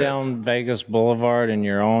riding trip. down Vegas Boulevard in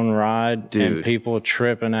your own ride, Dude. and people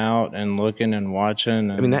tripping out and looking and watching.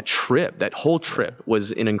 And, I mean, that whole trip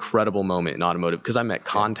was an incredible moment in automotive because I met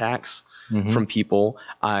contacts from people.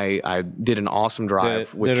 I did an awesome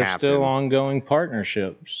drive with that are Captain. still ongoing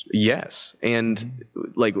partnerships. Yes, and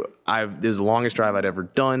like this is the longest drive I'd ever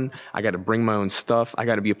done. I got to bring my own stuff. I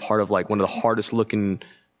got to be a part of like one of the hardest looking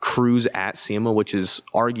crews at SEMA, which is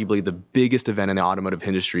arguably the biggest event in the automotive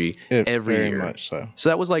industry every very year. Much so. So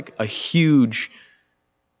that was like a huge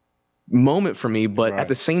moment for me, but Right. at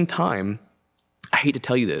the same time, I hate to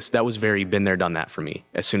tell you this, that was very been there, done that for me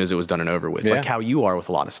as soon as it was done and over with. Yeah. Like how you are with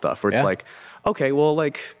a lot of stuff, where it's Yeah. like, okay, well,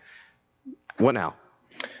 like, what now?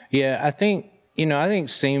 Yeah, I think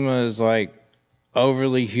SEMA is like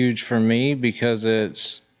overly huge for me because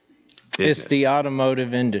it's the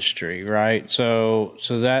automotive industry, right? So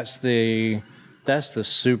that's the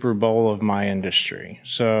Super Bowl of my industry.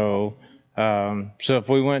 So if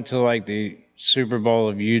we went to like the Super Bowl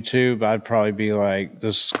of YouTube, I'd probably be like,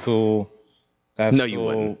 this is cool. That's No, cool. you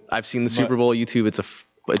wouldn't. I've seen the Super Bowl YouTube. It's a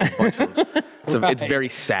bunch of, it's very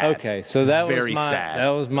sad. Okay, so that was very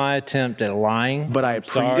sad. my attempt at lying. But I'm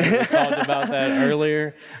sorry, we talked about that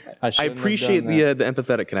earlier. I appreciate the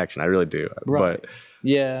empathetic connection. I really do. Right. But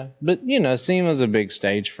yeah, but SEMA's a big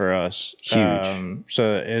stage for us. Huge.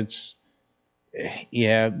 So it's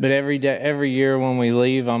but every year when we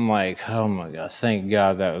leave, I'm like, oh my gosh, thank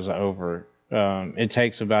God that was over. It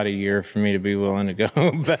takes about a year for me to be willing to go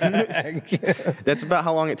back. that's about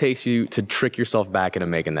how long it takes you to trick yourself back into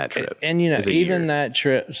making that trip. And is a even year. that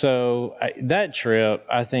trip. So that trip,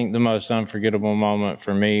 I think the most unforgettable moment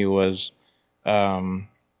for me was, that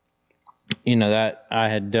I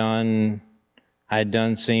had done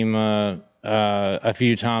SEMA a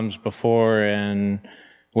few times before, and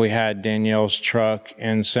we had Danielle's truck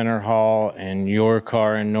in Center Hall and your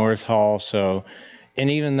car in North Hall. So, and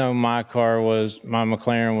even though my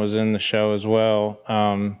McLaren was in the show as well,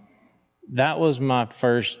 that was my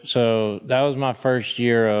first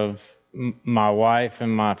year of my wife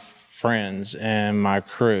and my friends and my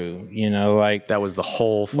crew, like that was the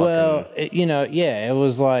whole fucking. Well, it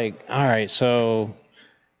was like, all right, so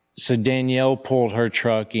Danielle pulled her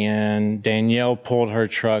truck in, Danielle pulled her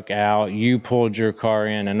truck out, you pulled your car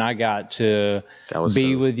in, and I got to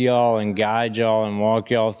be with y'all and guide y'all and walk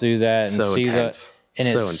y'all through that and see intense. And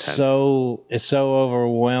it's so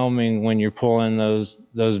overwhelming when you're pulling those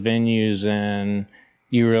venues and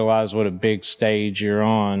you realize what a big stage you're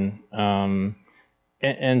on.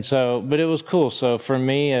 And so, but it was cool. So for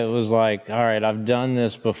me, it was like, all right, I've done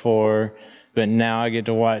this before, but now I get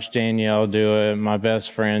to watch Danielle do it, my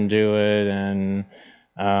best friend do it, and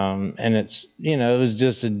it's it was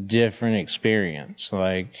just a different experience.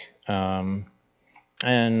 Like, and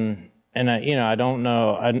I don't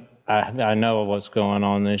know. I know what's going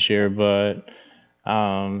on this year, but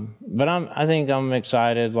I think I'm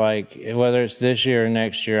excited, like whether it's this year or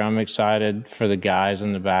next year, I'm excited for the guys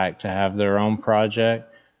in the back to have their own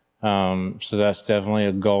project. So that's definitely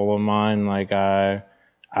a goal of mine. Like I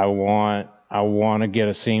want to get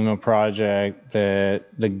a SEMA project that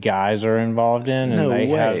the guys are involved in, and no they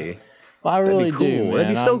way. have. Well, I really That'd be cool. do, man.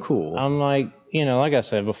 That'd be so cool. I'm like, like I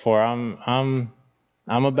said before, I'm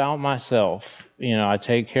about myself. I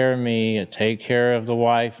take care of me. I take care of the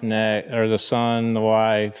wife, or the son, the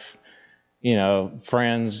wife.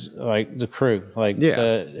 Friends, like the crew,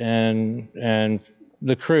 and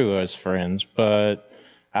the crew as friends. But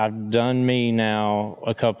I've done me now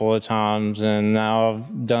a couple of times, and now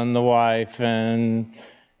I've done the wife and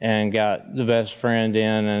got the best friend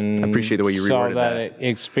in, and I appreciate the way you saw reworded that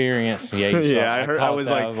experience. Yeah, yeah, I heard. I was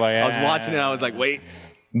like, I was "Ah." watching it. I was like, wait.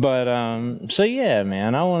 But so yeah,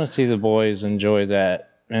 man, I want to see the boys enjoy that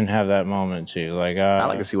and have that moment too. Like I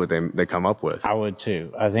like to see what they come up with. I would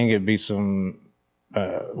too. I think it'd be some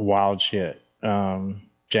wild shit.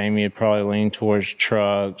 Jamie would probably lean towards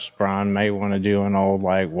trucks. Brian may want to do an old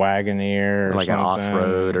like Wagoneer or like something. an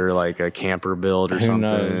off-road or like a camper build or Who something.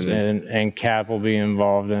 knows? And Cap will be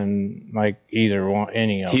involved in like either one,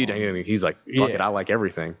 any of them. He's like, fuck it, I like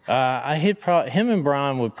everything. Him and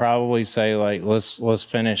Brian would probably say like, let's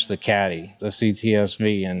finish the Caddy, the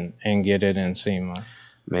CTSV, and get it in SEMA.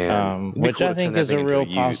 Man, which cool I think turn that is a thing into real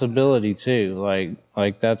ute. possibility too.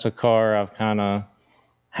 Like that's a car I've kind of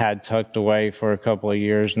had tucked away for a couple of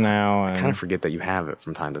years now, and I kind of forget that you have it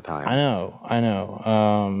from time to time. I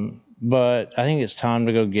know. But I think it's time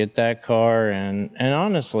to go get that car, and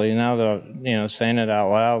honestly, now that saying it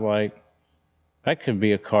out loud, like that could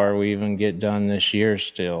be a car we even get done this year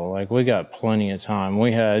still. Like, we got plenty of time.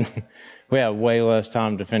 We had way less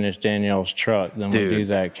time to finish Danielle's truck than Dude, we do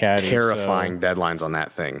that caddy. terrifying deadlines on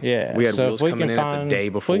that thing. Yeah. We had so wheels coming in at the day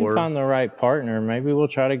before. If we can find the right partner, maybe we'll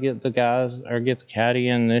try to get the guys or get the caddy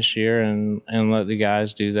in this year and let the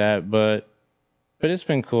guys do that. But it's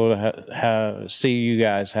been cool to see you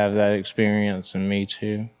guys have that experience, and me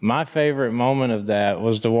too. My favorite moment of that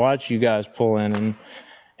was to watch you guys pull in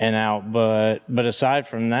and out. But aside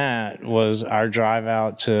from that, was our drive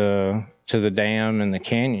out to the dam and the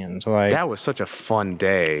canyons. Like, that was such a fun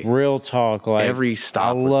day. Real talk. Like, every stop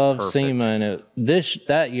I was love perfect. SEMA, and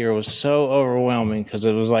that year was so overwhelming because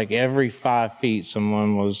it was like every 5 feet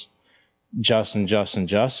someone was Justin. Because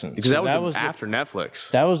So that was after Netflix.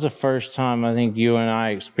 that was the first time I think you and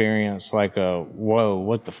I experienced like a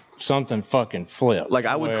whoa, something fucking flipped. Like,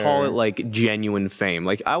 I would call it like genuine fame.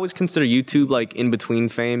 Like, I always consider YouTube like in between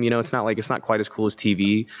fame. You know, it's not quite as cool as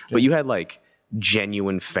TV, but you had like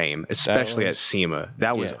genuine fame, especially at SEMA.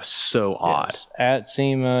 That was so odd. Yes. At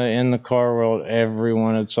SEMA, in the car world,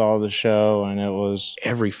 everyone had saw the show, and it was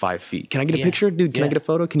every 5 feet. Can I get a picture, dude? Can I get a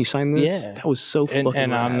photo? Can you sign this? Yeah. That was so fucking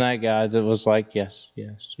and rad. I'm that guy that was like, yes.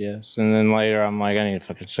 And then later I'm like, I need a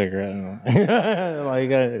fucking cigarette. Like,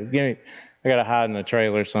 I gotta hide in a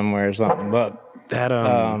trailer somewhere or something. But that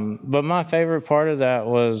but my favorite part of that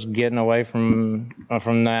was getting away from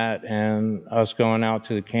that and us going out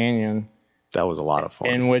to the canyon. That was a lot of fun.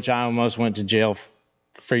 In which I almost went to jail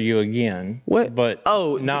for you again. What? But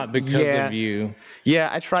not because of you. Yeah,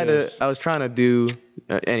 I was trying to do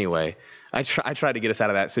anyway. I tried to get us out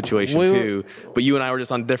of that situation too, but you and I were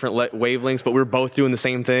just on different wavelengths, but we were both doing the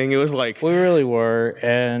same thing. It was like, we really were,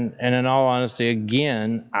 and in all honesty,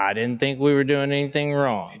 again, I didn't think we were doing anything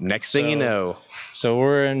wrong. Next thing you know, so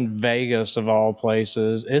we're in Vegas of all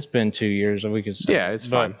places. It's been 2 years, we could say. Yeah, it's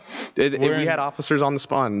fine. We had officers on the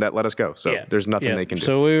spawn that let us go, so there's nothing they can do.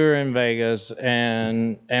 So we were in Vegas,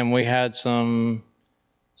 and we had some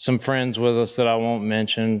friends with us that I won't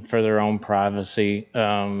mention for their own privacy.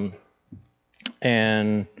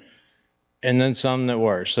 And then some that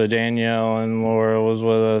were. So Danielle and Laura was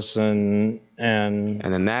with us, and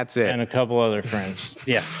then that's it. And a couple other friends.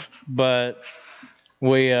 Yeah. But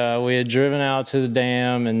we had driven out to the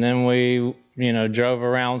dam, and then we drove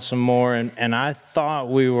around some more, and I thought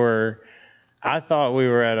we were at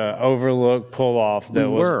a overlook pull off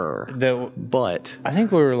but I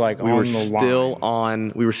think we were like we on were the still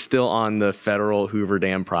line. We were still on the federal Hoover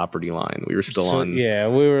Dam property line. We were still on. Yeah,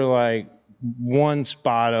 we were like one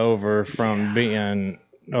spot over from being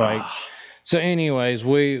like. So, anyways,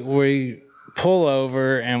 we pull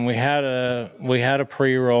over, and we had a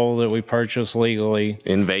pre-roll that we purchased legally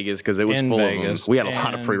in Vegas because it was full of them. We had a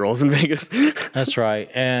lot of pre-rolls in Vegas. That's right.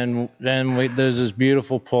 And then there's this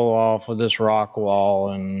beautiful pull off with this rock wall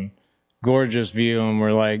and gorgeous view, and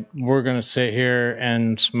we're like, we're gonna sit here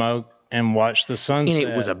and smoke and watch the sunset.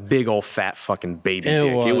 And it was a big old fat fucking baby dick.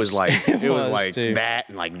 It was like that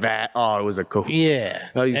and like that. Oh, it was a cool. Yeah.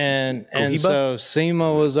 And so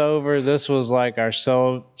SEMA was over. This was like our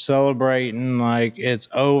celebrating. Like, it's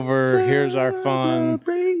over. Here's our fun.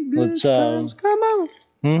 Let's come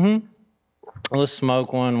on. Let's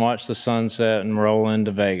smoke one, watch the sunset, and roll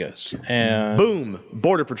into Vegas. And boom,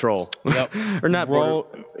 Border Patrol. Yep. Or not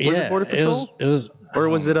Border. Was it Border Patrol? It was. Or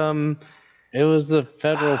was it It was the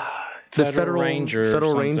federal. Federal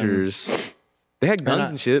Rangers. They had guns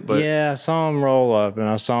and shit, but yeah, I saw them roll up, and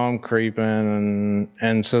I saw them creeping,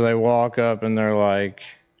 and so they walk up, and they're like,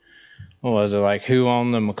 what was it, like, who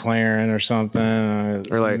owned the McLaren or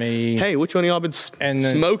something? Or like, me. Hey, which one of y'all been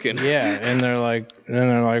smoking? Yeah, and they're like,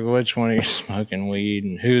 which one are you smoking weed,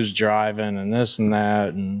 and who's driving, and this and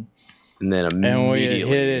that, and then immediately, and we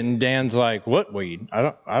hit it, and Dan's like, what weed?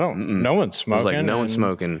 I don't. No one's smoking. I was like, no one's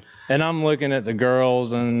smoking. And I'm looking at the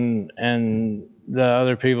girls and the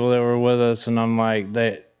other people that were with us, and I'm like,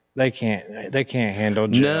 they can't handle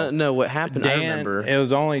jail. No. What happened? I remember it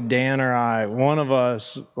was only Dan or I. One of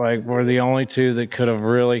us, like, were the only two that could have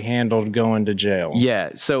really handled going to jail.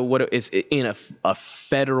 Yeah. So what is in a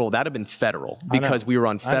federal? That'd have been federal because we were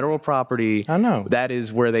on federal property. I know. That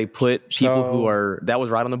is where they put people who are. That was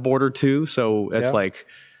right on the border too. So that's like.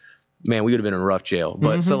 Man, we would have been in rough jail.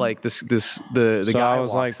 But so like the so guy I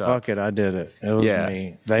was like, fuck it, I did it. It was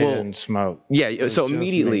me. They didn't smoke. Yeah. So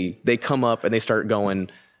immediately they come up and they start going,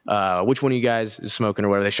 which one of you guys is smoking or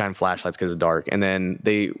whatever? They shine flashlights because it's dark. And then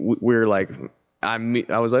we're like, I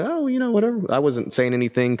was like, oh, whatever. I wasn't saying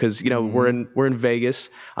anything because we're in Vegas.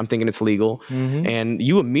 I'm thinking it's legal, and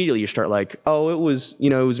you immediately start like, oh, it was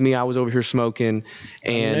me. I was over here smoking,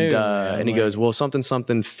 and he goes, well,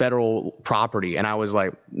 something federal property, and I was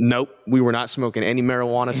like, nope, we were not smoking any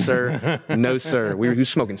marijuana, sir. No, sir. We were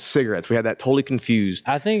smoking cigarettes. We had that totally confused.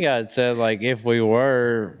 I think I'd said like if we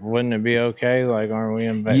were, wouldn't it be okay? Like, aren't we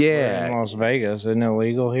in we're in Las Vegas? Isn't it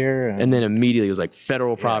illegal here? And then immediately it was like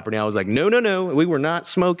federal property. I was like, no. We were not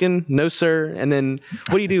smoking, no sir. And then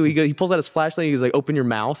what do? He pulls out his flashlight. He's like, open your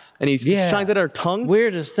mouth, and he shines at our tongue.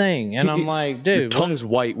 Weirdest thing. And I'm like, dude, your tongue's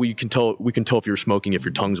white. We can tell if you're smoking if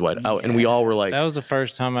your tongue's white. Oh, and we all were like, that was the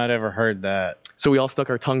first time I'd ever heard that. So we all stuck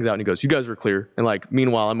our tongues out, and he goes, you guys were clear. And like,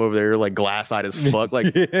 meanwhile, I'm over there like glass-eyed as fuck.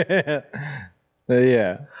 Like, yep. And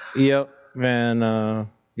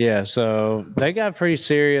so they got pretty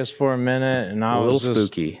serious for a minute, and I was just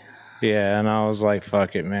spooky. Yeah, and I was like,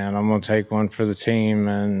 fuck it, man. I'm gonna take one for the team,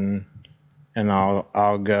 and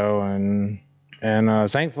I'll go, and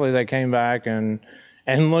thankfully they came back and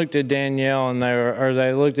looked at Danielle, and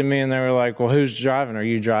they looked at me and they were like, well, who's driving? Are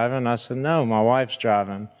you driving? I said, no, my wife's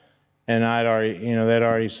driving. And I'd already, they'd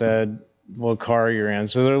already said what car you're in.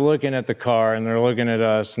 So they're looking at the car and they're looking at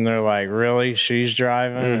us and they're like, really? She's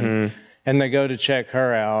driving? And they go to check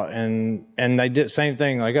her out, and they did same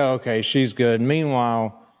thing, like, oh, okay, she's good.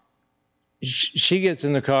 Meanwhile, she gets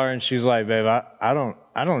in the car and she's like, babe, I don't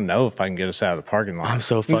know if I can get us out of the parking lot. I'm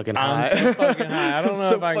so fucking high. I don't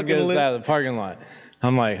know if I can get us out of the parking lot.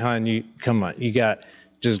 I'm like, hon, come on,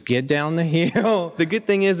 just get down the hill. The good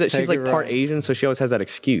thing is that she's like part Asian, so she always has that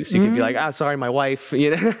excuse. You could be like, sorry, my wife.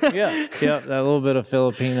 Yeah, that little bit of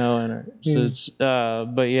Filipino in her. So it's,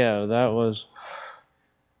 but yeah, that was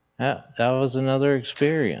another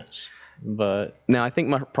experience. But now I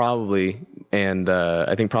think probably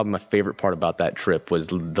my favorite part about that trip was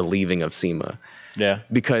the leaving of SEMA. Yeah.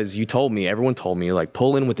 Because everyone told me, like,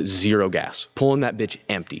 pull in with 0 gas. Pull in that bitch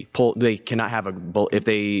empty. They cannot have if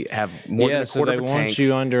they have more than a quarter of a tank. Yeah, so they want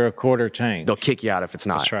you under a quarter tank. They'll kick you out if it's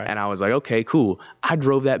not. That's right. And I was like, okay, cool. I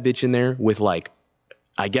drove that bitch in there with like,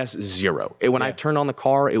 I guess 0. When I turned on the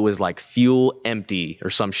car, it was like fuel empty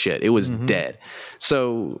or some shit. It was dead.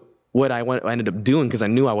 So what I ended up doing, because I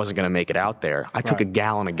knew I wasn't going to make it out there, I took a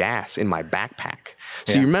gallon of gas in my backpack.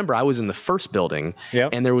 So you remember, I was in the first building,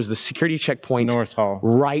 and there was the security checkpoint North Hall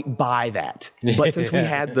right by that. But since we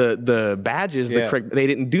had the badges, they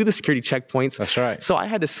didn't do the security checkpoints. That's right. So I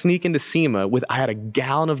had to sneak into SEMA I had a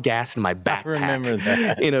gallon of gas in my backpack. I remember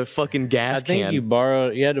that. In a fucking gas can. I think you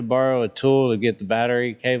had to borrow a tool to get the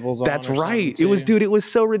battery cables on. That's right. It was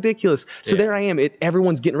so ridiculous. So there I am.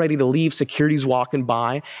 Everyone's getting ready to leave. Security's walking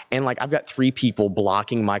by, and like I've got 3 people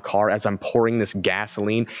blocking my car as I'm pouring this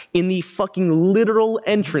gasoline in the fucking literal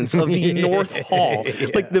entrance of the North Hall,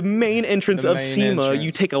 like the main entrance of SEMA.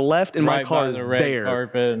 You take a left, and my car is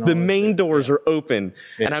there. The main doors are open,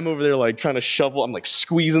 and I'm over there like trying to shovel. I'm like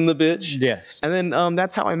squeezing the bitch. Yes. And then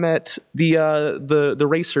that's how I met the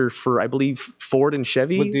racer for, I believe, Ford and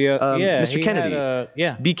Chevy. With the, Mr.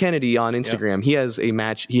 Kennedy. B Kennedy on Instagram. Yep. He has a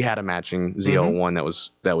match. He had a matching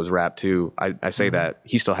Z01 that was wrapped too. I say that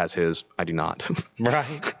he still has his. I do not.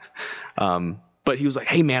 Right. But he was like,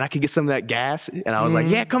 hey, man, I could get some of that gas. And I was like,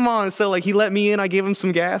 yeah, come on. So, like, he let me in. I gave him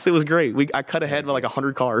some gas. It was great. I cut ahead by like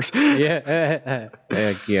 100 cars. Yeah.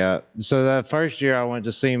 Heck yeah. So the first year I went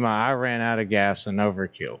to SEMA, I ran out of gas in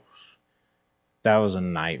Overkill. That was a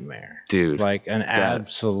nightmare. Dude. Like an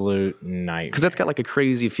absolute nightmare. Because that's got like a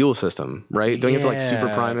crazy fuel system, right? Don't you have to like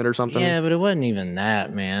super prime it or something? Yeah, but it wasn't even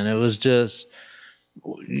that, man. It was just...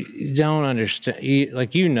 You don't understand,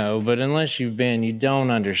 but unless you've been, you don't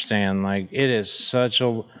understand. Like, it is such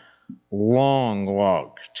a long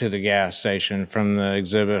walk to the gas station from the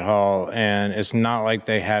exhibit hall, and it's not like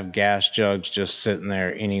they have gas jugs just sitting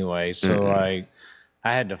there anyway. So like,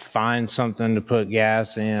 I had to find something to put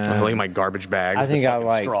gas in. Like my garbage bag. I think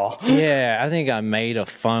I think I made a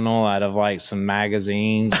funnel out of like some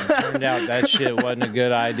magazines. And turned out that shit wasn't a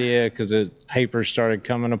good idea because the paper started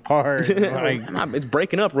coming apart. Like, it's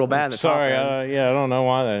breaking up real bad. Sorry, I don't know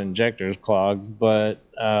why that injector's clogged, but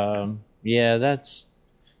that's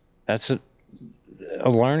a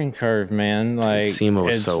learning curve, man. Like, SEMA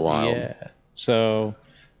was so wild. Yeah, so.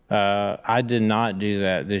 I did not do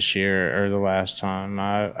that this year or the last time.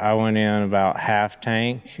 I went in about half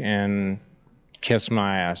tank and kissed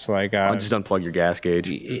my ass. Like, I'll just unplug your gas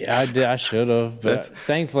gauge. I should have, but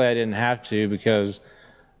thankfully I didn't have to because,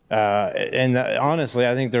 honestly,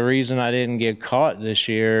 I think the reason I didn't get caught this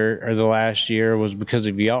year or the last year was because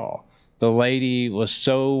of y'all. the lady was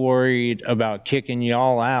so worried about kicking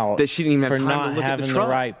y'all out that she didn't even have for time not to look having at the the truck.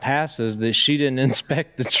 right passes that she didn't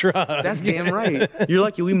inspect the truck. That's damn right. You're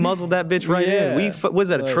lucky we muzzled that bitch right in. Yeah. Was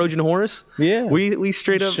that a Like, Trojan horse? Yeah. We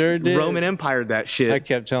straight up Sure did. Roman Empired that shit. I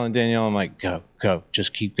kept telling Danielle, I'm like, go,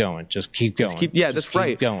 just keep going, just keep going. That's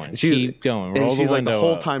right. Keep going, She's- keep going. And Roll she's the like the window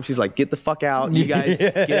whole up. time she's like, get the fuck out. You guys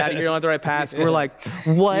get out of here. You don't have the right pass. And we're like,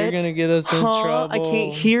 what? You're gonna get us in Huh? I trouble.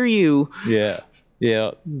 can't hear you.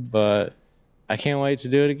 Yeah, but I can't wait to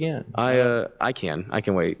do it again. I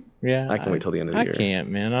can wait. Yeah, I can wait till the end of the year. I can't,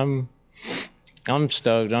 man. I'm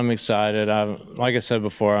stoked. I'm excited. Like I said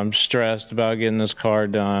before, I'm stressed about getting this car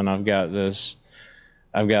done. I've got this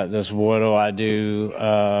what do I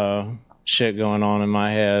do shit going on in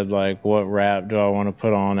my head, like what wrap do I want to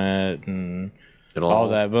put on it and all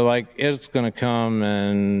that. But like it's gonna come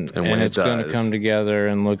and when it's gonna come together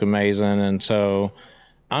and look amazing. And so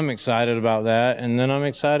I'm excited about that. And then I'm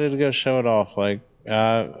excited to go show it off. Like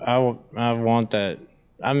I want that.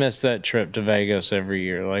 I miss that trip to Vegas every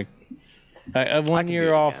year. Like one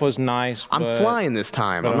year off was nice. I'm flying this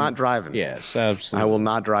time. I'm not driving. Yes, absolutely. I will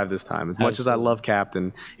not drive this time. As much as I love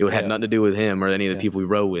Captain, it had nothing to do with him or any of the people we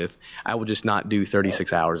row with. I will just not do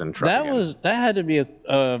 36 hours in a truck. That had to be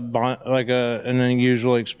an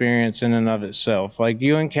unusual experience in and of itself. Like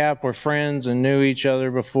you and Cap were friends and knew each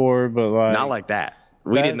other before, but like not like that.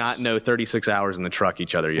 We did not know 36 hours in the truck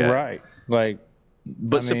each other yet. Right. Like.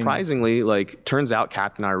 But surprisingly, like, turns out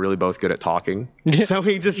Captain and I are really both good at talking. So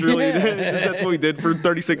we just really did. That's what we did for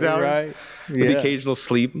 36 hours. Right. With the occasional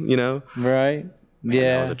sleep, you know? Right. Man,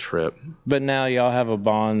 yeah. That was a trip. But now y'all have a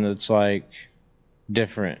bond that's, like,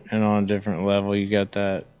 different and on a different level. You got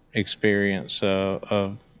that experience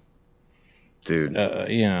of dude,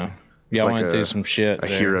 you know. Y'all like went through some shit. A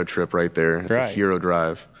hero trip right there. It's a hero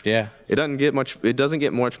drive. Yeah. It doesn't get much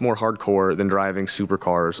more hardcore than driving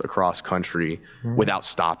supercars across country without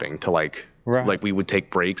stopping to like we would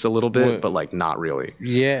take breaks a little bit, but like not really.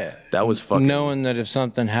 Yeah. That was fucking. Knowing that if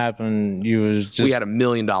something happened, you was just. We had $1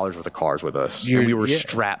 million worth of cars with us, and we were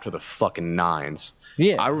strapped to the fucking nines.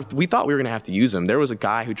 Yeah. We thought we were gonna have to use them. There was a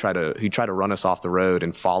guy who tried to run us off the road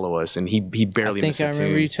and follow us, and he barely missed a tune. I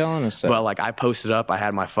remember you telling us that. But like I posted up, I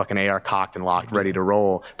had my fucking AR cocked and locked, ready to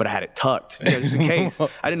roll, but I had it tucked, you know, just in case.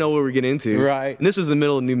 I didn't know what we were getting into. Right. And this was the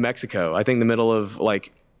middle of New Mexico. I think the middle of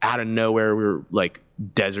like out of nowhere, we were like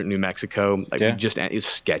desert New Mexico. Like it was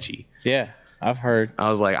sketchy. Yeah. I've heard. I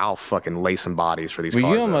was like, I'll fucking lay some bodies for these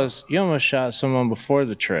cars. You almost shot someone before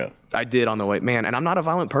the trip. I did on the way, man. And I'm not a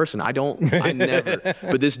violent person. I never.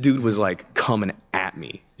 But this dude was like coming at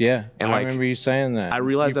me. Yeah, and I remember you saying that. I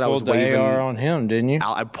realized that I was waving. You pulled the AR on him, didn't you?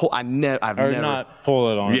 I've never. Not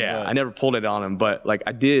pull it on him. Yeah, I never pulled it on him, but like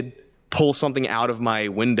I did pull something out of my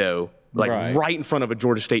window, like right in front of a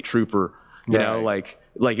Georgia State trooper. You know, like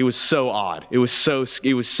it was so odd. It was so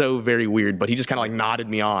very weird. But he just kind of like nodded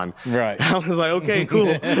me on. Right. I was like, okay,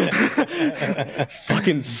 cool.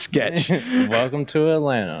 Fucking sketch. Welcome to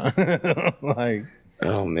Atlanta. Like.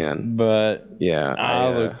 Oh man. But yeah, I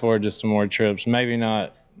look forward to some more trips. Maybe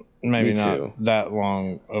not that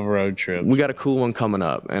long of road trips. We got a cool one coming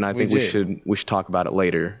up, and I think we should talk about it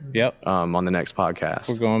later. Yep. On the next podcast.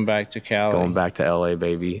 We're going back to Cali. Going back to LA,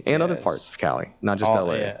 baby, and other parts of Cali, not just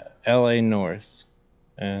LA. Yeah. LA North,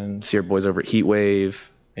 and see our boys over at Heat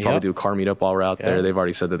Wave. Probably do a car meetup while we're out there. They've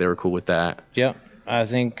already said that they were cool with that. Yep. I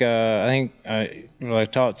think I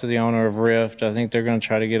talked to the owner of Rift. I think they're going to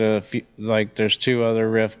try to get a few, like there's 2 other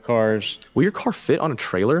Rift cars. Will your car fit on a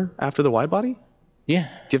trailer after the wide body? Yeah. Do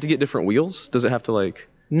you have to get different wheels? Does it have to like?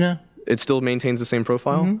 No. It still maintains the same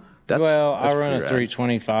profile? Mm-hmm. I run a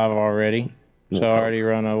 325 already, so I already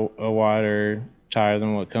run a wider tire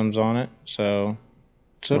than what comes on it. So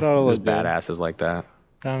it ought to look badasses like that.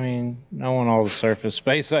 I mean, I want all the surface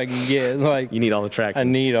space I can get. Like you need all the traction. I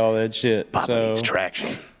need all that shit. Papa needs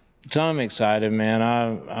traction. So I'm excited, man.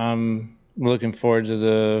 I'm looking forward to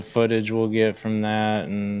the footage we'll get from that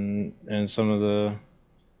and some of the,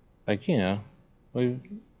 like, you know,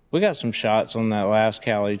 we got some shots on that last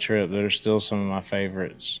Cali trip that are still some of my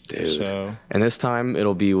favorites. Dude. So. And this time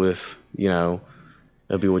it'll be with, you know,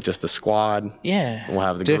 it'll be with just the squad. Yeah. We'll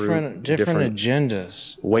have the different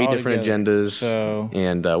agendas. Way different together. agendas. So.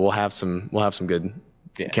 And we'll have some good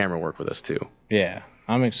camera work with us too. Yeah.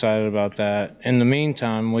 I'm excited about that. In the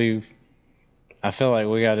meantime, I feel like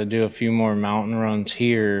we got to do a few more mountain runs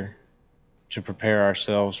here to prepare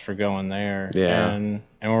ourselves for going there. Yeah. And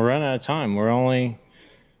we're running out of time. We're only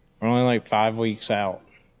like 5 weeks out.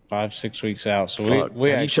 5-6 weeks out. So Fuck. we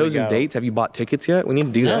Have you actually chosen got dates? Have you bought tickets yet? We need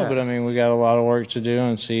to do No, that. but I mean, we got a lot of work to do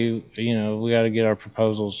and see. You know, we got to get our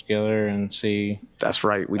proposals together and see That's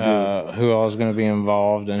right, we do. who all is going to be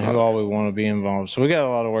involved and who all we want to be involved. So we got a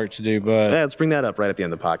lot of work to do, but Yeah, let's bring that up right at the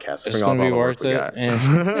end of the podcast. it's going to be worth it.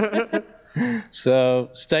 And so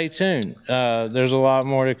stay tuned. There's a lot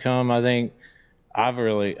more to come. I think I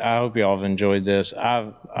hope y'all have enjoyed this.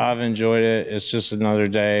 I've enjoyed it. It's just another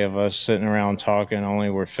day of us sitting around talking. Only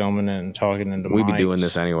we're filming it and talking into We'd be mics. doing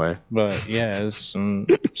this anyway. But yeah, it's some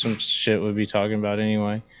shit we'd be talking about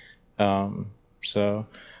anyway. So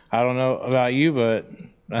I don't know about you, but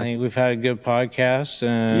I think we've had a good podcast,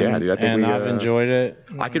 and Yeah, dude, I think I've enjoyed it.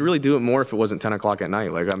 I could really do it more if it wasn't 10 o'clock at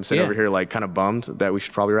night. Like, I'm sitting Yeah. over here, like, kind of bummed that we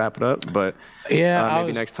should probably wrap it up. But Yeah,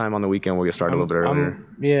 maybe next time on the weekend we'll get started a little bit earlier.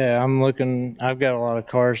 I'm looking. I've got a lot of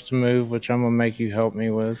cars to move, which I'm gonna make you help me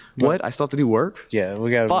with. But, What? I still have to do work? Yeah,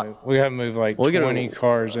 we gotta Fuck. move. We gotta move like Well, we gotta- 20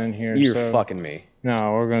 cars in here. You're so, fucking me.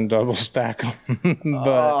 No, we're gonna double stack them.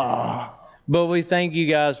 But we thank you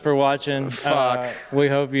guys for watching. Fuck. We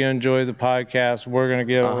hope you enjoy the podcast. We're gonna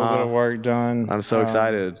get a little bit of work done. I'm so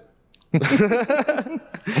excited. And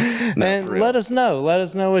for real. let us know. Let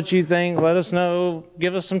us know what you think. Let us know.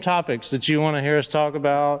 Give us some topics that you want to hear us talk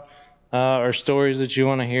about, or stories that you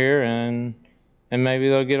want to hear, and maybe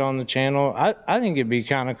they'll get on the channel. I think it'd be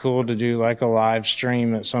kind of cool to do like a live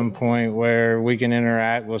stream at some point where we can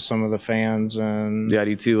interact with some of the fans and. Yeah, I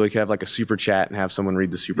do too. Like, have like a super chat and have someone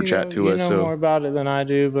read the super chat to you us. know So more about it than I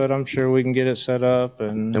do, but I'm sure we can get it set up.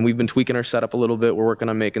 And we've been tweaking our setup a little bit. We're working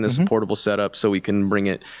on making this a portable setup so we can bring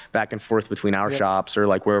it back and forth between our shops or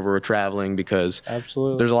like wherever we're traveling, because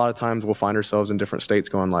absolutely. there's a lot of times we'll find ourselves in different states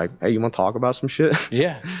going like, hey, you want to talk about some shit?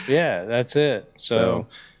 Yeah, that's it. So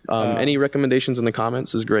Any recommendations in the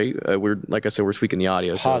comments is great. We're, like I said, we're tweaking the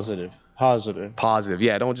audio. So positive. positive.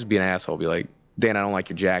 Yeah, don't just be an asshole. Be like, Dan, I don't like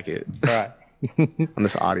your jacket Right. on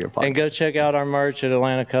this audio podcast. And go check out our merch at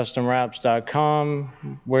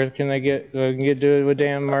AtlantaCustomWraps.com. Where can they do it with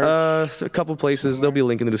Dan merch? So a couple places. There'll be a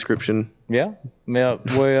link in the description. Yeah. We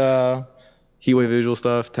Heatwave visual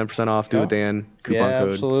stuff, 10% off. Do it, Dan. Coupon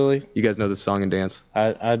code. absolutely. You guys know the song and dance.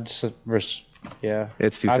 Yeah.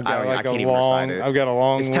 It's too. I've got I like can't a even long. recite it. I've got a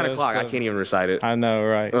long. It's 10 list o'clock. I of- can't even recite it. I know,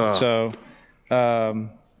 right? Ugh. So,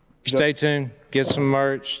 stay tuned. Get some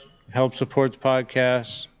merch. Help support the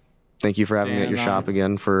podcast. Thank you for having me at your Dan, shop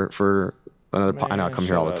again for another. I know I come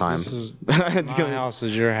here all the time. This is, my house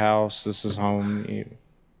is your house. This is home.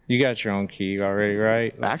 You got your own key already,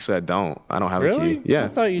 right? Actually, I don't. I don't have Really? a key. Yeah. I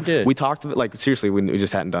thought you did. We talked of it. Like, seriously, we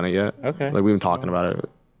just hadn't done it yet. Okay. Like, we've been talking about it.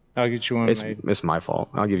 I'll get you one made. It's my fault.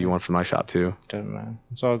 I'll give you one for my shop too. Doesn't matter.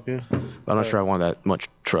 It's all good. But I'm not sure I want that much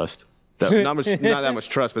trust. Not that much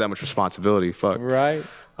trust, but that much responsibility. Fuck. Right.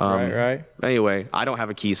 Right. Anyway, I don't have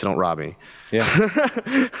a key, so don't rob me. Yeah.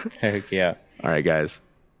 Heck yeah. All right, guys.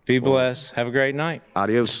 Be blessed. Have a great night.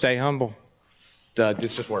 Adios. Stay humble.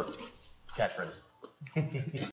 This just worked. Catchphrase.